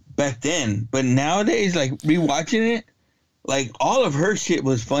back then, but nowadays, like rewatching it, like all of her shit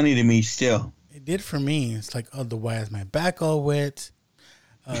was funny to me still. It did for me. It's like, oh, why is my back all wet?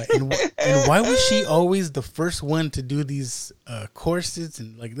 And why was she always the first one to do these courses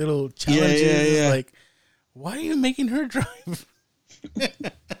and like little challenges? Yeah. Like, why are you making her drive?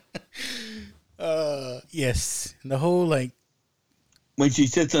 Yes, the whole like when she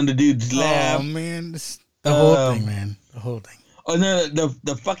sits on the dude's lap. Oh man, the whole thing, man, the whole thing. Oh no,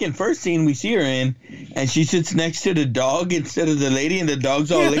 the fucking first scene we see her in, and she sits next to the dog instead of the lady, and the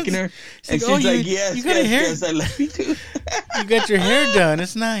dog's all licking her, and she's like, "Yes, you got yes, I love you too." You got your hair done.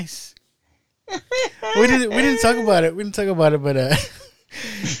 It's nice. We didn't talk about it. But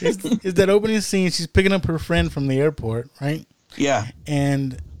it's that opening scene. She's picking up her friend from the airport, right? Yeah.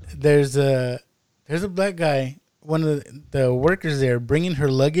 And there's a black guy, one of the workers there, bringing her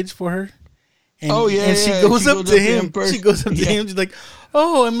luggage for her. And, and she goes up to him. She goes up to him. She's like,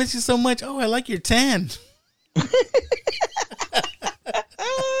 "Oh, I miss you so much. Oh, I like your tan."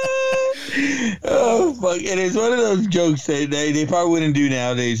 Oh fuck! And it's one of those jokes that they probably wouldn't do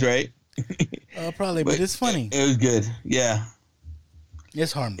nowadays, right? Probably, but it's funny. It was good. Yeah,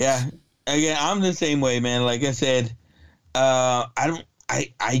 it's harmless. Yeah. Again, I'm the same way, man. Like I said, I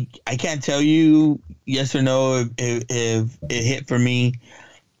can't tell you yes or no if it hit for me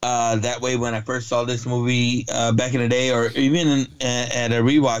that way when I first saw this movie back in the day, or even at a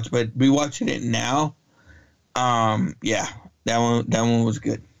rewatch. But rewatching it now, yeah, that one was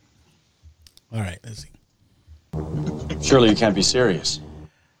good. All right, let's see. Surely you can't be serious.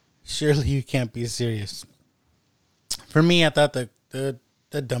 Surely you can't be serious. For me, I thought the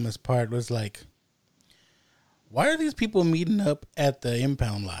dumbest part was like, why are these people meeting up at the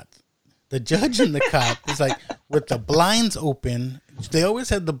impound lot? The judge and the cop is like with the blinds open. They always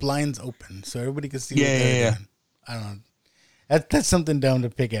had the blinds open so everybody could see. Yeah. I don't know. That's something dumb to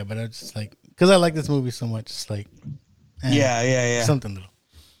pick at, but I was just like, because I like this movie so much, it's like, yeah, something little.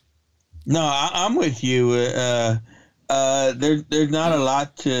 No, I'm with you. There's not a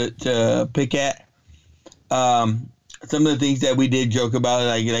lot to pick at. Some of the things that we did joke about,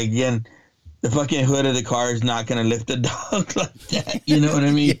 like again, the fucking hood of the car is not gonna lift a dog like that. You know what I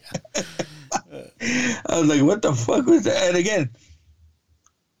mean? I was like, what the fuck was that? And again,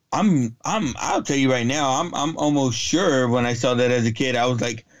 I'll tell you right now, I'm almost sure when I saw that as a kid, I was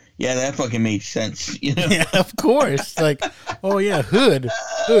like, yeah, that fucking makes sense. You know? Yeah, of course. Like, oh yeah, hood,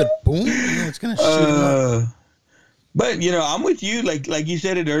 boom, it's gonna shoot him up. But you know, I'm with you. Like you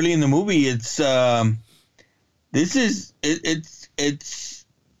said it early in the movie. It's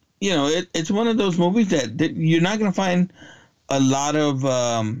you know, it's one of those movies that you're not gonna find a lot of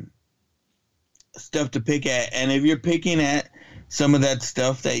stuff to pick at, and if you're picking at some of that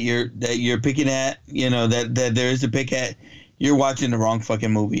stuff that you're picking at, you know, that there is to pick at, you're watching the wrong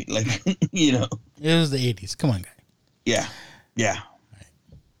fucking movie. Like, you know, it was the 80s. Come on, guy. Yeah.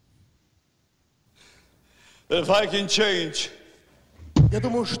 If I can change, Я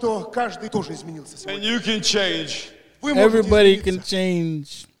думаю, что каждый тоже изменился сегодня. And you can change. Everybody can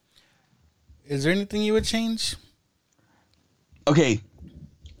change. Is there anything you would change? Okay,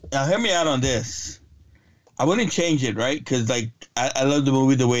 now hear me out on this. I wouldn't change it, right? Because like I love the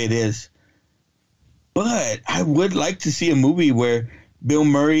movie the way it is. But I would like to see a movie where Bill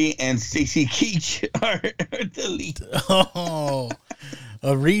Murray and Stacy Keach are the lead. Oh,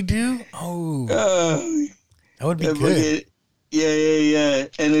 a redo? Oh, that would be good. Yeah.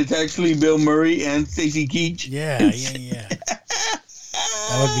 And it's actually Bill Murray and Stacy Keach. Yeah.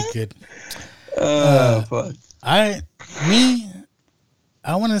 That would be good. Fuck. I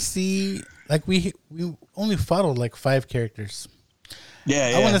want to see, like, we only followed like 5 characters.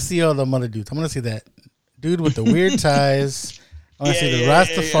 Yeah. I want to see all the other dudes. I want to see that dude with the weird ties. I want to see the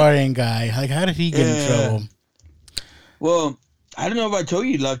Rastafarian guy. Like, how did he get in trouble? Well, I don't know if I told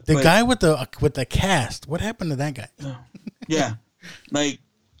you, Luck. The guy with the cast. What happened to that guy? Yeah, like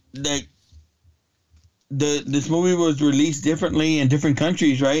this movie was released differently in different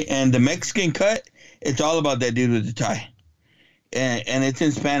countries, right? And the Mexican cut, it's all about that dude with the tie, and it's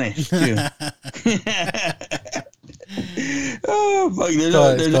in Spanish too. Oh fuck! There's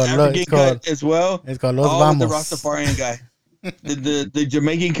an African cut as well. It's called Los all Vamos. The Rastafarian guy. The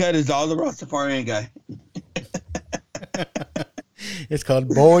Jamaican cut is all the Rastafarian guy. It's called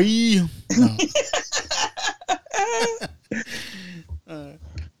Boy. No.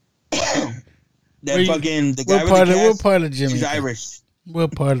 The guy with the cast, what part of Jamaica? She's Irish.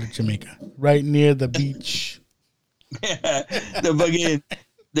 What part of Jamaica? Right near the beach. The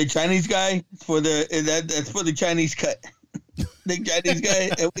Chinese guy that's for the Chinese cut. The Chinese guy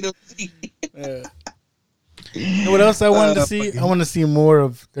that we don't see. You know what else I wanted to see? I want to see more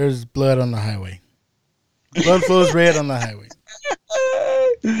of There's Blood on the Highway. Blood flows red on the highway.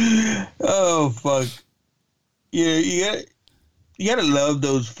 Oh fuck! Yeah, you gotta love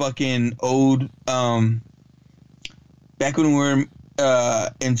those fucking old. Back when we were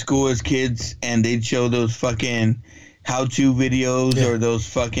in school as kids, and they'd show those fucking how-to videos or those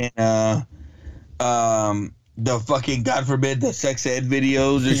fucking the fucking God forbid the sex ed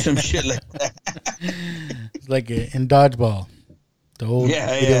videos or some shit like that. It's like in Dodgeball, the old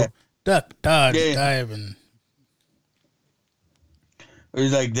video. Duck, dodge, dive, and it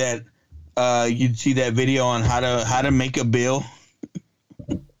was like that. You'd see that video on how to make a bill.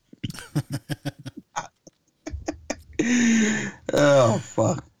 Oh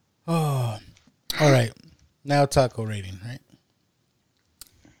fuck! Oh, all right. Now taco rating, right?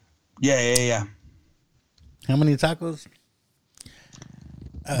 Yeah. How many tacos?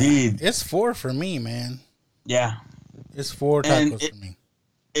 Dude. It's 4 for me, man. Yeah. It's 4 tacos for me.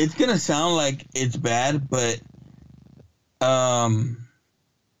 It's gonna sound like it's bad, but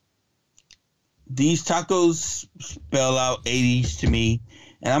these tacos spell out 80s to me,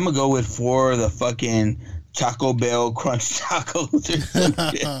 and I'm gonna go with 4 of the fucking Taco Bell Crunch Tacos or some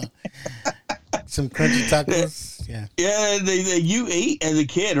shit. Some crunchy tacos, yeah. Yeah, you ate as a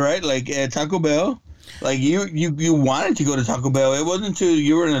kid, right? Like at Taco Bell, like you wanted to go to Taco Bell. It wasn't until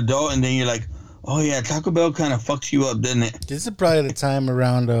you were an adult, and then you're like, oh yeah, Taco Bell kind of fucks you up, doesn't it? This is probably the time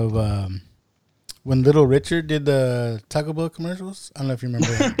around of when Little Richard did the Taco Bell commercials. I don't know if you remember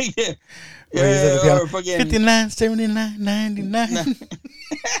that. yeah, or fucking 59, 79, 99.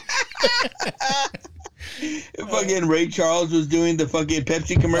 Fucking Ray Charles was doing the fucking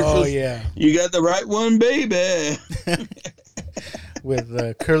Pepsi commercials. Oh yeah, you got the right one, baby.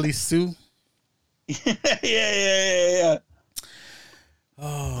 With Curly Sue. yeah.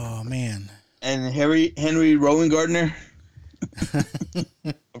 Oh man. And Henry Rowan Gardner.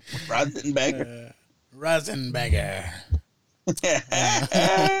 Rosenbagger.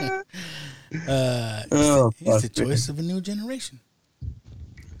 He's the choice of a new generation.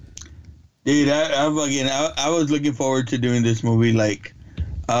 Dude, I was looking forward to doing this movie, like,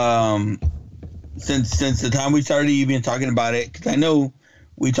 since the time we started even talking about it, because I know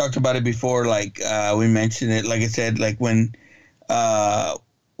we talked about it before, like, we mentioned it, like I said, like when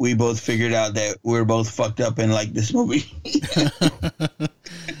we both figured out that we were both fucked up and like this movie.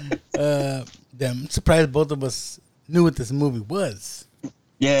 I'm surprised both of us knew what this movie was.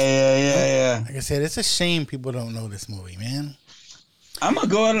 Yeah. Like I said, it's a shame people don't know this movie, man. I'm gonna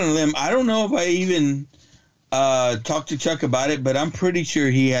go out on a limb. I don't know if I even talked to Chuck about it, but I'm pretty sure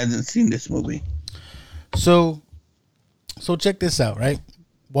he hasn't seen this movie. So check this out, right?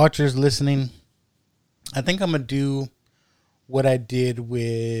 Watchers listening, I think I'm gonna do what I did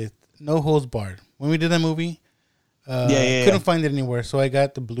with No Holds Barred. When we did that movie, couldn't find it anywhere, so I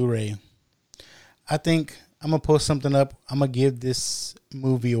got the Blu-ray. I think I'm gonna post something up. I'm gonna give this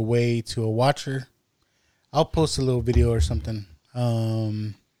movie away to a watcher. I'll post a little video or something.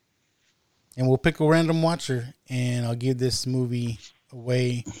 And we'll pick a random watcher and I'll give this movie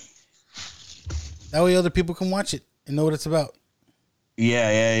away. That way other people can watch it and know what it's about.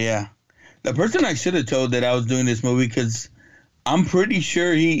 Yeah. The person I should have told that I was doing this movie, because I'm pretty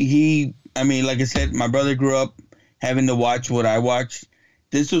sure he I mean, like I said, my brother grew up having to watch what I watched.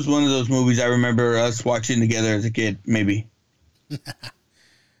 This was one of those movies I remember us watching together as a kid, maybe.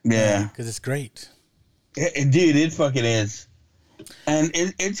 Yeah. Because it's great. Dude, it fucking is. And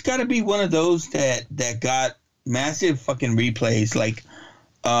it's got to be one of those that got massive fucking replays, like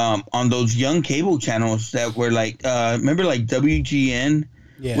on those young cable channels that were like, remember like WGN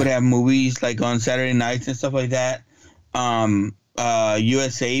would have movies like on Saturday nights and stuff like that.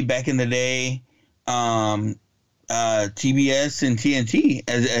 USA back in the day, TBS and TNT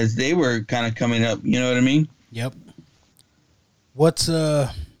as they were kind of coming up. You know what I mean? Yep. What's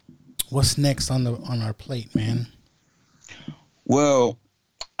next on our plate, man? Well,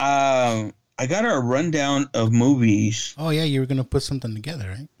 I got our rundown of movies. Oh yeah, you were gonna put something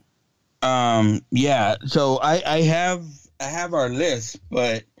together, right? Yeah. So I have our list,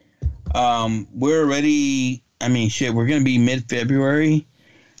 but we're already. I mean, shit, we're gonna be mid-February.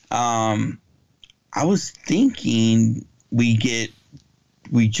 I was thinking we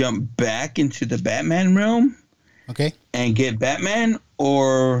jump back into the Batman realm. Okay. And get Batman,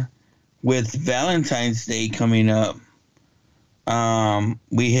 or with Valentine's Day coming up,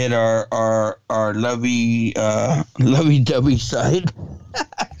 we hit our lovey-dovey side.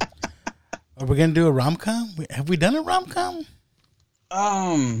 Are we gonna do a rom-com? Have we done a rom-com?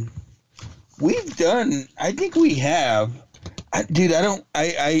 We've done. I think we have. Dude, I don't.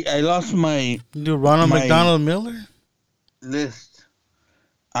 I lost my. Do Ronald McDonald Miller list.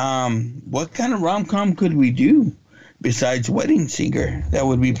 What kind of rom-com could we do besides Wedding Singer? That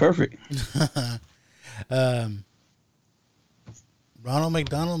would be perfect. Ronald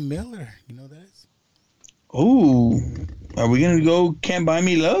McDonald Miller. You know who that is? Oh, are we gonna go Can't Buy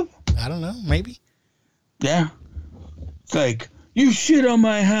Me Love? I don't know. Maybe. Yeah. It's like, you shit on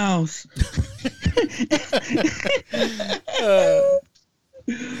my house.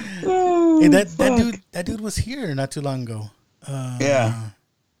 Hey, that dude was here not too long ago. Yeah.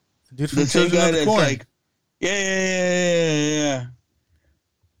 Dude from Children of the Corn. Like, yeah.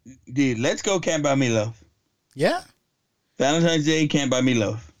 Dude, let's go Can't Buy Me Love. Yeah? Valentine's Day, Can't Buy Me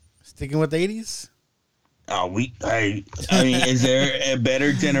Love. Sticking with the 80s? Oh, I mean, is there a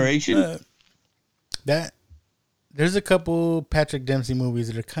better generation? there's a couple Patrick Dempsey movies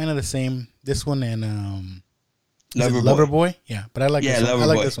that are kind of the same. This one and Loverboy. Yeah, but I like this one. I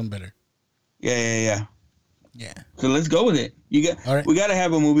like this one better. Yeah. So let's go with it. All right. We got to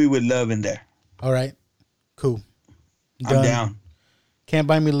have a movie with love in there. All right. Cool. I'm down. Can't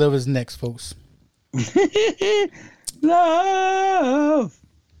Buy Me Love is next, folks. Love.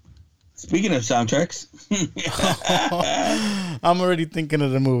 Speaking of soundtracks, I'm already thinking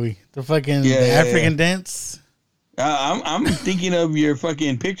of the movie, the fucking African dance. I'm thinking of your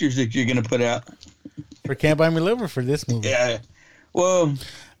fucking pictures that you're gonna put out for Can't Buy Me Love or for this movie. Yeah. Well,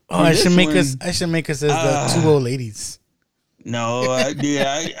 I should make us as the two old ladies. No, dude,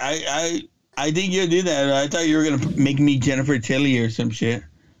 I think you'll do that. I thought you were gonna make me Jennifer Tilly or some shit.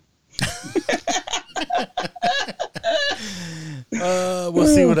 We'll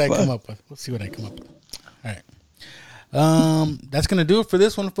see what I come up with. All right. That's gonna do it for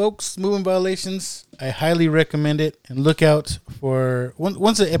this one, folks. Moving Violations. I highly recommend it, and look out for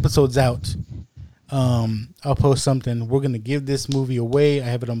once the episode's out. I'll post something. We're gonna give this movie away. I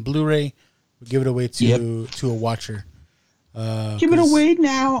have it on Blu-ray. We'll give it away to a watcher. Give it away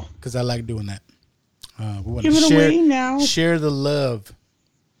now, because I like doing that. We want to away now. Share the love.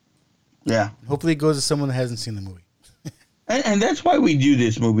 Yeah. Hopefully, it goes to someone that hasn't seen the movie. And that's why we do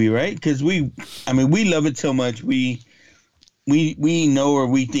this movie, right? Because we love it so much. We know, or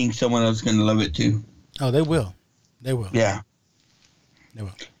we think someone else is going to love it too. Oh, they will. Yeah. They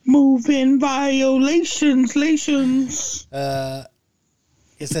will. Moving Violations.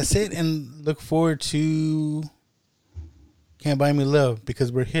 Yes, that's it. And look forward to Can't Buy Me Love,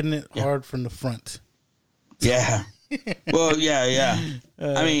 because we're hitting it hard from the front. Yeah. Well, yeah.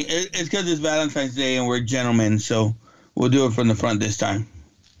 I mean, it's because it's Valentine's Day and we're gentlemen, so we'll do it from the front this time.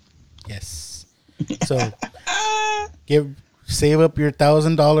 Yes. So save up your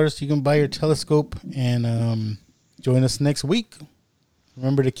 $1,000. You can buy your telescope and join us next week.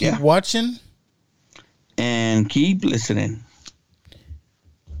 Remember to keep watching and keep listening.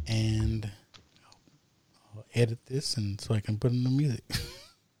 And I'll edit this and so I can put in the music.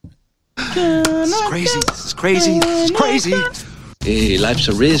 This is crazy. Hey, life's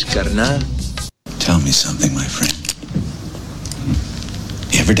a risk, carnal. Tell me something, my friend.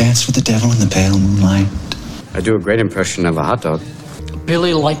 You ever dance with the devil in the pale moonlight? I do a great impression of a hot dog.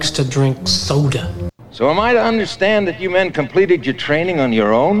 Billy likes to drink soda. So am I to understand that you men completed your training on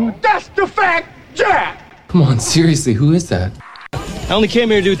your own? That's the fact, Jack! Come on, seriously, who is that? I only came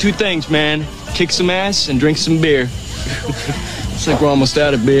here to do two things, man. Kick some ass and drink some beer. Looks like we're almost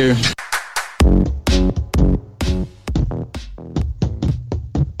out of beer.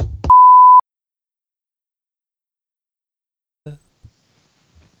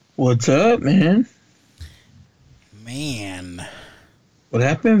 What's up, man? What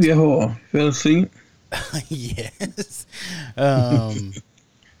happened, viejo? Fell asleep? Yes. Well,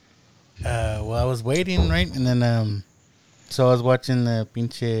 I was waiting, right? And then, so I was watching the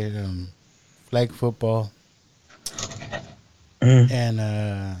pinche flag football. And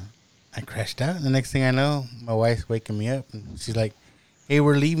I crashed out. And the next thing I know, my wife's waking me up. And she's like, hey,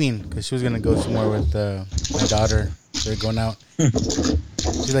 we're leaving. Because she was going to go somewhere with my daughter. They're going out.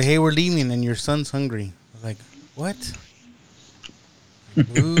 She's like, hey, we're leaving and your son's hungry. I was like, what?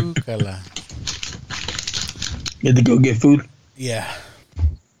 Ooh, kala. You had to go get food? Yeah.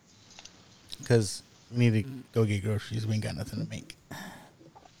 Because we need to go get groceries. We ain't got nothing to make.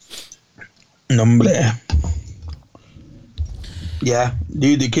 Nombre. Yeah,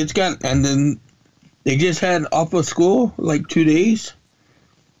 dude, the kids got, and then they just had off of school like 2 days.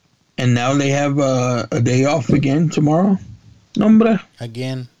 And now they have a day off again tomorrow. Nombre.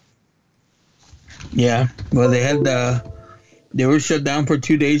 Again. Yeah. Well, they had they were shut down for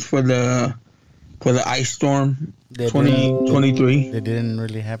 2 days for the ice storm 2023. It didn't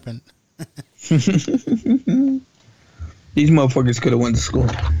really happen. These motherfuckers could have went to school.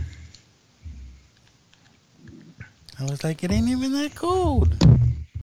 I was like, it ain't even that cold.